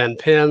NSN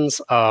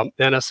pins.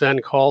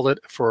 NSN called it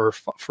for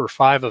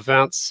 5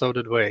 events. So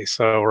did we.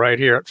 So right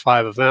here at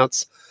 5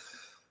 events,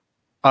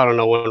 I don't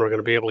know when we're going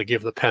to be able to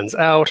give the pins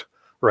out.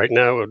 Right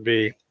now it would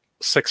be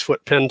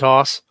 6-foot pin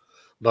toss,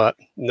 but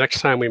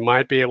next time we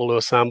might be able to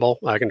assemble.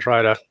 I can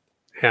try to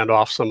hand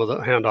off some of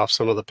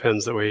the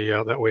pins that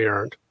we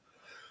earned.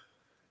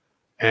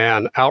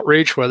 And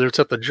outreach, whether it's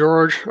at the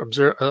George,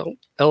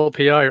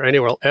 LPI, or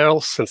anywhere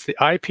else, since the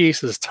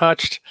eyepiece is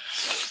touched,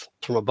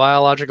 from a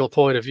biological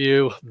point of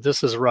view,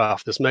 this is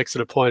rough. This makes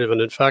it a point of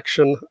an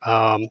infection.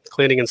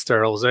 Cleaning and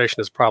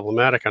sterilization is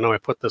problematic. I know I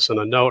put this in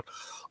a note.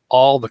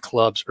 All the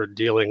clubs are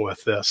dealing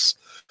with this.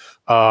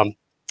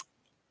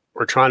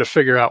 We're trying to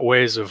figure out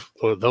ways of,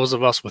 those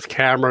of us with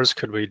cameras,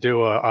 could we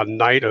do a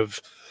night of,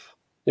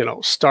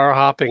 star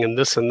hopping and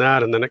this and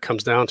that, and then it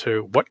comes down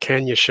to what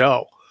can you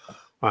show?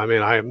 I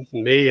mean,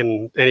 me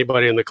and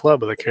anybody in the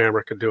club with a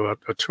camera could do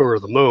a tour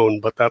of the moon,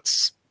 but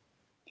that's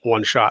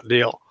one-shot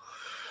deal.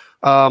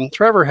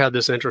 Treavor had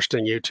this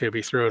interesting YouTube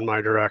he threw in my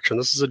direction.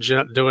 This is a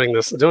gent doing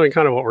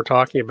kind of what we're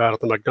talking about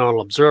at the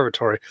McDonald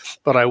Observatory,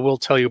 but I will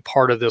tell you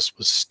part of this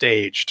was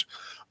staged.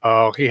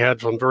 He had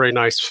some very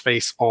nice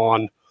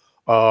face-on,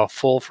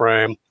 full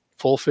frame,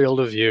 full field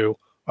of view,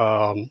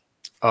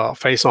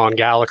 face-on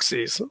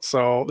galaxies.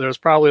 So there's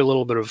probably a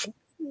little bit of,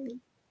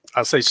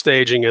 I say,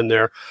 staging in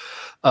there.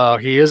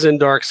 He is in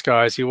dark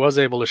skies. He was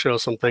able to show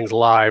some things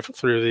live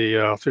through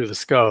the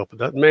scope.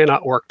 That may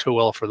not work too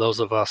well for those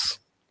of us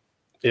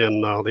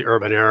in the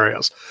urban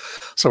areas.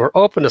 So we're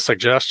open to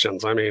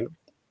suggestions. I mean,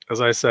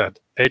 as I said,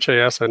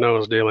 HAS I know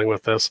is dealing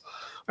with this,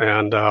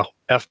 and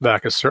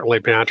FBAC is certainly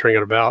bantering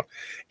it about.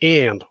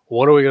 And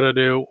what are we going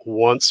to do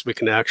once we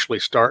can actually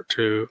start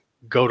to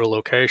go to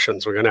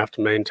locations? We're going to have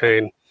to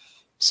maintain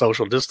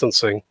social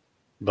distancing,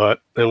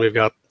 but then we've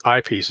got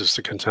eyepieces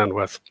to contend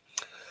with.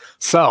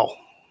 So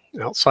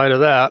outside of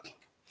that,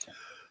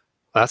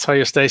 that's how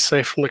you stay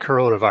safe from the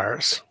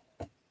coronavirus.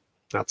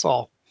 That's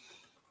all.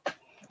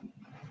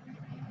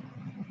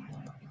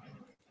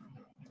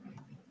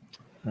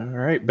 All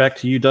right, back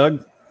to you,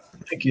 Doug.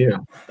 Thank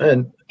you.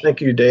 And thank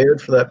you, David,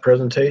 for that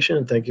presentation.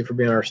 And thank you for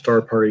being our Star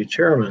Party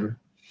chairman.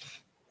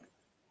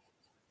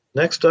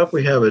 Next up,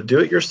 we have a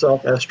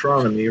do-it-yourself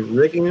astronomy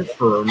rigging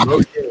for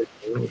remote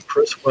imaging with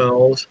Chris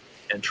Wells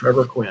and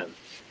Treavor Quinn.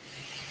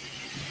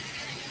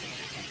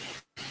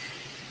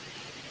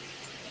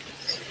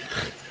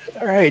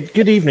 All right,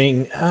 good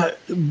evening.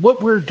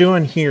 What we're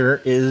doing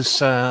here is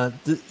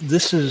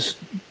this is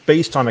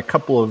based on a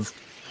couple of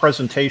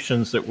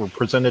presentations that were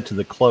presented to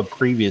the club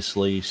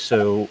previously.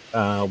 So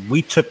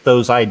we took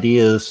those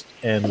ideas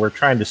and we're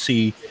trying to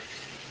see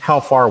how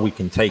far we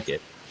can take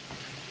it.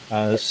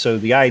 So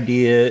the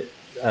idea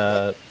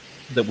that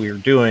we're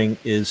doing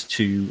is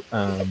to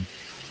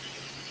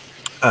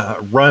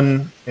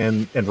run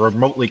and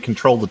remotely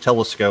control the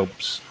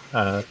telescopes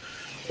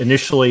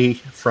initially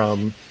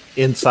from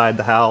inside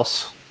the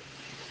house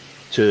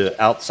to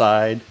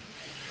outside,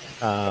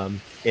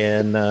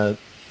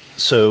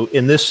 so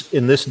in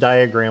this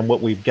diagram,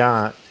 what we've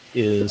got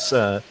is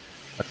a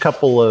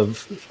couple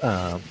of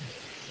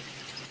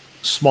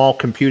small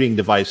computing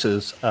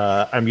devices.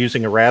 I'm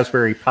using a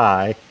Raspberry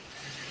Pi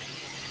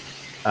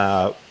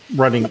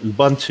running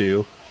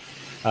Ubuntu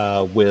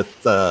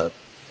with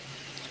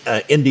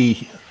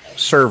Indie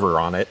server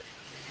on it,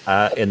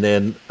 and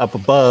then up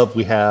above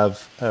we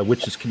have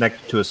which is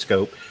connected to a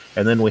scope,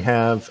 and then we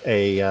have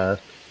a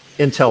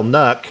Intel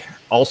NUC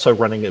also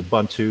running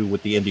Ubuntu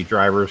with the Indie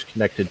drivers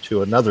connected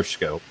to another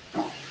scope.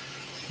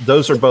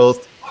 Those are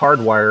both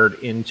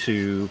hardwired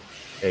into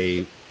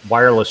a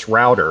wireless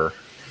router,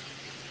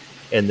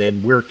 and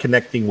then we're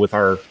connecting with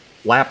our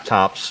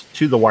laptops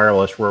to the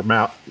wireless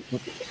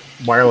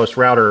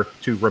router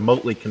to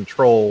remotely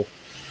control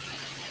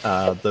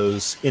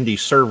those indie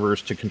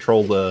servers to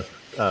control the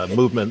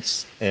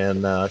movements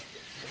and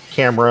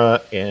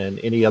camera and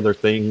any other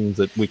thing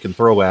that we can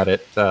throw at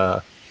it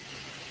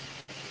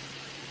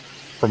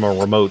from a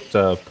remote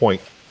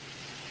point.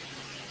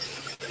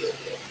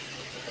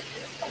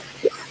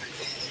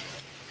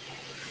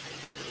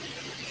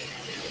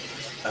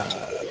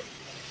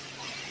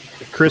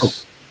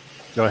 Chris,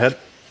 go ahead.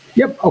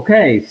 Yep.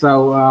 Okay.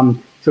 So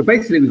so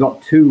basically we've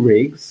got two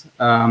rigs.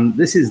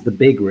 This is the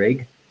big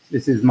rig.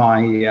 This is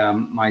my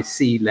my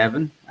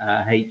C11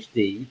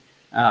 HD.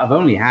 I've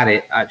only had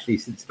it actually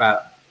since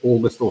about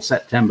August or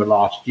September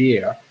last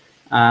year.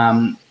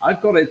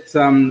 I've got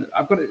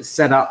it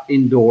set up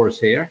indoors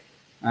here.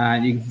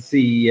 You can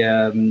see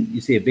you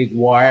see a big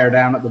wire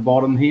down at the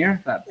bottom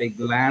here. That big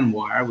LAN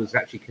wire was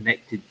actually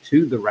connected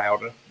to the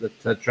router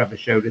that Treavor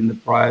showed in the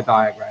prior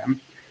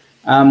diagram.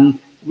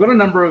 We've got a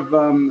number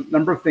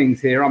of things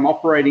here. I'm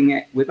operating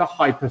it with a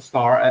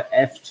Hyperstar at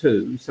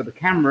f2. So the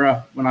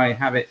camera, when I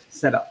have it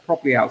set up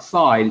properly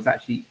outside, is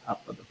actually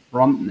up at the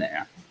front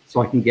there.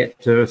 So I can get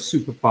to a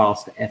super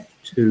fast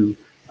f2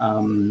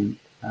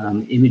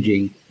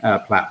 imaging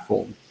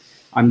platform.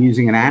 I'm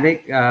using an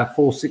ADIC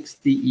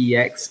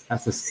 460EX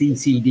as a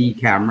CCD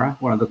camera,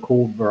 one of the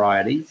cooled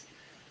varieties.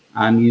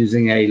 I'm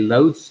using a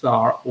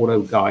Lodestar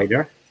auto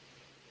guider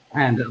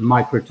and a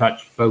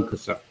micro-touch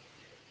focuser.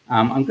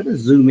 I'm going to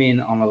zoom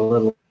in on a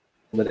little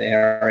bit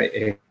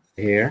area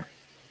here.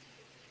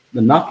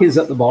 The NUC is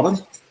at the bottom.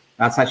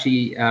 That's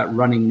actually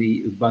running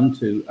the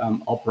Ubuntu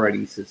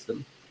operating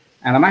system.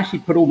 And I'm actually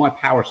put all my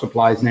power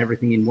supplies and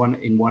everything in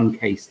one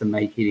case to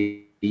make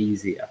it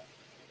easier.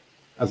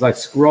 As I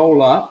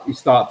scroll up, you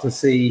start to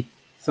see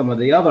some of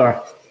the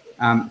other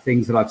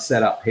things that I've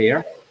set up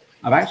here.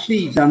 I've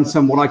actually done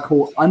some what I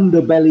call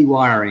underbelly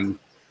wiring,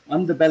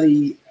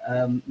 underbelly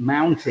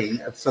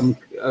mounting of some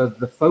of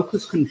the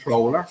focus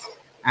controller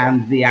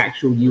and the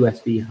actual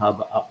USB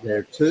hub up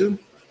there too.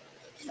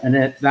 And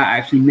that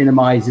actually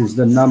minimizes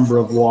the number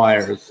of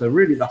wires. So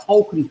really the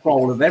whole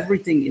control of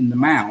everything in the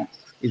mount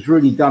is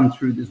really done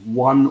through this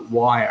one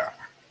wire.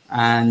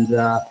 And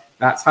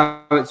that's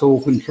how it's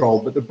all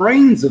controlled. But the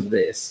brains of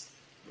this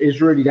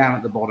is really down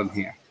at the bottom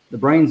here. The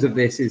brains of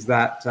this is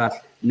that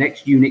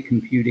next unit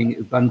computing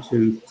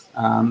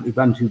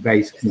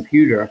Ubuntu-based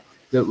computer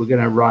that we're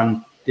going to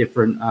run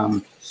different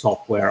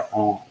software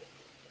on.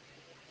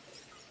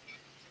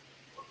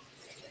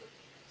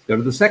 Let's go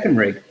to the second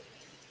rig.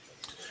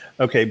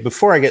 Okay,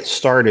 before I get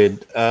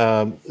started,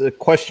 the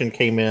question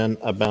came in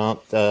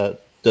about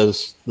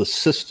does the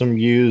system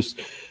use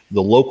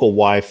the local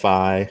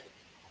Wi-Fi,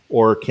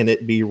 or can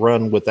it be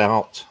run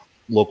without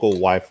local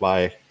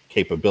Wi-Fi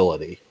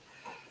capability?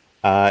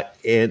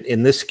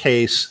 In this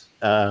case,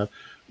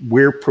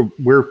 we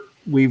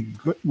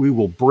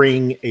will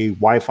bring a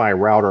Wi-Fi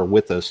router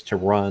with us to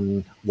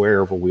run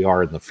wherever we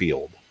are in the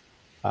field.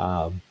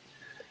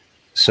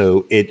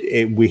 So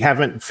we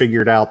haven't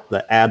figured out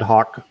the ad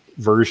hoc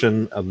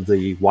version of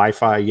the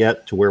Wi-Fi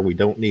yet to where we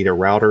don't need a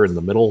router in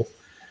the middle.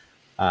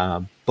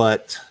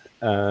 But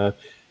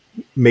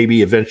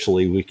maybe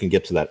eventually we can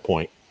get to that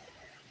point.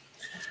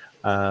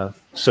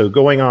 So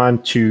going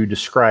on to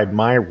describe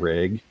my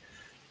rig,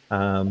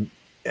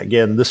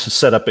 again, this is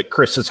set up at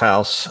Chris's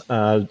house,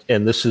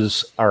 and this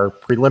is our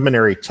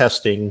preliminary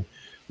testing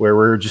where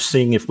we're just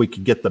seeing if we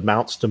could get the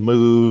mounts to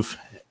move.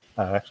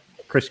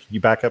 Chris, can you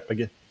back up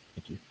again?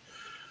 Thank you.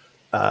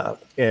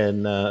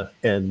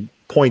 And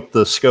point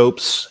the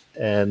scopes,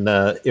 and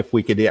if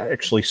we could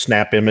actually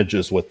snap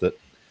images with it.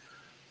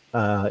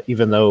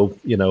 Even though,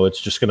 you know,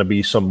 it's just going to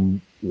be some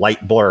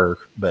light blur,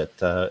 but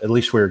at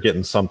least we're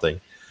getting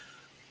something.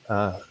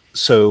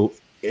 So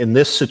in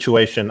this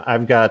situation,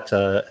 I've got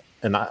an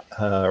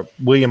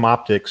William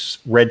Optics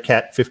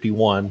Redcat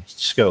 51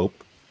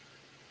 scope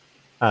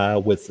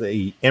with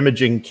the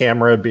imaging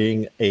camera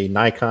being a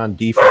Nikon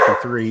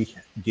D53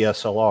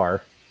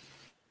 DSLR.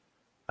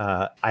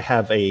 I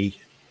have a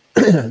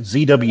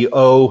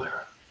ZWO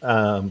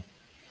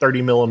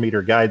 30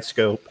 millimeter guide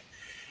scope,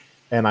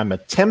 and I'm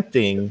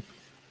attempting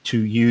to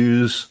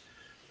use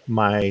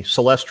my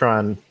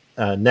Celestron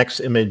Next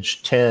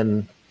Image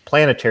 10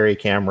 planetary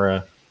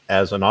camera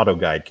as an auto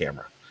guide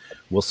camera.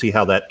 We'll see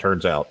how that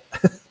turns out.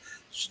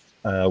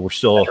 We're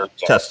still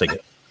testing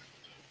it.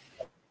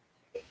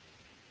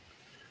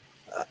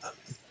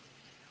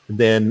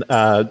 Then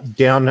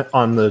down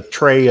on the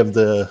tray of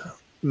the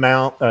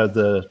mount,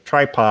 the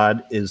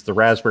tripod, is the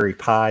Raspberry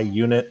Pi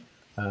unit.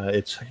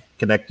 It's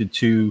connected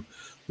to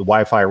the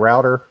Wi-Fi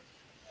router.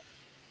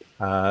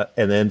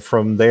 And then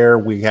from there,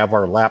 we have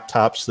our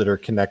laptops that are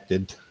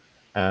connected.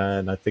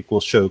 And I think we'll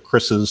show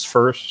Chris's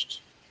first.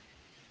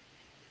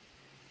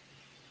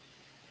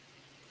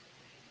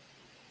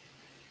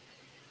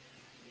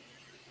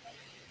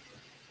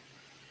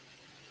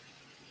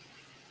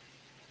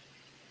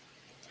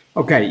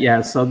 Okay,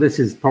 yeah, so this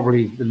is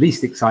probably the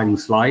least exciting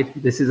slide.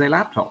 This is a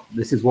laptop.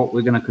 This is what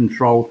we're going to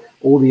control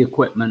all the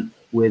equipment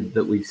with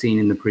that we've seen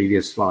in the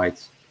previous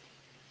slides.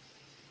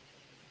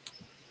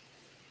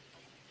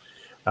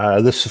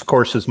 This, of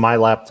course, is my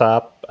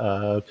laptop,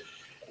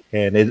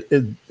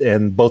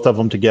 and both of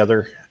them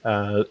together,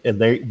 and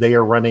they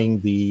are running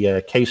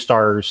the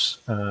K-Stars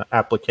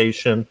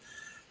application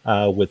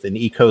with an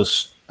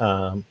ECOS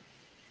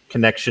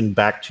connection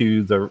back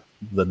to the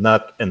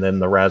NUT and then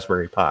the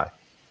Raspberry Pi.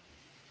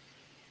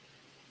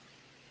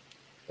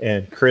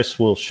 And Chris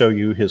will show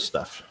you his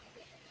stuff.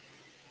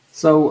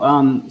 So,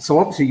 so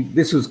obviously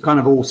this was kind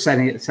of all set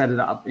it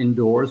up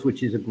indoors,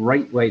 which is a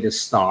great way to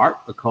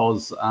start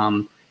because,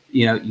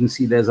 you know, you can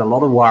see there's a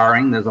lot of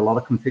wiring, there's a lot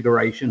of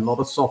configuration, a lot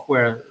of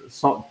software,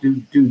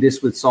 do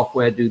this with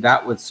software, do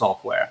that with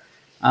software.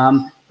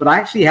 But I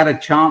actually had a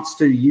chance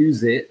to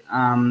use it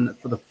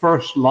for the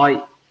first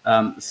light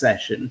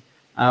session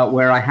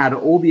where I had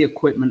all the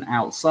equipment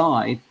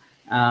outside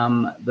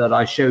that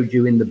I showed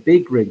you in the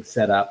big rig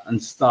setup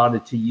and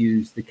started to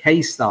use the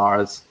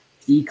K-Stars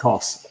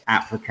ECOS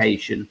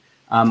application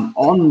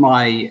on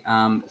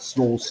my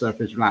small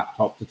Surface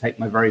laptop to take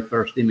my very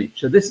first image.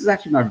 So this is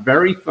actually my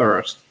very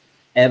first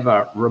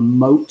ever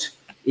remote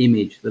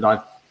image that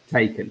I've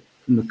taken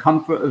from the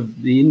comfort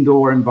of the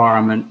indoor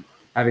environment,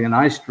 having a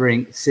nice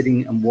drink,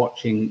 sitting and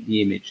watching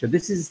the image. So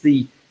this is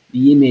the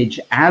image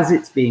as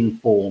it's being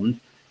formed.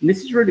 And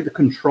this is really the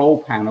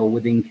control panel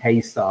within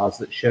K-Stars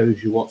that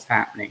shows you what's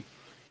happening.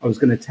 I was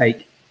going to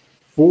take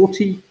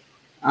 40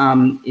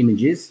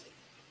 images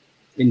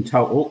in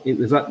total. It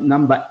was at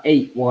number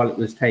 8 while it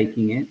was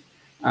taking it.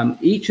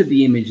 Each of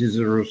the images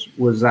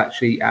was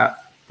actually at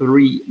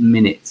 3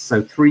 minutes.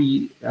 So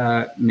 3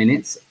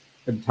 minutes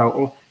in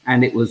total.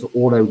 And it was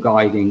auto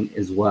guiding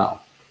as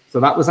well. So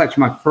that was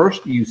actually my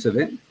first use of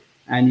it.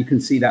 And you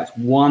can see that's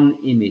one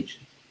image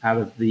out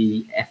of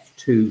the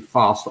f2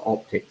 fast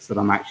optics that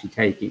I'm actually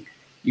taking.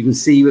 You can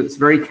see it's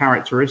very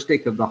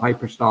characteristic of the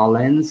Hyperstar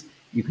lens.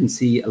 You can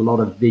see a lot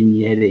of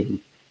vignetting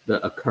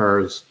that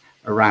occurs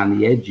around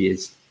the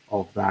edges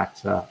of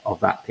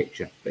that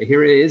picture. But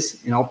here it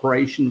is in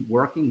operation,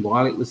 working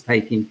while it was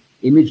taking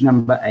image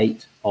number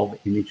 8 of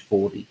image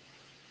 40.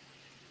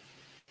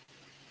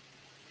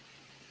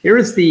 Here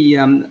is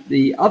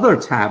the other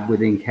tab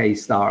within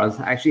K-Stars.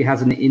 Actually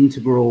has an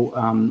integral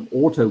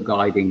auto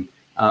guiding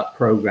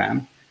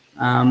program.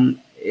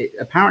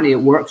 Apparently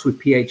it works with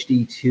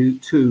PhD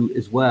 2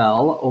 as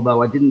well,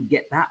 although I didn't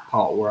get that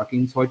part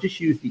working, so I just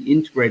used the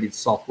integrated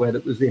software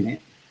that was in it.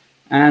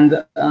 And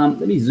let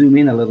me zoom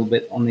in a little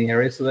bit on the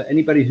area so that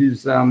anybody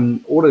who's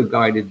auto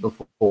guided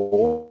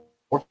before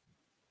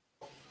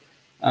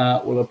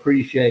will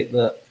appreciate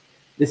that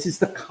this is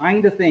the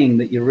kind of thing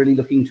that you're really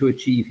looking to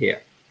achieve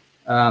here,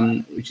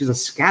 which is a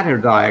scatter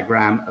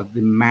diagram of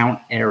the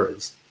mount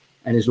errors.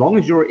 And as long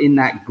as you're in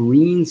that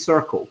green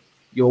circle,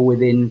 you're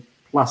within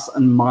plus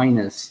and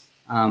minus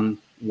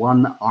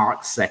 1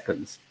 arc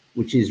seconds,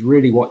 which is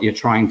really what you're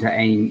trying to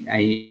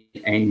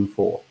aim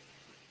for.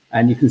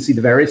 And you can see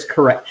the various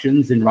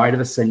corrections in rate of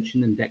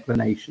ascension and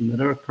declination that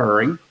are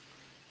occurring.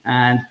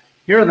 And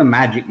here are the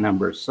magic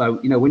numbers.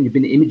 So, you know, when you've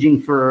been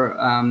imaging for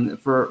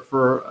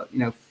you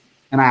know,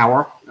 an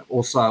hour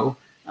or so,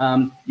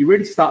 you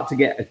really start to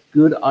get a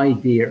good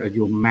idea of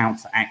your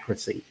mount's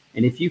accuracy.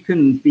 And if you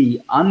can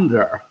be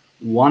under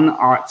 1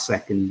 arc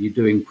second, you're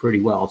doing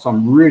pretty well. So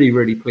I'm really,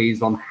 really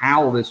pleased on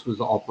how this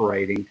was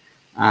operating.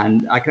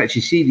 And I could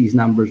actually see these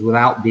numbers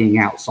without being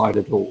outside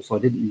at all. So I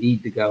didn't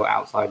need to go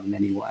outside in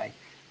any way.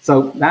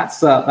 So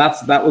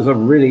that was a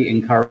really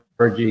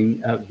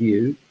encouraging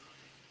view.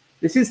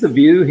 This is the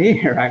view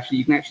here. Actually,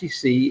 you can actually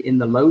see in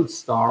the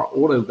Lodestar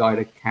auto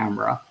guided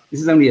camera. This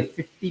is only a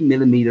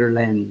 50mm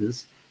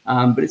lens,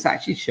 but it's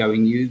actually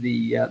showing you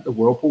the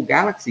Whirlpool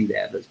galaxy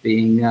there that's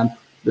being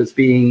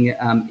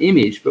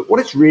imaged. But what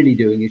it's really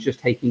doing is just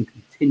taking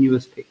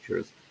continuous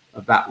pictures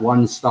of that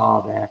one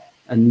star there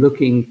and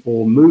looking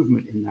for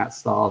movement in that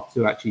star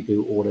to actually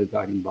do auto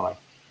guiding by.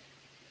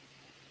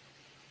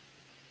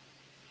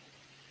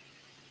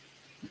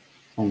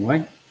 Wrong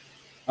way.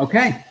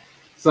 Okay,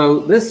 so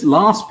this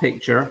last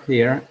picture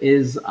here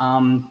is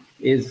kind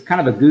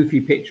of a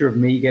goofy picture of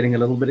me getting a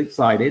little bit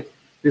excited.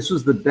 This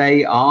was the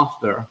day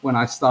after when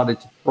I started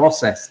to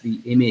process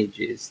the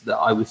images that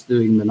I was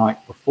doing the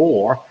night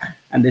before.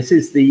 And this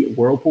is the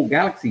Whirlpool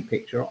Galaxy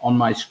picture on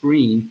my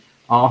screen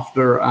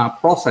after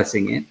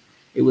processing it.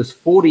 It was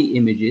 40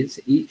 images,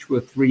 each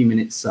were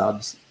 3-minute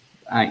subs,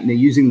 you know,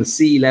 using the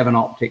C11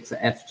 optics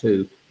at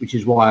f2, which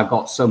is why I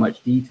got so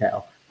much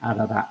detail out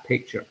of that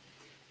picture.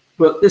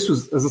 But this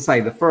was, as I say,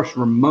 the first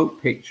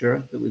remote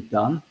picture that was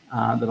done,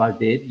 that I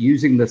did,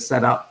 using the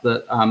setup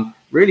that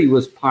really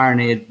was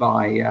pioneered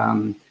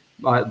by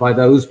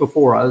those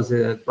before us,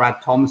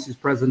 Brad Thomas's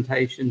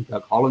presentation,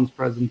 Doug Holland's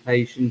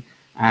presentation,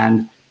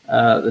 and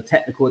the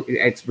technical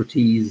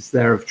expertise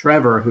there of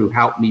Treavor, who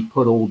helped me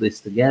put all this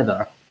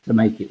together to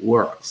make it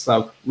work.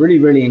 So really,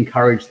 really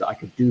encouraged that I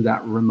could do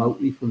that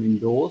remotely from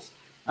indoors.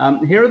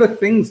 Here are the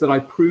things that I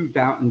proved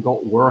out and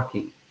got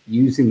working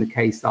using the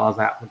K-Stars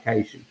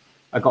application.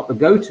 I got the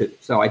go-to.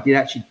 So I did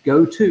actually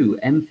go to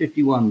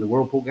M51, the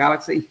Whirlpool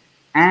Galaxy,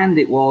 and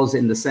it was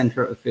in the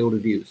center of field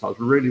of view. So I was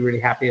really, really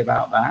happy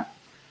about that.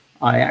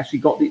 I actually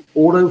got the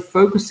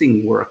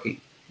auto-focusing working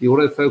the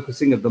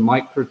autofocusing of the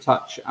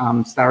MicroTouch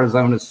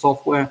Starizona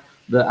software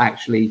that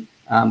actually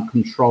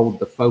controlled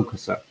the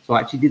focuser. So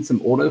I actually did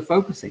some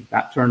autofocusing.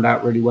 That turned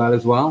out really well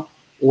as well.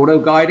 Auto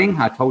guiding,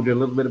 I told you a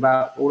little bit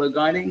about auto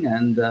guiding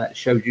and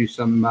showed you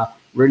some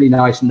really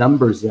nice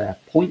numbers there.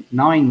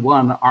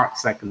 0.91 arc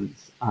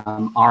seconds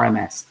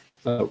RMS.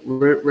 So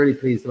we're really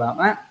pleased about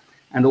that.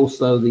 And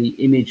also the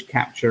image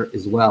capture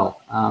as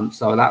well.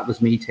 So that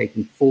was me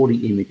taking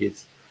 40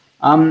 images.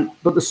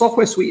 But the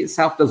software suite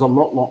itself does a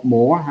lot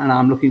more, and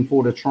I'm looking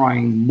forward to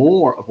trying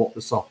more of what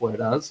the software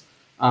does.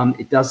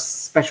 It does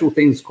special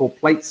things called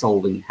plate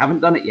soldering.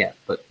 Haven't done it yet,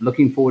 but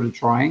looking forward to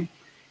trying.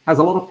 Has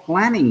a lot of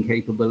planning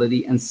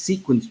capability and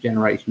sequence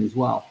generation as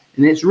well.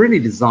 And it's really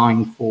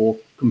designed for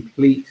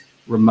complete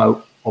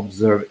remote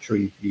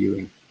observatory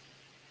viewing.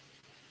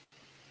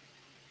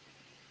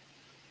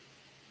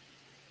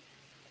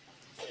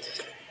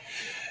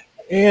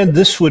 And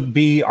this would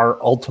be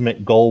our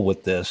ultimate goal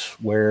with this,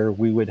 where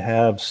we would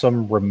have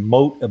some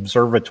remote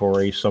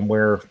observatory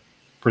somewhere,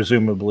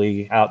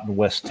 presumably out in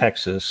West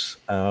Texas,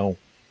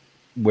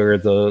 where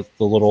the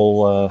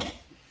little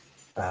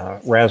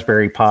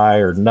Raspberry Pi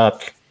or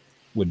NUC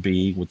would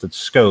be with its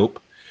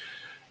scope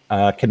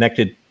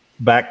connected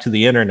back to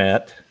the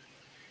internet.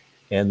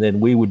 And then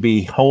we would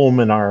be home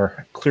in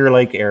our Clear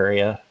Lake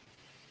area,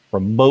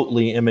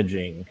 remotely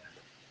imaging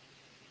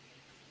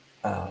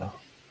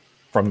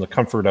from the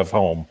comfort of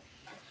home.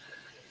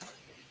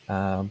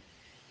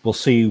 We'll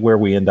see where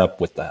we end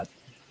up with that.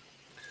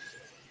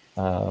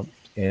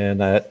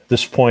 And at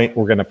this point,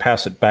 we're going to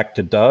pass it back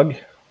to Doug.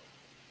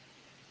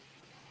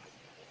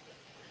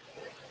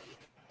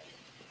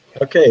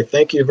 Okay,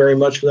 thank you very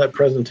much for that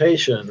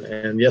presentation.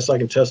 And yes, I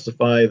can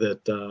testify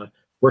that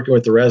working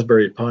with the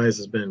Raspberry Pis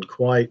has been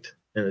quite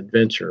an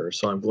adventure.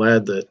 So I'm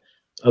glad that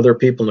other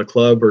people in the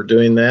club are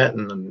doing that,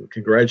 and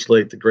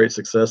congratulate the great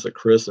success that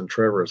Chris and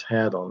Trevor has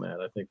had on that.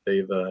 I think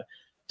they've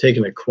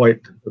taken it quite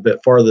a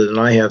bit farther than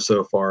I have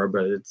so far,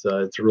 but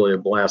it's really a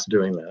blast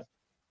doing that.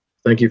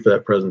 Thank you for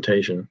that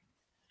presentation.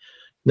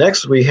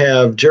 Next, we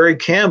have Jerry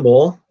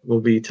Campbell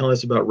will be telling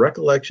us about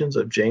Recollections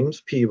of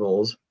James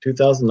Peeble's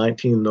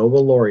 2019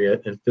 Nobel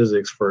Laureate in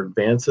Physics for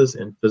Advances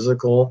in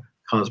Physical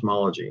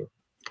Cosmology.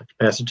 I'll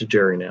pass it to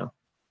Jerry now.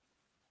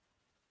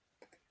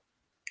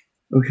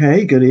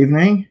 Okay, good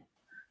evening.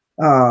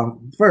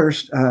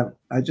 First,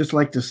 I'd just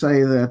like to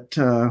say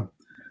that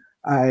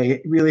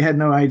I really had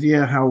no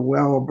idea how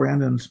well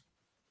Brandon's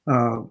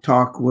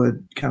talk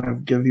would kind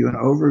of give you an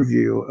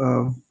overview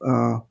of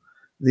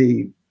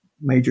the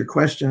major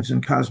questions in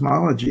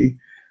cosmology,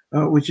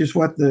 which is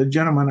what the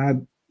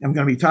gentleman I'm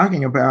going to be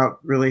talking about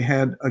really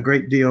had a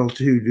great deal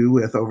to do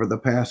with over the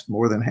past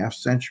more than half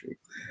century.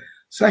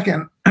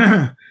 Second,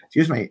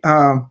 excuse me,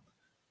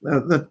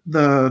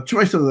 the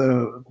choice of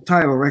the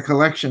title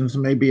Recollections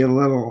may be a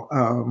little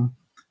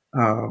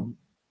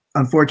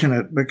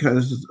unfortunate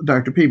because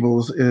Dr.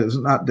 Peebles is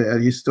not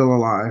dead. He's still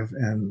alive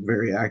and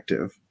very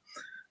active.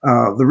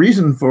 The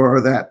reason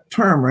for that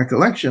term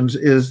Recollections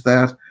is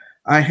that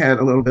I had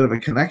a little bit of a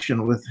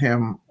connection with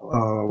him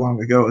long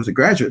ago as a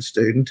graduate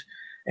student.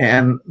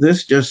 And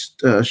this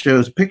just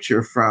shows a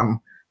picture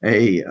from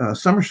a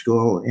summer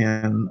school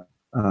in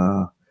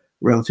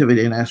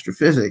relativity and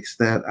astrophysics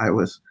that I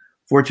was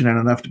fortunate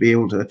enough to be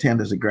able to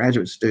attend as a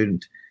graduate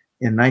student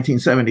in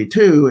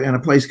 1972 in a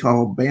place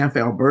called Banff,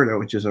 Alberta,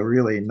 which is a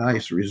really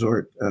nice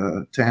resort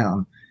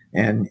town.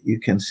 And you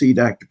can see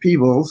Dr.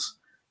 Peebles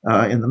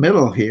in the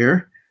middle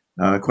here,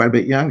 quite a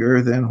bit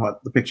younger than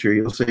what the picture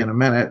you'll see in a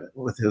minute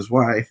with his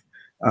wife.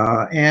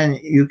 And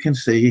you can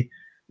see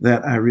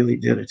that I really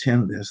did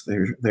attend this.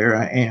 There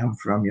I am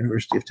from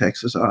University of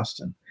Texas,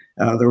 Austin.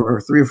 There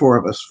were 3 or 4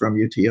 of us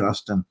from UT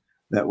Austin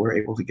that were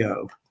able to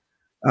go.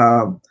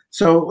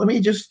 So let me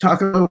just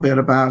talk a little bit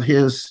about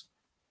his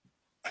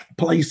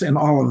place in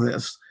all of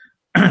this.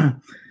 Many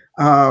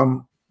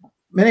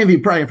of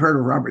you probably have heard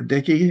of Robert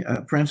Dicke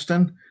at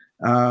Princeton.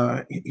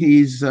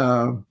 He's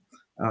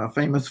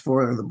famous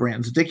for the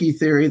Brans-Dicke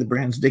theory. The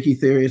Brans-Dicke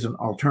theory is an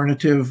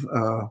alternative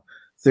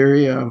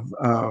theory of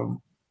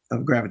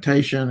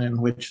gravitation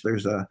in which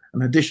there's an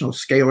additional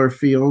scalar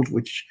field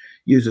which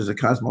uses a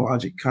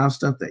cosmologic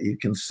constant that you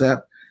can set.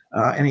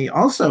 And he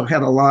also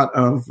had a lot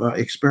of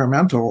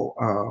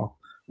experimental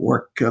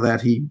work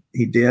that he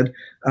did.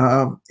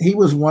 He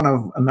was one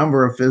of a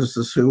number of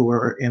physicists who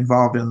were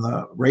involved in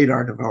the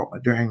radar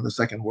development during the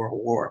Second World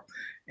War.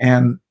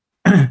 And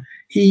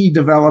he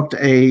developed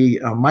a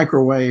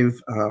microwave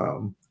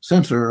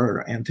sensor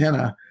or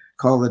antenna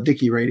called the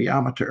Dicke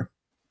radiometer.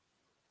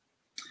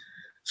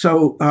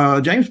 So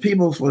James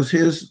Peebles was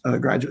his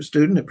graduate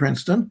student at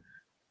Princeton.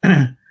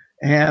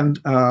 And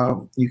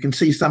you can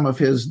see some of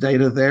his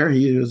data there.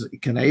 He was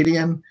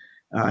Canadian.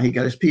 He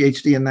got his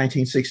PhD in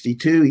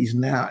 1962. He's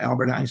now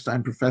Albert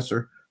Einstein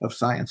Professor of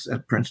Science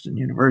at Princeton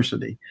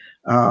University.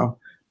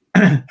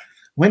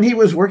 When he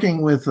was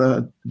working with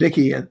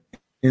Dicke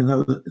in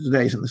those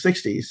days in the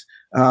 60s,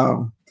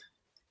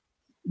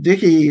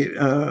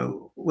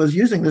 Dicke was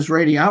using this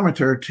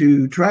radiometer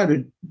to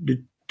try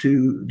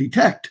to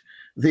detect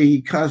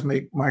the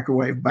cosmic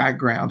microwave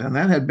background, and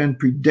that had been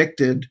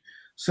predicted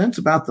since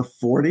about the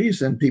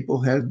 40s, and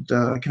people had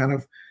kind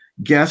of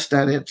guessed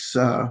at its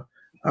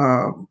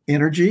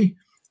energy.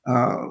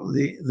 Most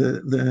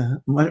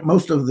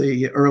of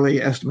the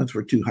early estimates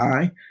were too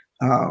high,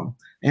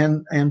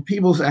 and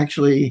Peebles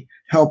actually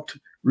helped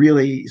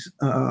really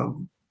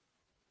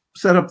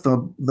set up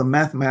the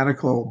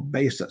mathematical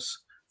basis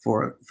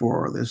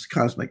for this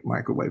cosmic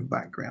microwave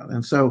background.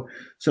 And so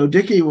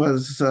Dickey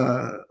was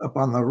up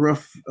on the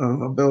roof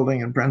of a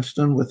building in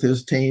Princeton with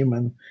his team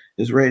and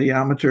his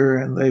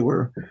radiometer, and they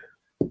were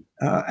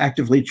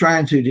actively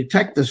trying to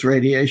detect this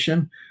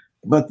radiation.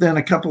 But then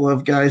a couple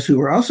of guys who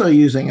were also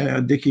using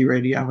a Dickey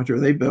radiometer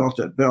they built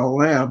at Bell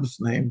Labs,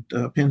 named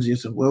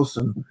Penzias and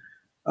Wilson,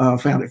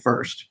 found it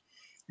first.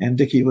 And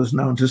Dickey was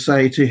known to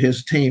say to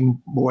his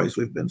team, "Boys,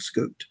 we've been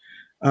scooped."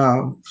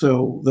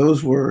 So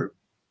those were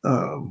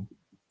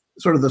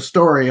sort of the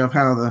story of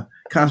how the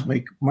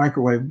cosmic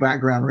microwave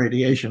background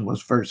radiation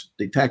was first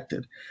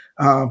detected.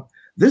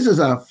 This is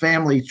a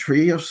family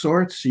tree of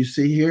sorts you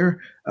see here.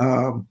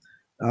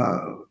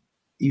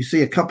 You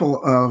see a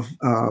couple of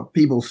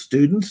Peeble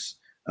students,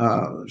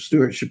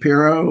 Stuart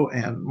Shapiro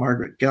and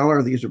Margaret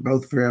Geller. These are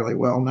both fairly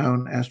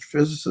well-known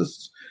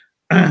astrophysicists.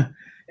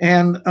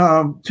 And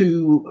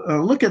to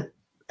look at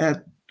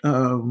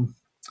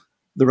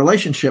the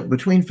relationship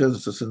between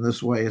physicists in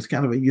this way is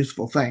kind of a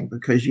useful thing,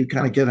 because you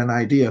kind of get an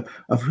idea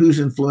of who's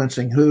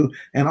influencing who,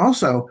 and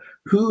also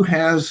who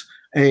has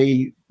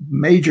a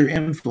major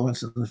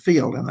influence in the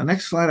field. And the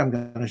next slide I'm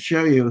going to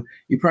show you,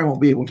 you probably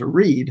won't be able to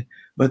read,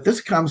 but this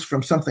comes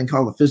from something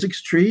called the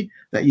physics tree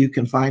that you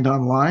can find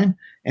online.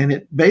 And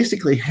it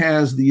basically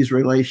has these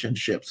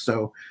relationships.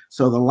 So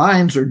the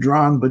lines are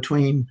drawn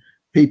between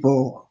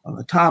people on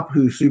the top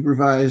who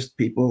supervised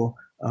people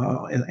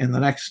in the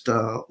next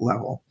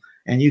level.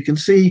 And you can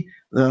see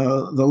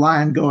the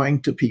line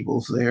going to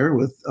Peebles there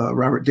with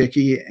Robert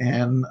Dickey.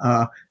 And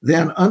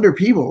then under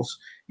Peebles,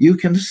 you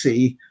can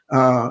see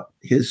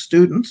his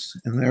students,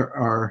 and there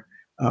are,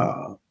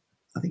 I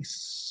think,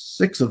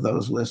 6 of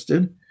those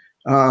listed.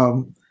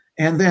 And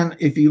then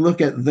if you look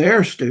at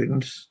their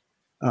students,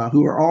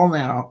 who are all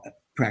now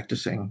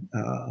practicing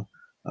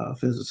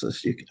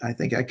physicists, I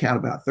think I count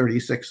about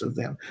 36 of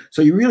them.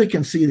 So you really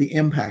can see the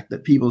impact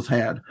that Peebles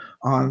had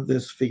on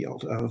this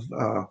field of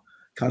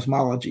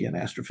cosmology and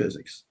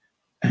astrophysics.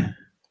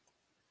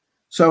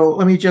 So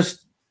let me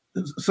just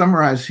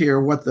summarize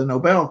here what the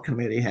Nobel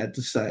Committee had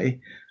to say.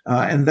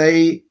 And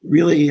they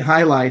really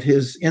highlight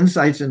his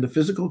insights into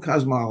physical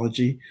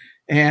cosmology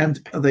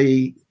and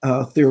the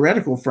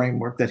theoretical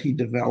framework that he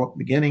developed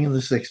beginning in the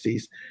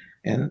 60s.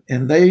 And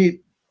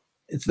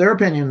it's their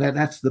opinion that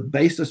that's the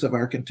basis of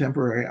our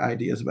contemporary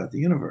ideas about the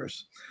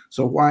universe.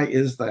 So why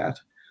is that?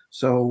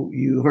 So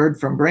you heard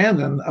from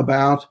Brandon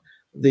about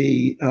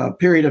the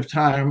period of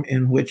time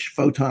in which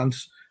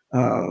photons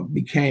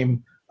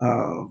became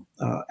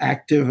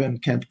active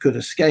and could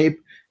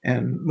escape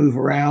and move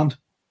around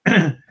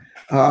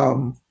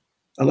a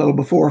little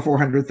before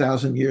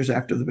 400,000 years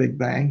after the Big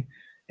Bang,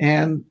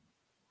 and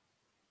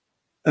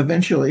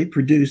eventually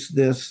produce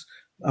this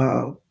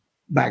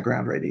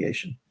background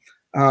radiation.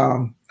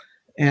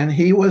 And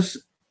he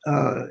was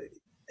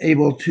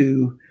able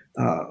to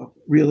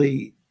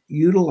really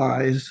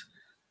utilize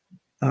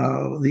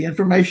the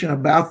information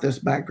about this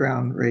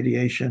background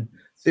radiation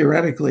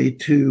theoretically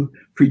to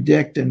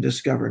predict and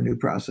discover new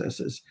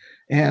processes.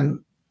 And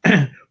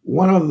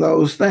one of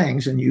those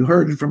things, and you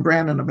heard from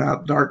Brandon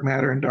about dark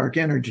matter and dark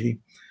energy,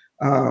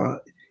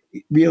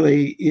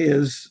 really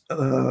is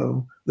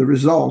the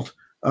result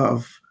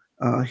of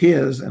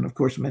his, and of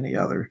course many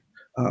other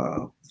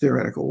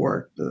theoretical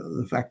work.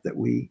 The fact that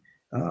we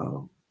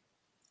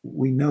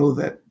know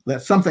that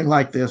something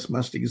like this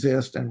must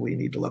exist, and we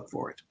need to look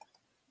for it.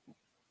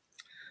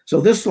 So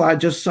this slide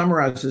just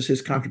summarizes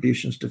his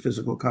contributions to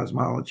physical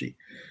cosmology.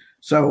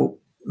 So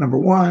number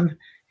one,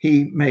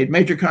 he made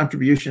major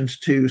contributions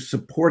to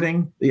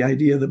supporting the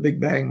idea of the Big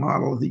Bang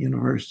model of the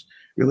universe,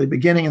 really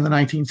beginning in the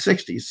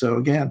 1960s. So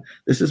again,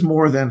 this is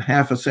more than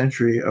half a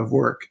century of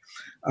work.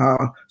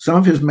 Some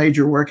of his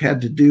major work had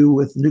to do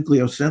with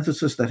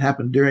nucleosynthesis that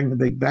happened during the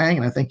Big Bang.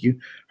 And I think you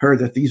heard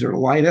that these are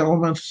light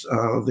elements.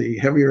 The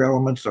heavier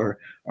elements are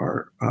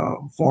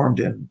formed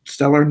in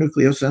stellar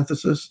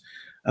nucleosynthesis.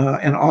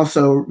 And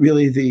also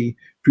really the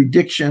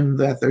prediction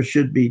that there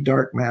should be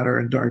dark matter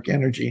and dark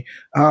energy.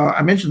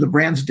 I mentioned the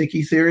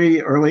Brans-Dicke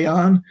theory early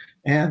on,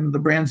 and the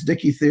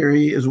Brans-Dicke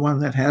theory is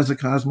one that has a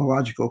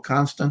cosmological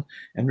constant,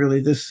 and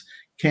really this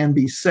can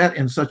be set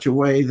in such a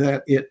way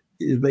that it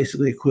is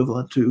basically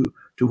equivalent to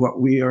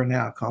what we are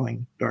now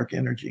calling dark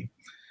energy.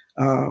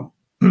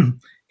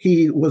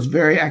 He was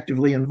very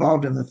actively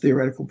involved in the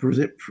theoretical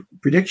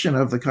prediction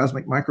of the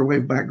cosmic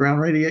microwave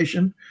background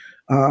radiation.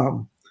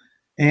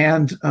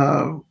 And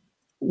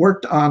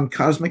worked on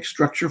cosmic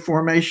structure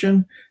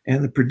formation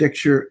and the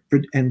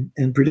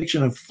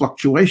prediction of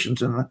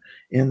fluctuations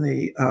in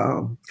the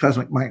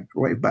cosmic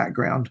microwave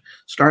background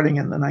starting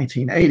in the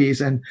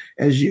 1980s. And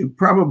as you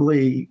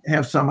probably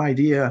have some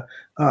idea,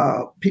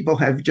 people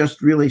have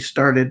just really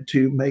started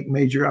to make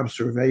major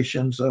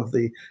observations of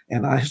the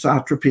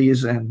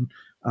anisotropies and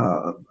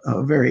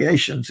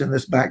variations in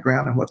this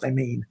background and what they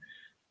mean.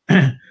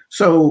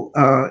 So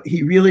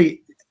he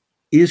really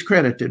is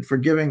credited for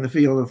giving the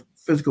field of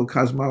physical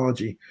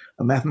cosmology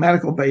a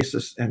mathematical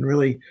basis and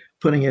really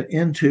putting it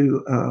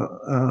into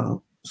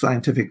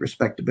scientific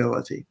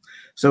respectability.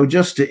 So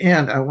just to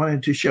end, I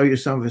wanted to show you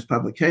some of his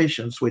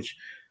publications, which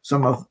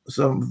some of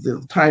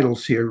the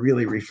titles here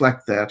really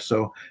reflect that.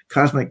 So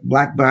cosmic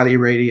black body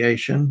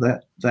radiation,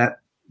 that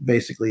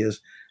basically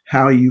is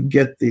how you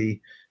get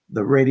the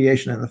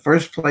radiation in the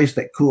first place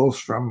that cools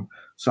from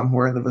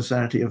somewhere in the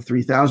vicinity of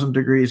 3,000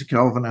 degrees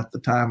Kelvin at the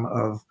time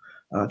of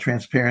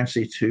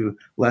transparency to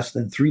less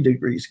than 3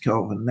 degrees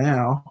Kelvin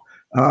now.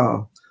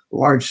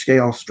 Large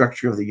scale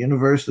structure of the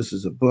universe. This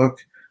is a book.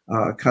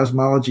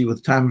 Cosmology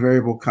with time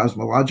variable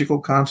cosmological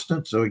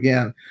constant. So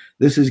again,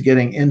 this is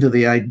getting into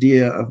the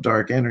idea of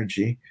dark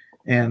energy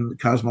and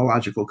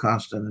cosmological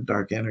constant and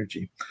dark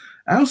energy.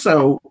 I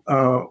also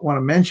want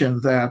to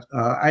mention that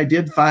I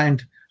did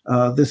find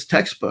this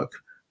textbook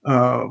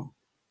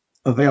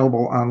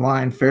available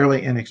online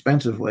fairly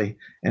inexpensively,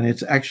 and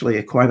it's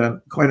actually quite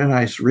a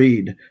nice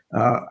read.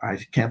 I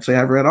can't say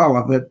I've read all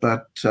of it,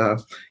 but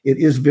it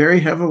is very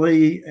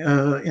heavily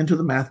into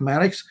the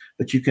mathematics,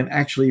 but you can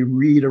actually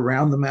read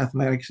around the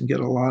mathematics and get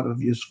a lot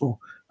of useful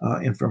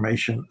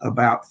information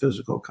about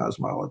physical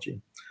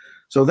cosmology.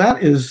 So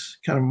that is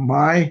kind of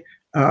my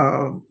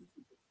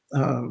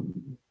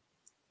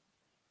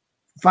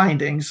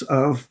findings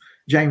of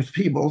James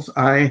Peeble.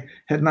 I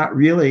had not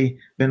really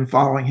been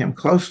following him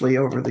closely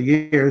over the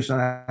years, and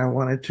I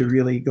wanted to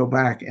really go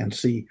back and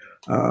see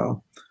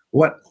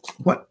what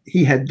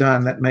he had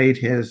done that made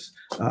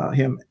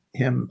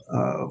him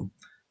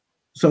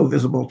so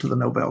visible to the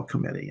Nobel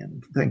Committee.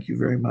 And thank you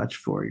very much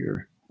for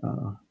your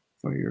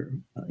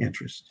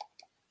interest.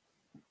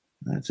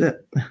 That's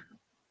it.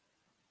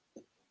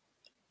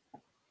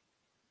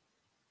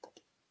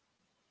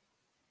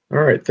 All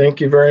right, thank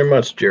you very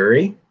much,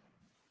 Jerry.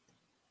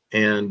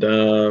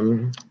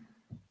 And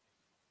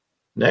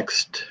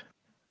next,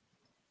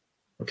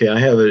 okay, I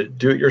have a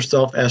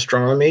do-it-yourself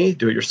astronomy,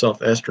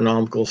 do-it-yourself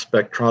astronomical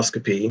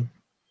spectroscopy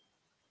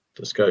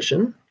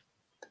discussion.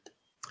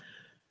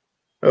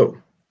 Oh,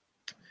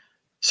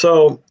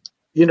 so,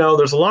 you know,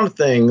 there's a lot of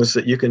things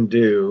that you can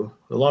do,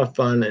 a lot of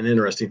fun and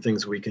interesting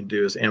things we can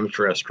do as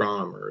amateur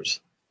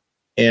astronomers.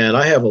 And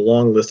I have a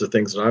long list of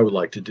things that I would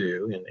like to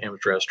do in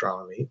amateur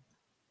astronomy.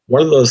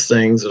 One of those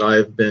things that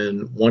I've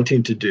been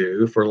wanting to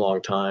do for a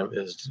long time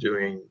is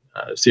doing,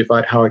 see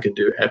how I can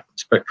do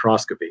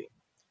spectroscopy.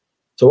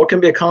 So what can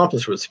be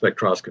accomplished with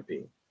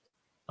spectroscopy?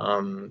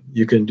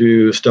 You can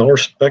do stellar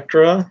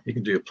spectra, you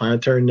can do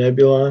planetary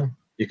nebula,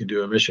 you can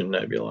do emission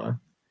nebula,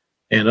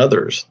 and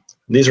others.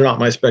 These are not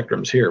my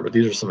spectrums here, but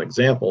these are some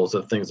examples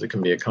of things that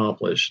can be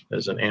accomplished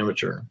as an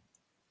amateur.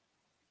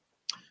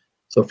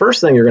 So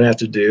first thing you're going to have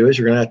to do is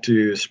you're going to have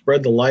to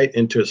spread the light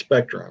into a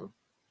spectrum.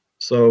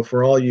 So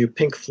for all you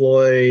Pink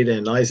Floyd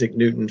and Isaac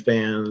Newton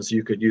fans,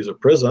 you could use a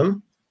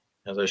prism,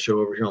 as I show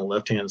over here on the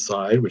left-hand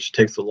side, which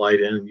takes the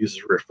light in and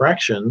uses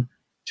refraction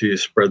to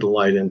spread the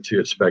light into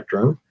its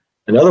spectrum.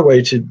 Another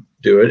way to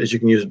do it is you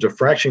can use a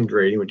diffraction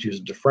grating, which uses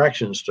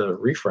diffraction instead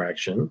of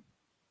refraction.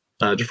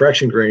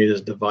 Diffraction grating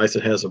is a device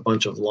that has a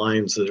bunch of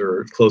lines that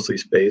are closely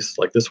spaced,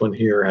 like this one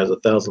here has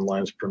 1,000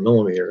 lines per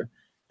millimeter,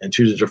 and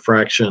choose a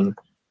diffraction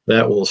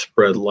that will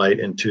spread light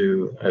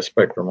into a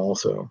spectrum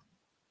also.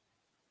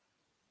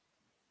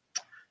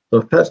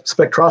 So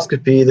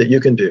spectroscopy that you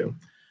can do.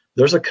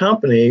 There's a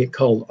company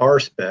called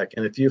RSpec,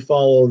 and if you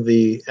follow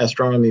the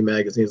astronomy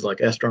magazines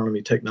like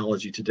Astronomy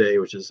Technology Today,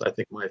 which is I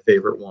think my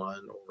favorite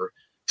one, or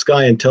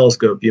Sky and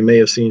Telescope, you may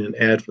have seen an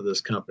ad for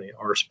this company,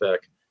 RSpec.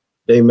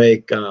 They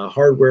make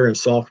hardware and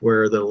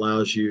software that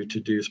allows you to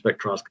do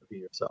spectroscopy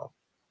yourself.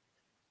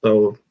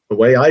 So the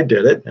way I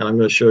did it, and I'm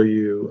going to show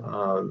you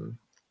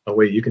a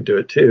way you can do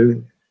it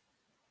too.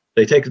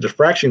 They take a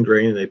diffraction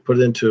grating and they put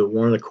it into a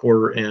 1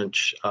 1/4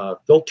 inch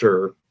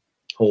filter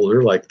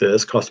holder like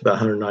this, costs about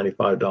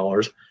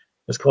 $195.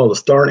 It's called a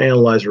Star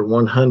Analyzer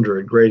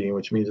 100 grating,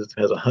 which means it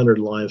has 100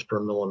 lines per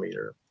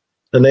millimeter.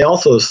 Then they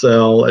also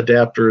sell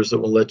adapters that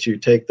will let you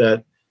take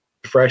that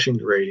diffraction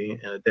grating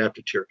and adapt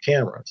it to your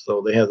camera.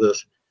 So they have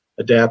this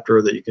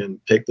adapter that you can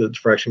take the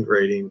diffraction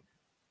grating,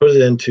 put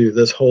it into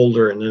this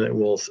holder, and then it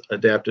will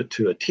adapt it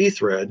to a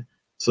T-thread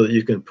so that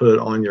you can put it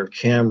on your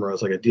camera.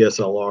 It's like a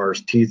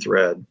DSLR's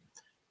T-thread.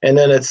 And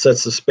then it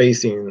sets the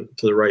spacing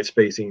to the right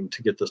spacing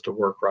to get this to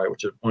work right,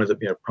 which winds up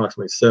being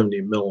approximately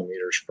 70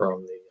 millimeters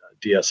from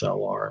the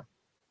DSLR.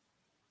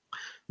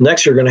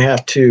 Next, you're going to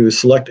have to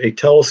select a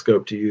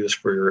telescope to use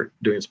for your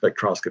doing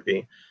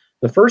spectroscopy.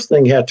 The first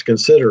thing you have to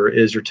consider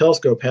is your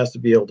telescope has to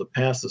be able to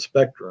pass the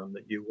spectrum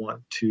that you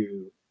want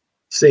to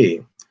see.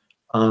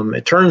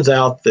 It turns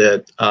out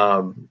that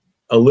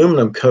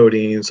aluminum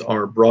coatings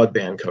are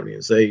broadband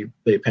coatings.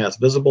 They pass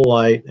visible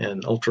light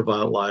and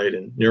ultraviolet light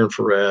and near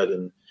infrared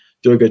and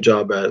do a good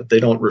job at it. They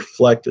don't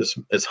reflect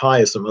as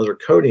high as some other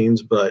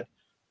coatings, but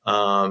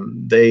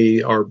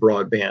they are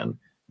broadband.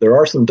 There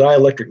are some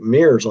dielectric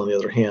mirrors, on the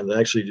other hand, that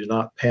actually do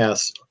not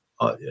pass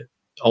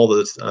all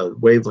those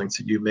wavelengths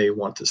that you may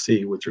want to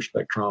see with your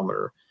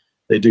spectrometer.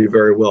 They do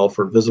very well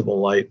for visible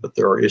light, but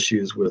there are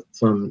issues with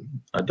some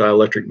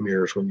dielectric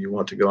mirrors when you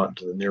want to go out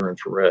into the near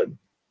infrared.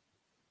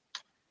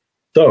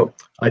 So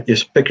you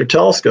pick your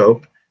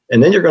telescope,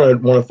 and then you're going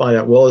to want to find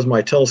out, well, is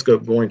my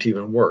telescope going to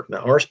even work?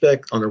 Now,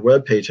 RSpec on their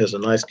webpage has a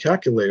nice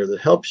calculator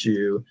that helps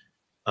you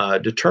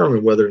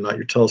determine whether or not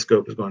your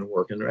telescope is going to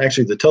work. And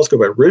actually, the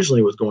telescope I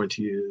originally was going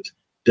to use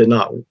did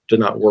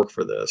not work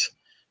for this.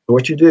 So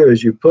what you do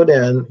is you put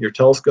in your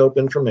telescope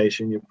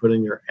information, you put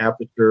in your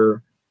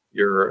aperture,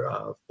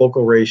 your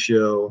focal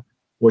ratio,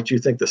 what you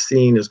think the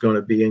scene is going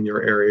to be in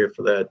your area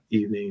for that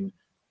evening,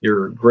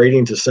 your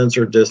grading to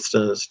sensor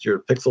distance, your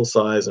pixel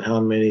size, and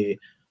how many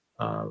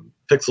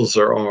pixels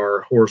there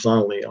are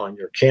horizontally on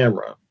your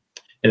camera.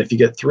 And if you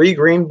get 3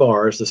 green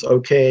bars, this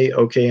OK,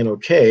 OK, and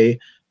OK,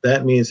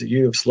 that means that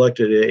you have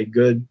selected a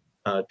good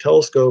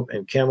telescope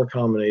and camera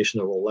combination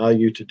that will allow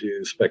you to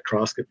do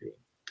spectroscopy.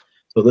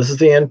 So this is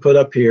the input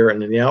up here,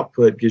 and then the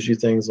output gives you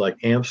things like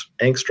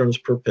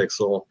angstroms per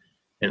pixel,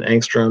 and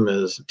angstrom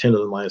is 10 to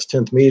the minus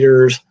 10th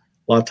meters.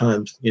 A lot of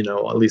times, you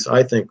know, at least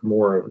I think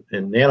more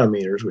in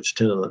nanometers, which is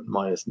 10 to the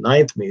minus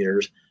 9th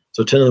meters.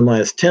 So 10 to the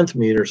minus 10th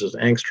meters is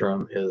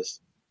angstrom,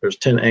 there's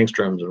 10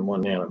 angstroms in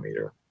 1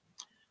 nanometer.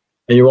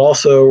 And you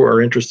also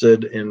are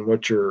interested in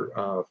what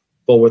your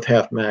full width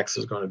half max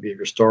is going to be of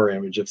your star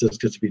image. If this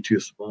gets to be too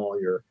small,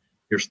 your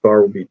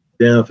star will be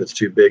dim. If it's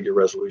too big, your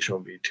resolution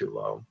will be too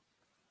low.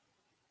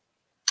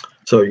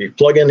 So you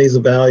plug in these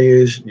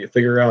values, you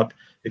figure out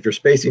if your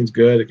spacing's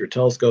good, if your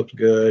telescope's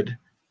good.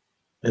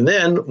 And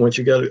then once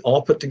you get it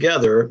all put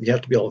together, you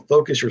have to be able to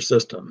focus your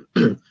system.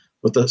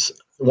 With this,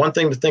 one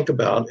thing to think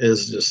about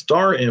is the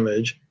star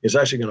image is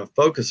actually going to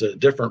focus at a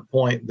different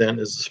point than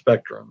is the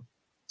spectrum.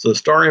 So the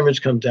star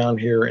image comes down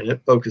here and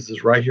it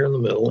focuses right here in the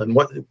middle. And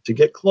to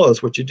get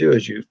close, what you do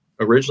is you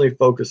originally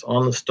focus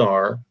on the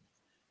star.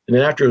 And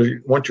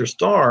then once your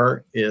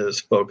star is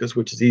focused,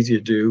 which is easy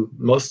to do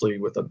mostly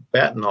with a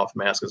batten-off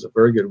mask, is a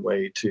very good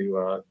way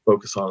to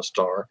focus on a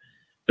star.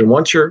 And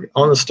once you're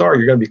on the star,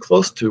 you're going to be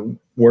close to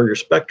where your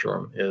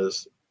spectrum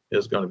is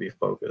going to be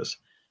focused.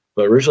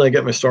 But originally I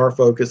get my star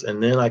focus,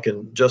 and then I can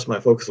adjust my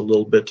focus a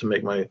little bit to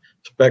make my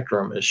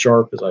spectrum as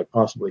sharp as I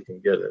possibly can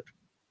get it.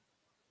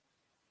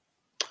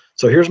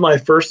 So here's my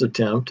first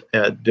attempt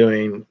at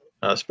doing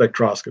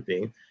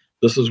spectroscopy.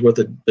 This is with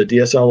the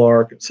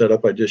DSLR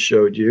setup I just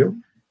showed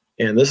you.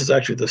 And this is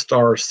actually the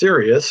star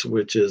Sirius,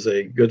 which is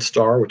a good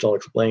star, which I'll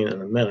explain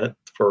in a minute,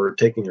 for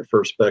taking your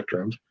first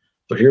spectrums.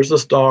 So here's the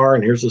star,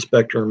 and here's the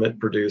spectrum it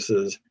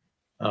produces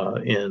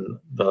in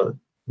the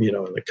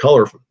in the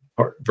color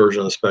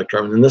version of the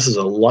spectrum. And then this is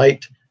a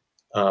light,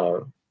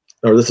 or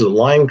this is a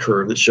line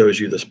curve that shows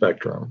you the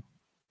spectrum.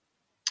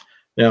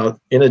 Now,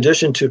 in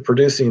addition to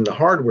producing the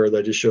hardware that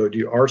I just showed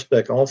you,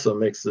 RSpec also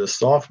makes this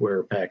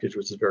software package,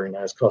 which is very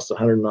nice. Costs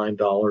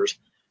 $109,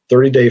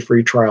 30-day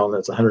free trial, and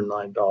that's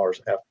 $109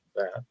 after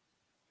that.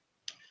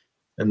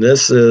 And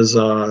this is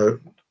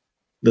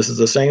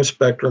the same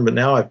spectrum, but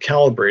now I've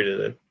calibrated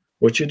it.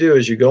 What you do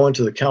is you go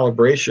into the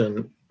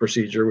calibration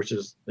procedure, which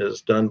is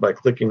done by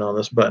clicking on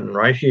this button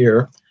right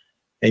here,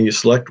 and you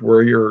select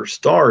where your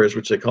star is,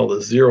 which they call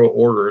the zero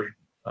order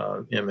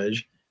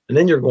image. And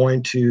then you're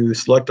going to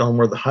select on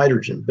where the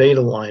hydrogen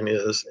beta line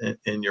is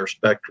in your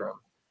spectrum.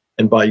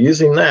 And by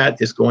using that,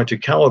 it's going to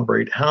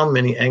calibrate how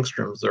many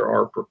angstroms there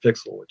are per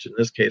pixel, which in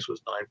this case was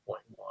 9.1.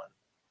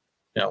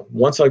 Now,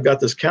 once I've got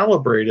this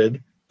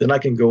calibrated, then I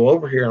can go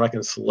over here and I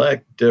can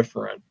select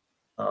different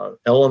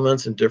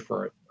elements and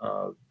different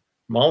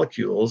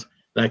molecules.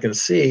 And I can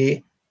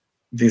see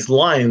these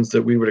lines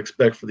that we would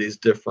expect for these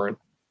different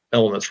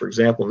elements. For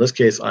example, in this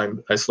case,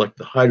 I select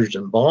the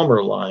hydrogen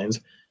Balmer lines,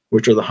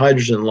 which are the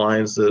hydrogen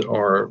lines that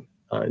are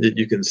that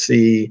you can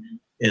see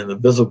in the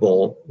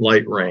visible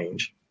light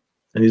range.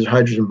 And these are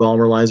hydrogen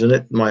Balmer lines,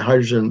 and my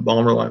hydrogen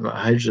Balmer line, my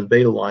hydrogen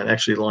beta line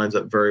actually lines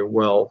up very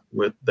well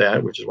with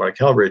that, which is what I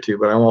calibrate to,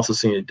 but I'm also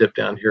seeing a dip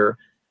down here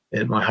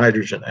in my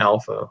hydrogen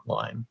alpha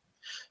line.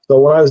 So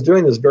when I was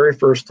doing this very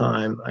first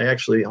time, I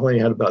actually only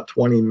had about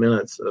 20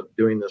 minutes of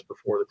doing this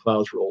before the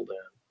clouds rolled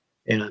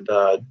in. And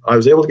I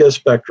was able to get a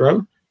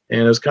spectrum,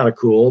 and it was kind of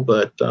cool,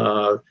 but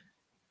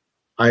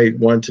I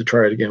wanted to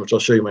try it again, which I'll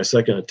show you my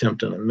second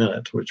attempt in a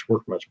minute, which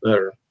worked much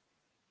better.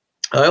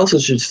 I also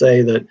should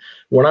say that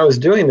when I was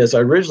doing this, I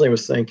originally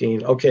was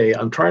thinking, okay,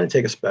 I'm trying to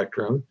take a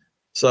spectrum,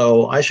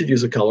 so I should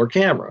use a color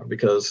camera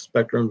because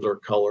spectrums are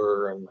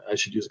color, and I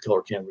should use a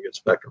color camera to get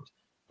spectrums.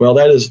 Well,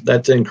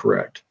 that's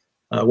incorrect.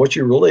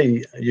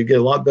 You get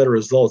a lot better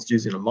results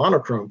using a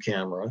monochrome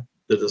camera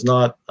that is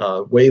not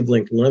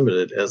wavelength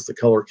limited as the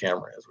color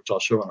camera is, which I'll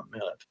show in a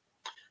minute.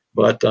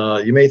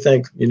 But you may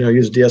think,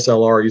 use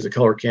DSLR, use a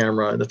color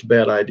camera. That's a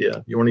bad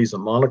idea. You want to use a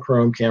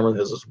monochrome camera that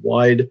has this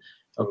wide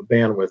of a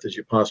bandwidth as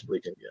you possibly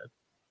can get.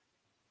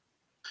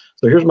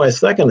 So here's my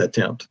second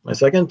attempt. My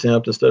second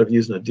attempt, instead of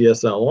using a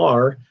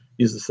DSLR,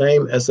 use the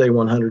same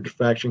SA100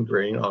 diffraction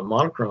grating on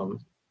monochrome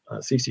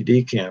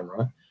CCD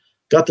camera.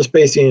 Got the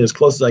spacing as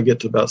close as I get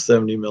to about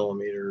 70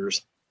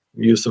 millimeters.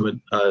 Use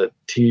some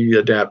T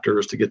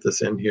adapters to get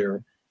this in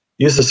here.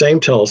 Use the same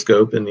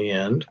telescope in the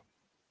end.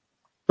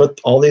 Put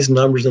all these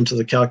numbers into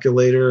the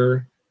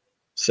calculator.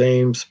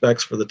 Same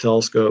specs for the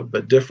telescope,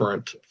 but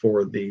different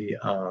for the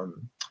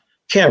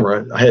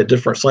camera. I had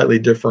slightly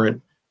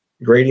different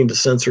grading to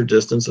sensor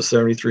distance of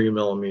 73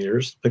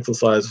 millimeters. Pixel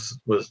size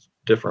was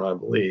different, I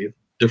believe.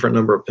 Different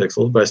number of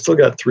pixels, but I still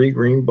got 3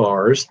 green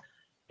bars.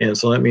 And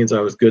so that means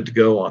I was good to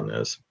go on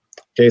this.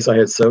 In case I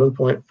had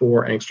 7.4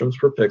 angstroms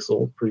per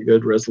pixel, pretty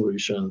good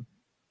resolution.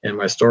 And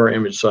my star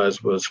image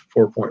size was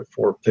 4.4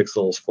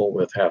 pixels full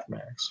width half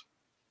max.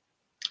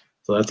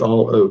 So that's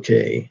all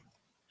okay.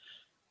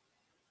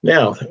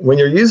 Now, when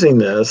you're using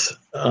this,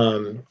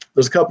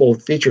 there's a couple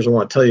of features I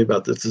want to tell you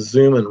about this, is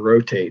zoom and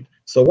rotate.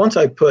 So once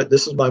I put,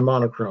 this is my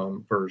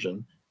monochrome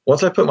version,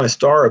 once I put my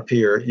star up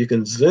here, you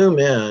can zoom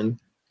in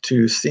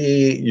to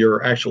see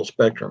your actual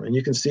spectrum. And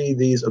you can see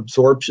these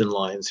absorption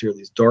lines here,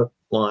 these dark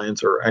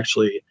lines are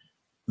actually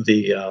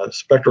the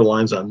spectral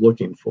lines I'm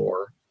looking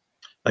for.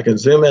 I can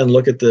zoom in and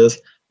look at this.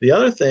 The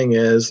other thing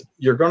is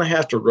you're going to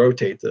have to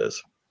rotate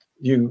this.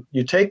 You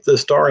take the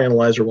Star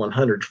Analyzer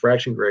 100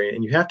 diffraction gradient,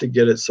 and you have to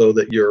get it so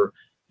that your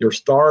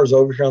star is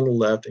over here on the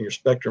left and your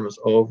spectrum is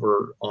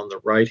over on the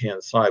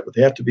right-hand side, but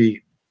they have to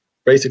be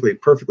basically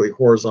perfectly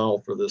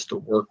horizontal for this to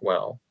work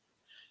well.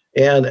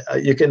 And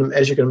as you can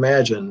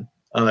imagine,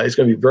 it's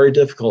going to be very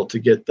difficult to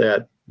get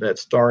that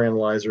Star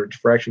Analyzer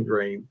diffraction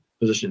gradient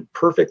positioned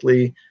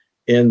perfectly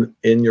in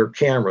your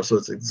camera, so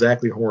it's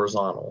exactly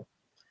horizontal.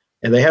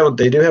 And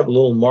they do have a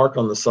little mark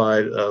on the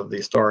side of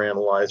the Star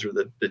Analyzer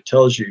that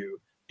tells you,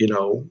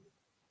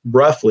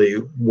 roughly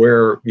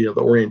where, the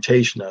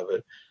orientation of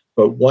it.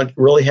 But what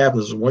really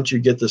happens is once you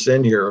get this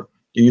in here,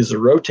 you use the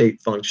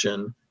rotate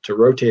function to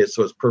rotate it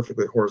so it's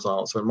perfectly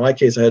horizontal. So in my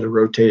case, I had to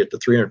rotate it to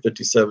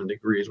 357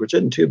 degrees, which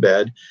isn't too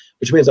bad,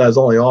 which means I was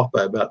only off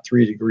by about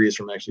 3 degrees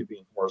from actually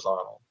being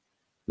horizontal.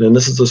 And then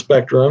this is the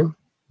spectrum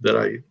that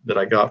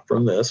I got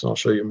from this, and I'll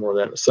show you more of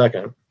that in a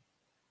second.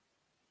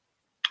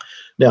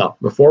 Now,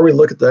 before we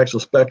look at the actual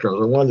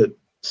spectrums, I wanted to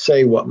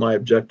say what my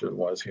objective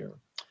was here.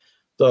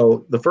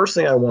 So the first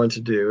thing I wanted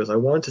to do is I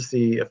wanted to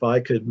see if I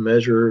could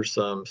measure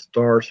some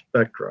star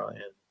spectra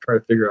and try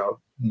to figure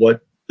out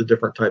what the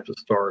different types of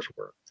stars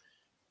were.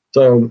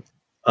 So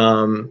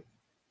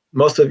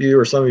most of you,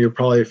 or some of you, are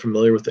probably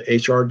familiar with the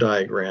HR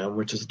diagram,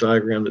 which is a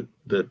diagram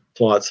that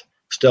plots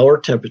stellar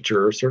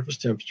temperature, surface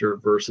temperature,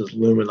 versus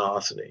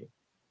luminosity.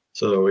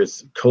 So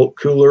it's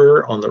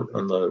cooler on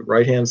the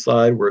right-hand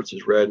side where it's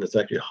just red, and it's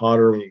actually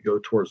hotter when you go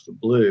towards the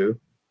blue,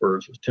 where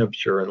it's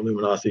temperature and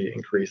luminosity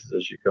increases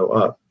as you go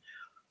up.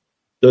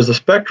 There's a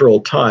spectral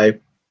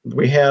type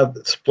we have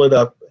split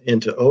up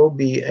into O,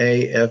 B,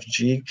 A, F,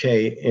 G,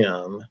 K,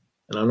 M.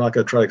 And I'm not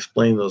going to try to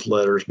explain those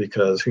letters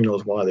because who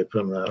knows why they put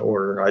them in that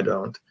order. I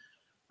don't.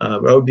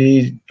 O,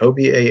 B,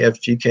 A,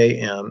 F, G, K,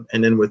 M.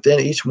 And then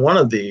within each one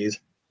of these,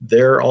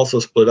 they're also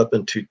split up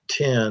into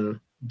 10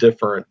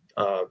 different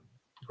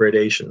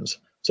gradations.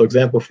 So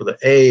example, for the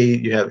A,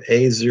 you have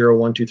A0,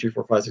 1, 2, 3,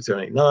 4, 5, 6,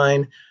 7, 8,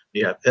 9.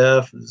 You have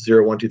F,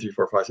 0, 1, 2, 3,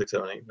 4, 5, 6,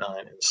 7, 8, 9,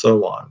 and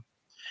so on.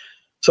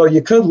 So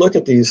you could look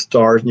at these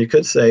stars and you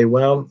could say,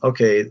 well,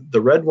 okay, the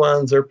red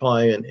ones are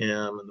probably an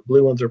M and the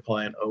blue ones are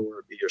probably an O or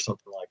a B or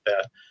something like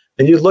that.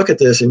 And you look at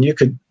this and you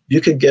could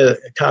get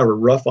kind of a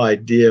rough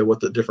idea what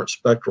the different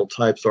spectral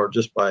types are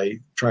just by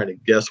trying to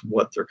guess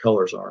what their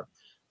colors are.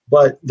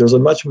 But there's a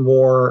much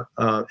more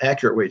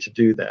accurate way to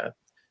do that.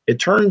 It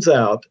turns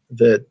out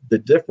that the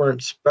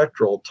different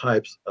spectral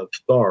types of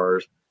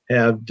stars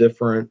have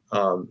different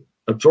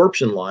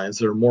absorption lines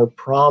that are more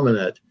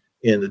prominent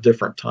in the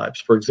different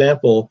types. For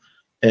example,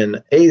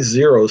 an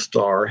A0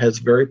 star has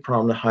very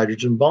prominent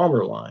hydrogen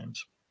Balmer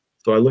lines.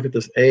 So I look at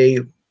this A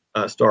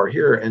star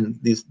here, and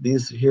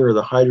these here are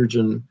the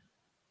hydrogen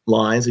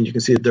lines, and you can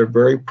see that they're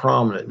very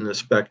prominent in the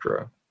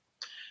spectra.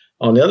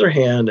 On the other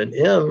hand, an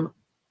M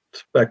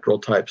spectral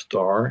type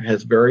star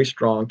has very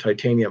strong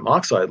titanium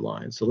oxide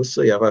lines. So let's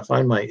see, if I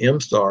find my M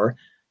star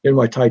in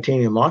my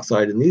titanium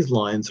oxide, and these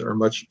lines are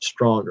much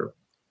stronger.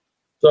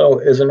 So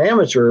as an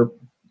amateur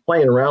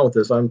playing around with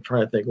this, I'm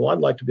trying to think, well, I'd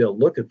like to be able to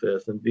look at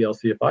this and be able to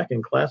see if I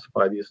can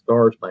classify these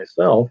stars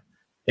myself.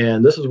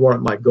 And this is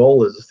what my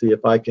goal is, to see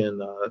if I can,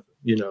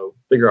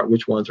 figure out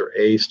which ones are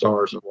A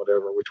stars and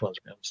whatever, which ones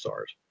are M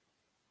stars,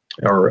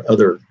 or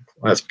other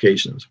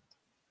classifications.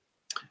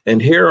 And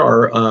here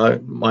are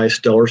my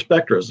stellar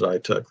spectra that I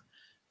took.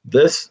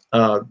 This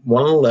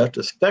one on the left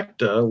is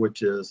Thecta,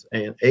 which is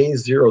an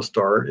A0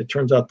 star. It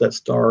turns out that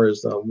star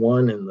is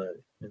one in the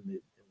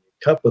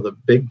cup of the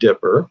Big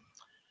Dipper.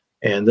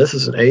 And this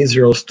is an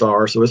A0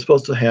 star, so it's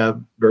supposed to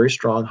have very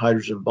strong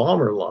hydrogen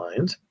Balmer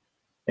lines.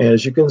 And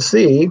as you can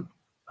see,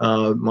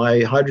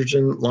 my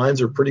hydrogen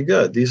lines are pretty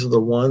good. These are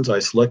the ones I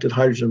selected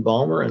hydrogen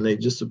Balmer, and they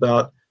just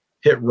about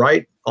hit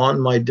right on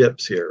my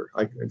dips here.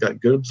 I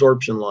got good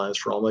absorption lines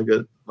for all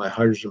my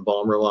hydrogen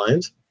Balmer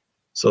lines.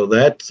 So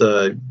that's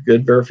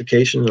good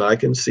verification that I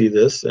can see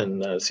this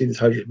and see these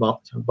hydrogen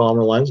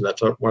Balmer lines, and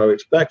that's what I would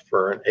expect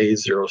for an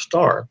A0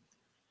 star.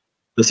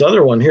 This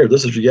other one here,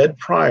 this is Jed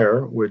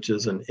Prior, which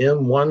is an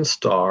M1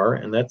 star,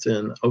 and that's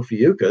in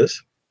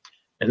Ophiuchus.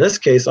 In this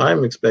case,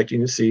 I'm expecting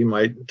to see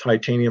my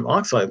titanium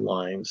oxide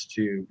lines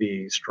to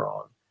be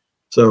strong.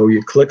 So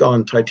you click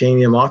on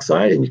titanium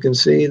oxide and you can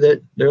see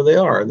that there they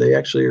are. They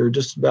actually are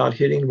just about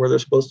hitting where they're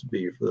supposed to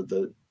be for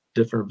the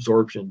different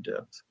absorption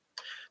dips.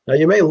 Now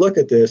you may look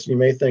at this, you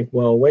may think,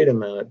 well, wait a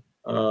minute,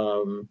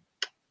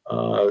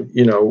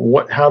 you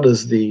know, how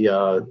does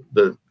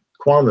the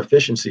quantum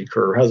efficiency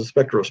curve, how does the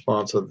spectral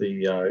response of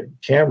the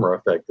camera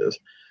affect this?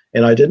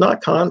 And I did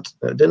not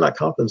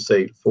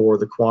compensate for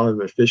the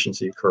quantum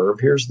efficiency curve.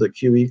 Here's the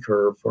QE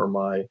curve for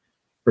my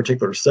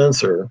particular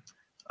sensor,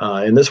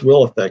 and this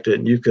will affect it.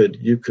 And you could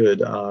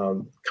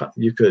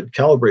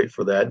calibrate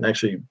for that and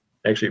actually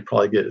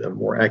probably get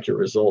more accurate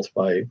results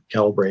by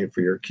calibrating for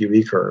your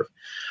QE curve.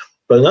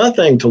 But another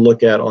thing to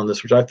look at on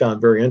this, which I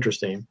found very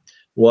interesting,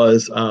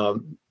 was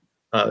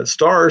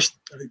stars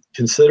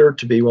considered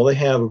to be, well, they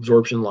have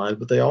absorption lines,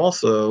 but they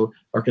also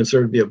are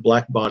considered to be a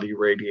black body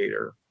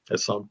radiator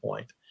at some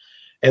point.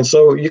 And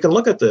so you can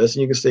look at this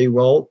and you can say,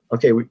 well,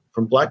 okay,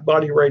 from black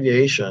body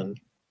radiation,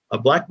 a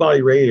black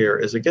body radiator,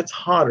 as it gets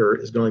hotter,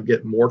 is going to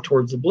get more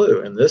towards the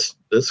blue. And this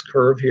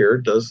curve here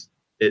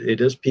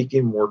it is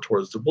peaking more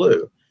towards the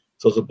blue.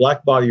 So as a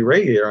black body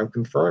radiator, I'm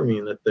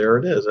confirming that there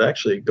it is,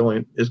 actually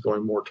going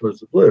more towards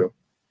the blue.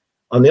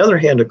 On the other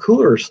hand, a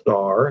cooler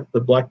star,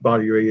 the black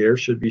body radiator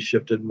should be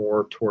shifted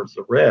more towards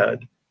the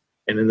red.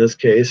 And in this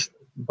case,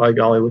 by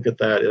golly, look at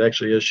that, it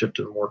actually is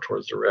shifted more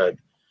towards the red.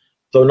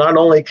 So not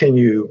only can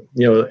you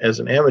know,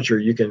 as an amateur,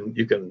 you can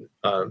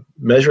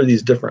measure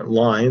these different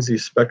lines,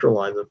 these spectral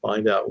lines, and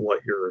find out what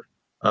your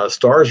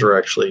stars are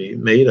actually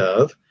made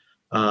of.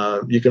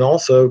 You can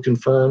also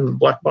confirm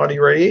black body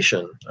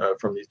radiation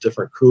from these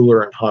different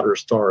cooler and hotter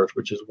stars,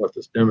 which is what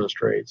this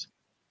demonstrates.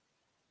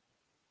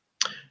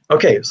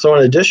 Okay, so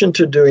in addition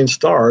to doing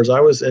stars, I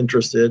was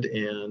interested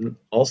in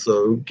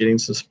also getting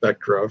some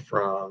spectra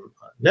from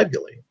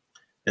nebulae.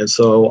 And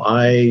so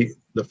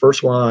the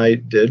first one I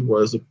did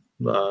was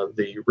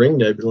the Ring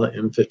Nebula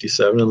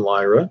M57 in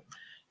Lyra.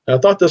 And I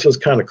thought this was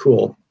kind of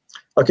cool.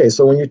 Okay,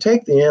 so when you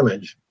take the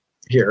image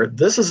here,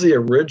 this is the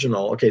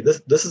original. Okay,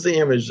 this is the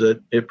image that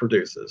it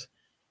produces.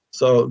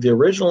 So the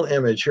original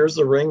image, here's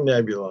the Ring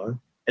Nebula,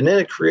 and then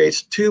it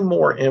creates two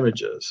more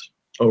images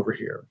over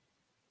here.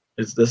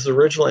 This is the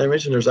original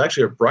image, and there's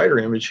actually a brighter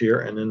image here,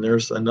 and then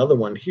there's another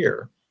one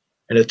here.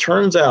 And it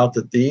turns out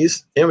that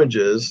these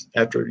images,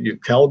 after you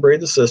calibrate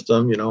the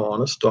system, you know,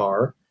 on a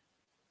star,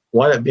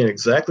 wind up being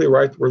exactly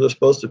right where they're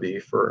supposed to be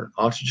for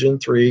oxygen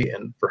 3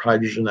 and for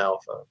hydrogen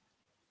alpha.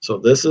 So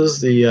this is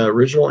the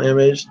original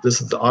image,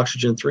 this is the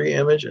oxygen 3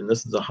 image, and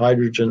this is the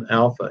hydrogen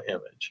alpha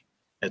image.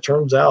 It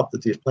turns out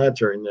that these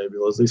planetary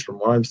nebulas, at least from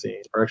what I'm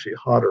seeing, are actually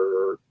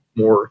hotter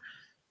or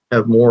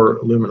have more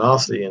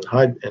luminosity in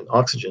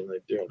oxygen than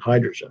they do in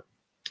hydrogen.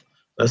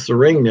 That's the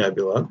Ring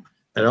Nebula.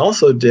 And I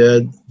also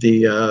did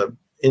the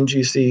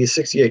NGC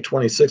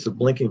 6826, a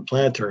blinking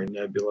planetary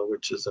nebula,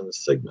 which is in the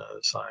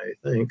Cygnus, I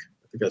think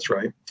that's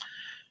right.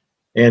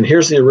 And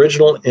here's the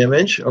original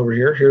image over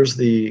here. Here's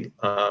the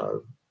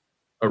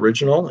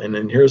original, and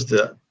then here's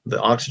the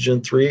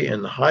oxygen 3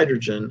 and the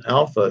hydrogen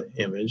alpha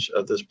image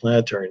of this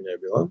planetary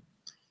nebula.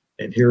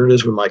 And here it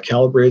is with my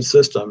calibrated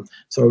system.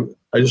 So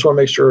I just want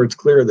to make sure it's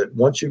clear that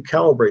once you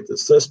calibrate the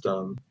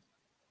system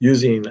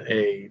using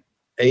a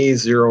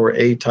A0 or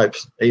A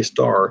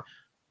star,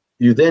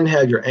 you then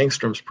have your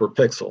angstroms per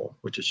pixel,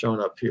 which is shown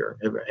up here.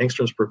 You have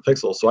angstroms per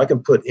pixel. So I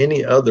can put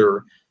any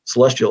other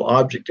celestial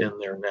object in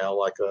there now,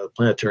 like a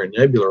planetary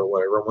nebula or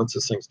whatever. Once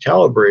this thing's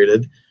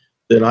calibrated,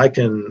 then I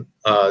can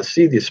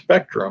see the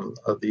spectrum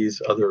of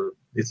these other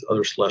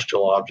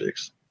celestial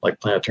objects, like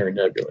planetary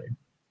nebulae.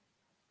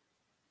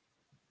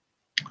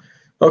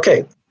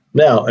 Okay,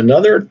 now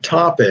another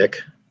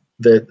topic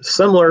that's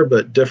similar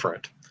but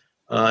different.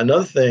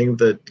 Another thing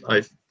that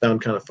I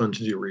found kind of fun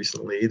to do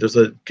recently, there's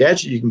a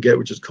gadget you can get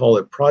which is called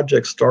a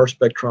Project Star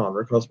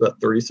Spectrometer. It costs about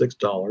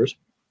 $36.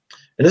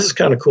 And this is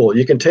kind of cool.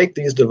 You can take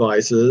these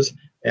devices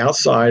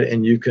outside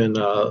and you can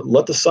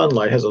let the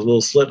sunlight, has a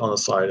little slit on the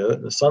side of it,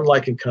 and the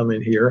sunlight can come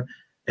in here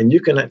and you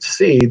can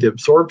see the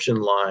absorption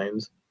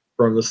lines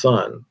from the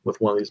sun with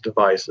one of these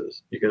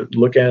devices. You can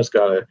look at it, it's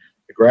got a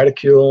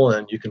graticule,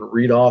 and you can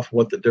read off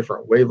what the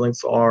different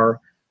wavelengths are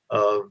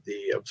of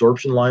the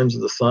absorption lines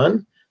of the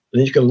sun. And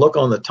then you can look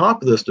on the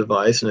top of this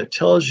device and it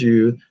tells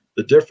you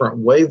the different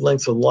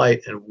wavelengths of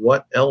light and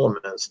what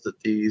elements that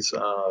these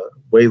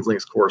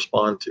wavelengths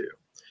correspond to.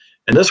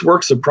 And this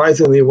works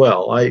surprisingly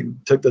well. I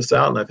took this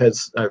out and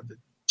I've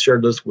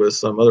shared this with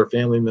some other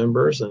family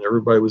members, and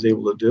everybody was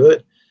able to do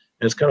it.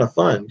 And it's kind of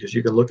fun because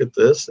you can look at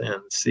this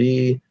and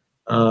see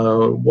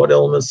what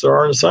elements there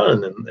are in the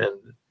sun and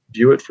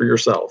view it for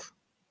yourself.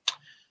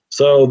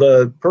 So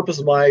the purpose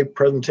of my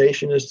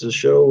presentation is to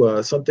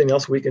show something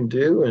else we can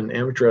do in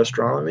amateur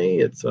astronomy.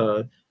 It's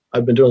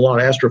I've been doing a lot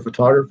of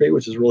astrophotography,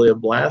 which is really a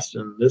blast,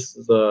 and this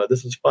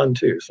is fun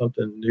too.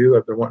 Something new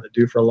I've been wanting to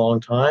do for a long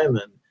time,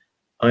 and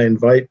I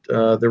invite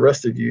the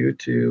rest of you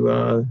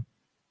to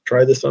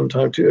try this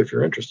sometime too if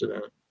you're interested in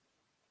it.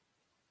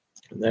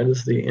 And that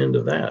is the end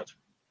of that.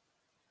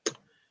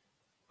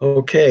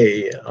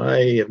 Okay,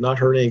 I have not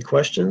heard any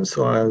questions,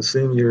 so I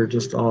assume you're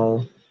just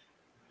all.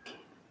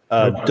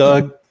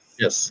 Doug?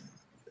 Yes.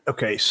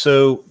 Okay,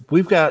 so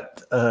we've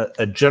got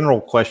a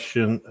general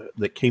question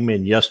that came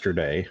in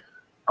yesterday.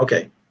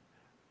 Okay.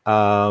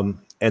 And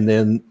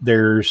then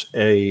there's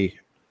a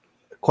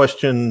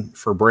question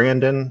for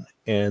Brandon,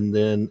 and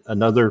then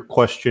another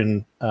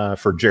question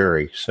for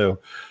Jerry. So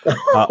Okay.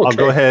 I'll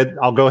go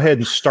ahead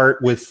and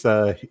start with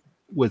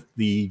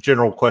the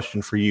general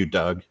question for you,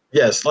 Doug.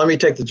 Yes, let me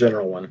take the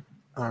general one.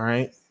 All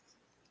right.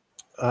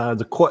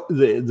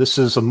 This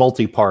is a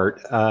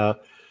multi-part.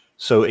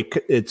 So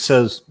it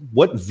says,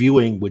 what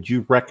viewing would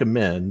you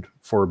recommend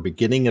for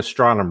beginning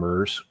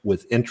astronomers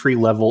with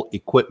entry-level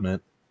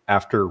equipment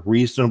after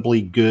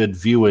reasonably good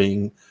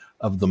viewing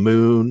of the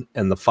moon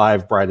and the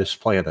 5 brightest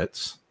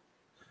planets?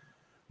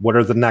 What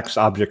are the next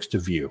objects to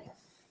view?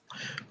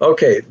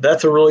 Okay,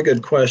 that's a really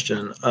good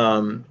question.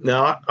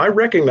 Now, I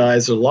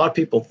recognize that a lot of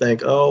people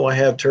think, oh, I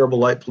have terrible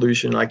light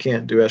pollution, I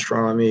can't do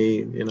astronomy,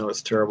 you know,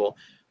 it's terrible.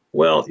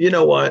 Well, you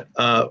know what?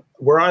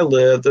 Where I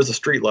live, there's a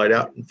street light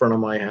out in front of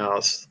my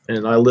house,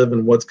 and I live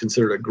in what's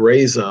considered a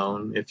gray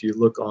zone if you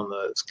look on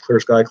the clear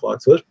sky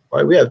clock. So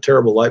we have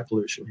terrible light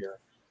pollution here.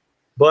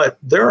 But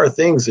there are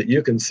things that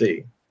you can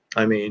see.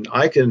 I mean,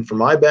 I can, from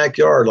my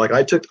backyard, like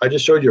I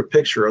just showed you a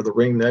picture of the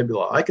Ring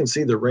Nebula. I can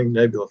see the Ring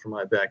Nebula from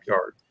my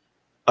backyard.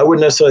 I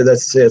wouldn't necessarily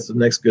say it's the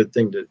next good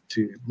thing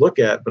to look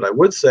at, but I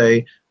would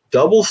say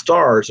double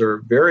stars are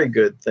a very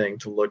good thing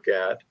to look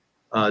at.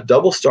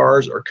 Double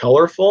stars are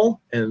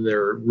colorful, and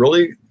they're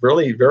really,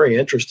 really very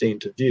interesting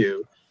to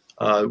view.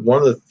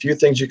 One of the few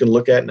things you can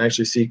look at and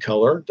actually see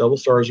color. Double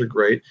stars are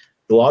great.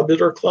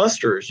 Globular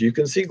clusters. You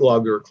can see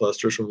globular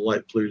clusters from a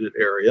light polluted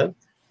area.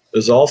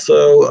 There's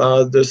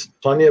also there's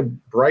plenty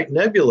of bright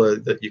nebula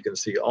that you can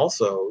see.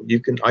 Also,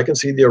 I can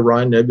see the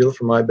Orion Nebula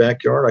from my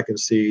backyard. I can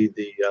see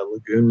the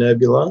Lagoon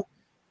Nebula.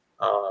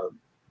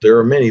 There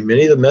are many of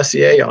the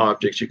Messier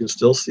objects you can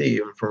still see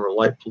even from a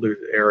light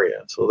polluted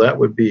area. So that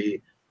would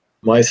be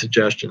my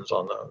suggestions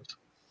on those.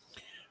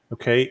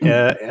 Okay.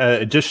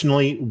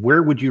 Additionally,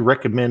 where would you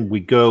recommend we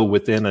go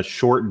within a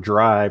short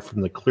drive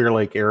from the Clear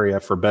Lake area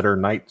for better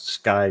night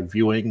sky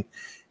viewing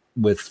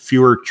with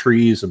fewer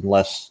trees and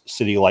less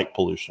city light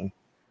pollution?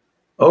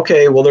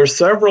 Okay, well, there's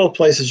several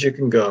places you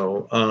can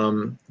go.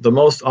 The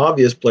most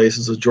obvious place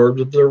is the George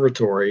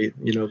Observatory.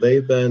 You know,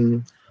 they've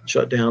been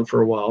shut down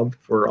for a while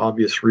for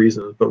obvious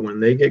reasons, but when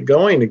they get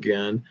going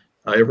again,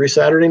 every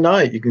Saturday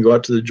night you can go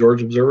out to the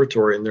George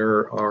Observatory, and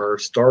there are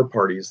star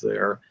parties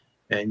there,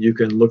 and you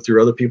can look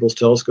through other people's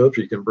telescopes,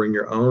 or you can bring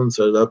your own,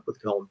 set it up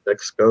with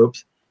Beck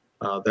scopes.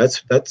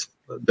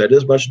 That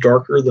is much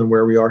darker than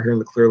where we are here in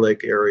the Clear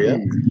Lake area.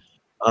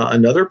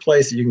 Another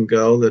place that you can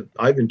go that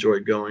I've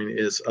enjoyed going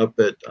is up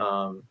at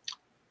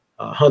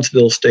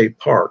Huntsville State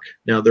Park.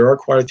 Now, there are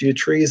quite a few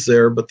trees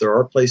there, but there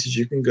are places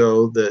you can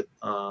go that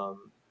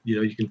you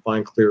know, you can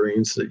find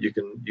clearings that you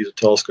can use a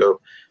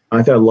telescope.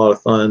 I've had a lot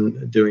of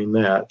fun doing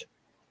that.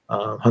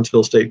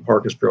 Huntsville State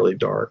Park is fairly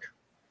dark.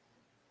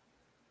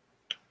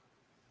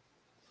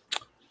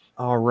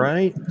 All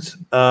right.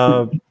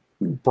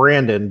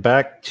 Brandon,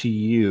 back to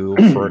you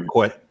for a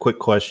quick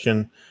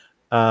question.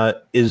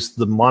 Is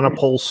the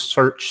monopole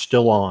search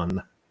still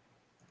on?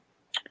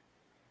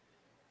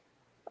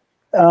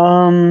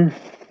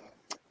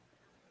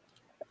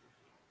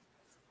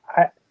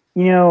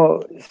 You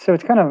know, so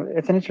it's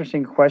an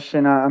interesting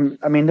question.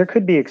 I mean, there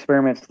could be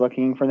experiments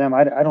looking for them.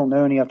 I don't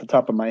know any off the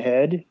top of my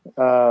head.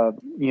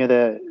 You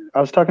know, I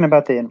was talking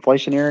about the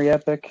inflationary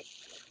epoch.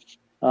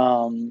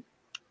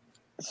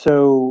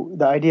 So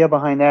the idea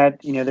behind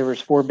that, you know, there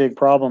was 4 big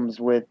problems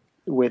with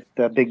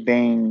the Big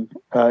Bang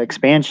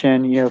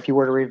expansion. You know, if you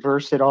were to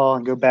reverse it all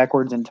and go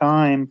backwards in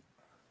time,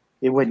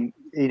 it wouldn't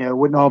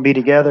all be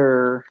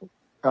together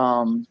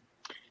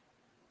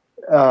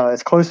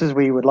as close as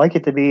we would like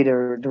it to be to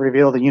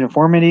reveal the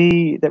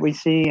uniformity that we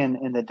see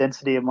and the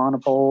density of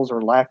monopoles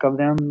or lack of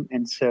them.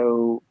 And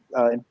so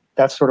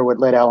that's sort of what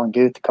led Alan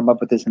Guth to come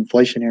up with this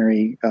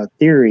inflationary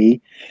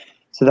theory.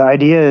 So the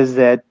idea is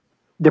that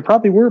there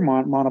probably were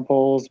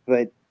monopoles,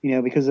 but you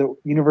know, because the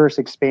universe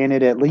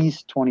expanded at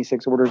least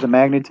 26 orders of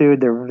magnitude,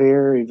 they're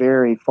very,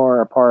 very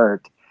far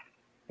apart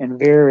and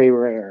very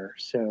rare.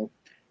 So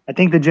I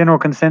think the general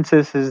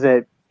consensus is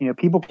that, you know,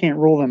 people can't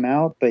rule them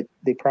out, but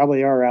they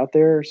probably are out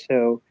there.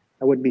 So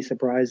I wouldn't be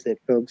surprised that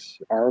folks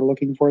are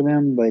looking for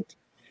them, but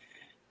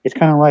it's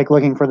kind of like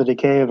looking for the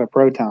decay of a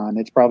proton.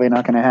 It's probably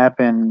not going to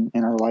happen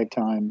in our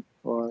lifetime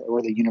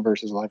or the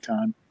universe's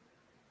lifetime.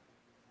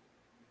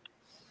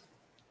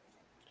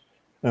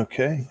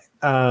 Okay.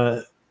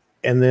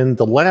 And then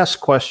the last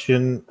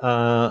question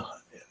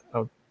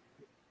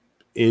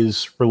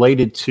is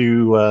related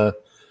to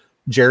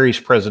Jerry's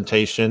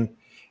presentation.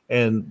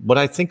 And what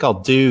I think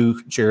I'll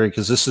do, Jerry,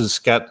 because this has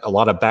got a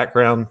lot of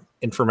background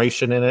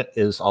information in it,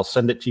 is I'll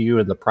send it to you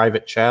in the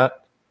private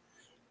chat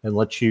and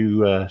let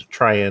you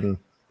try and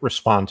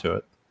respond to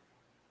it.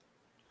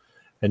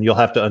 And you'll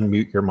have to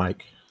unmute your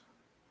mic.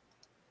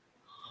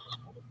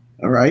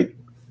 All right.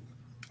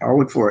 I'll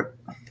look for it.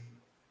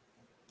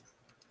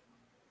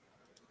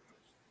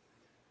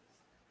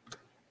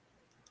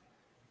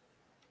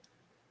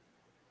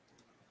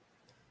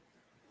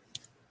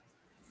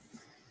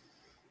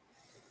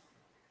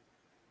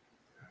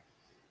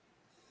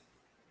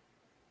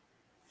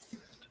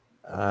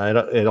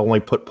 It only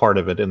put part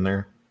of it in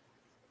there.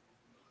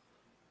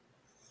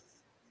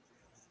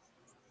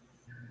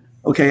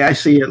 Okay, I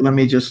see it. Let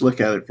me just look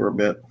at it for a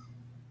bit.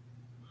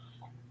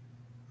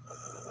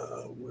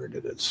 Where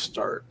did it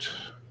start?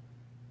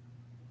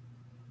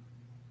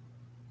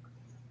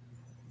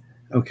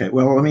 Okay,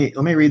 well, let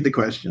me read the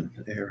question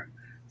there,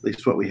 at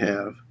least what we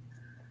have.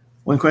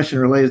 One question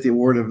relates the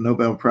award of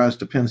Nobel Prize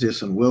to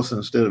Penzias and Wilson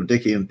instead of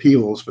Dickey and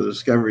Peebles for the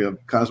discovery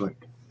of cosmic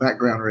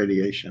background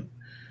radiation.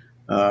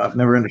 I've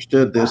never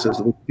understood this, as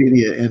the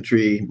Wikipedia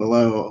entry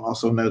below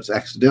also notes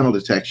accidental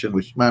detection,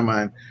 which in my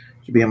mind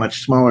should be a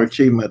much smaller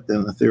achievement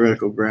than the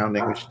theoretical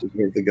grounding, which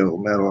deserved the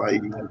gold medal.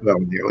 I well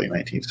in the early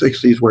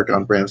 1960s, work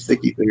on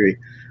Brand-Sticky theory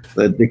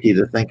led Dickey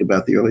to think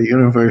about the early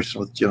universe.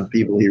 With James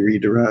Peeble, he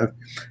re-derived,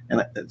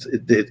 and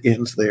it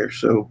ends there.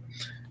 So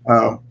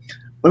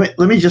let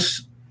me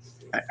just,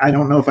 I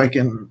don't know if I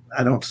can,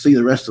 I don't see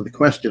the rest of the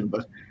question,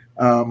 but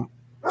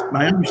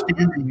my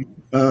understanding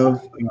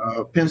of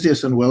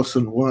Penzias and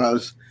Wilson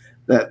was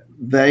that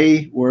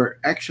they were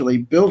actually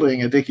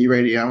building a Dickey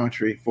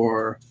radiometry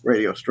for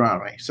radio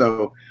astronomy.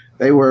 So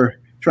they were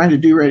trying to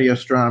do radio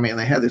astronomy, and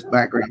they had this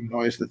background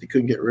noise that they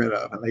couldn't get rid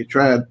of. And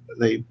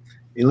they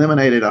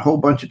eliminated a whole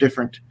bunch of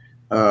different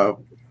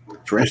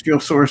terrestrial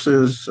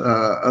sources,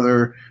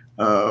 other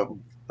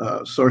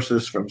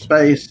sources from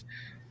space,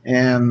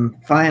 and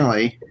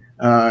finally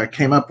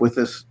came up with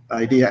this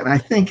idea. And I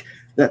think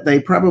that they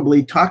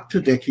probably talked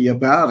to Dickey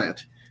about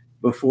it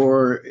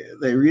before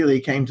they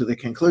really came to the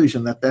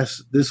conclusion that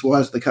this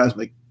was the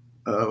cosmic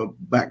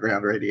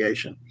background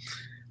radiation.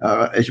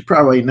 As you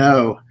probably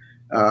know,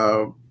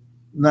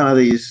 none of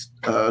these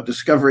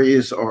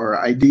discoveries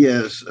or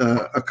ideas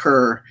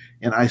occur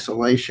in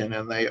isolation,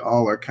 and they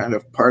all are kind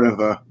of part of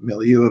a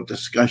milieu of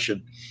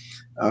discussion.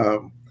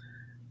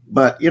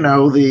 But you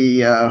know,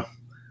 the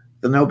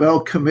Nobel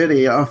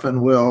Committee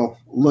often will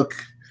look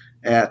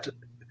at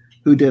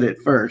who did it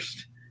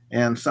first,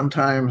 and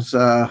sometimes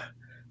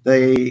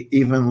they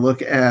even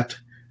look at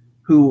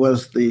who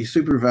was the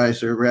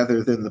supervisor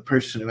rather than the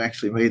person who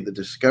actually made the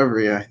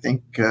discovery. I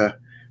think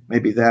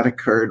maybe that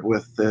occurred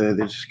with the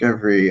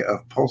discovery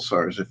of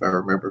pulsars, if I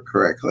remember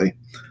correctly.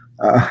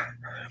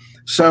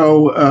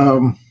 So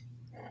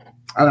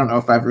I don't know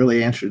if I've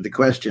really answered the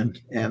question,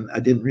 and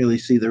I didn't really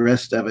see the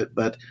rest of it,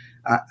 but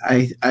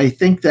I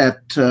think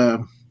that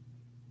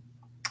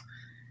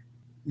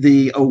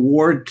the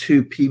award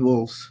to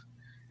Peebles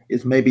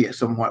is maybe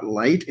somewhat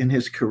late in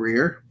his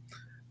career,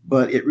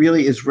 but it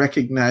really is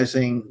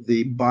recognizing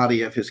the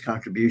body of his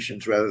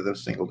contributions rather than a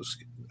single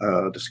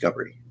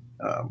discovery.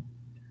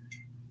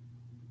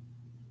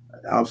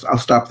 I'll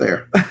stop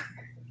there.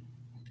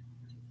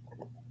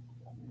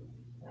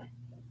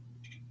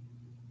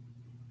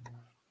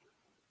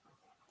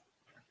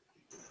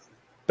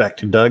 Back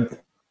to Doug.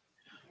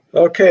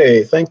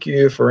 Okay, thank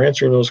you for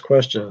answering those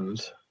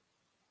questions.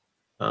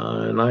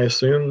 And I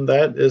assume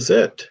that is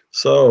it.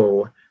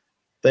 So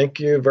thank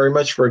you very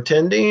much for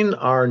attending.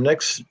 Our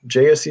next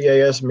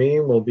JSCAS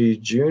meeting will be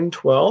June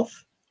 12th,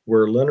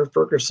 where Leonard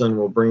Ferguson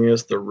will bring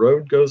us The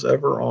Road Goes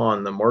Ever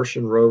On, the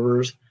Martian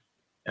rovers,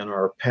 and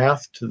our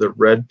path to the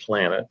red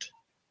planet.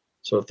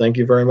 So thank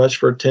you very much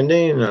for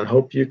attending, and I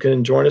hope you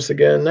can join us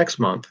again next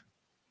month.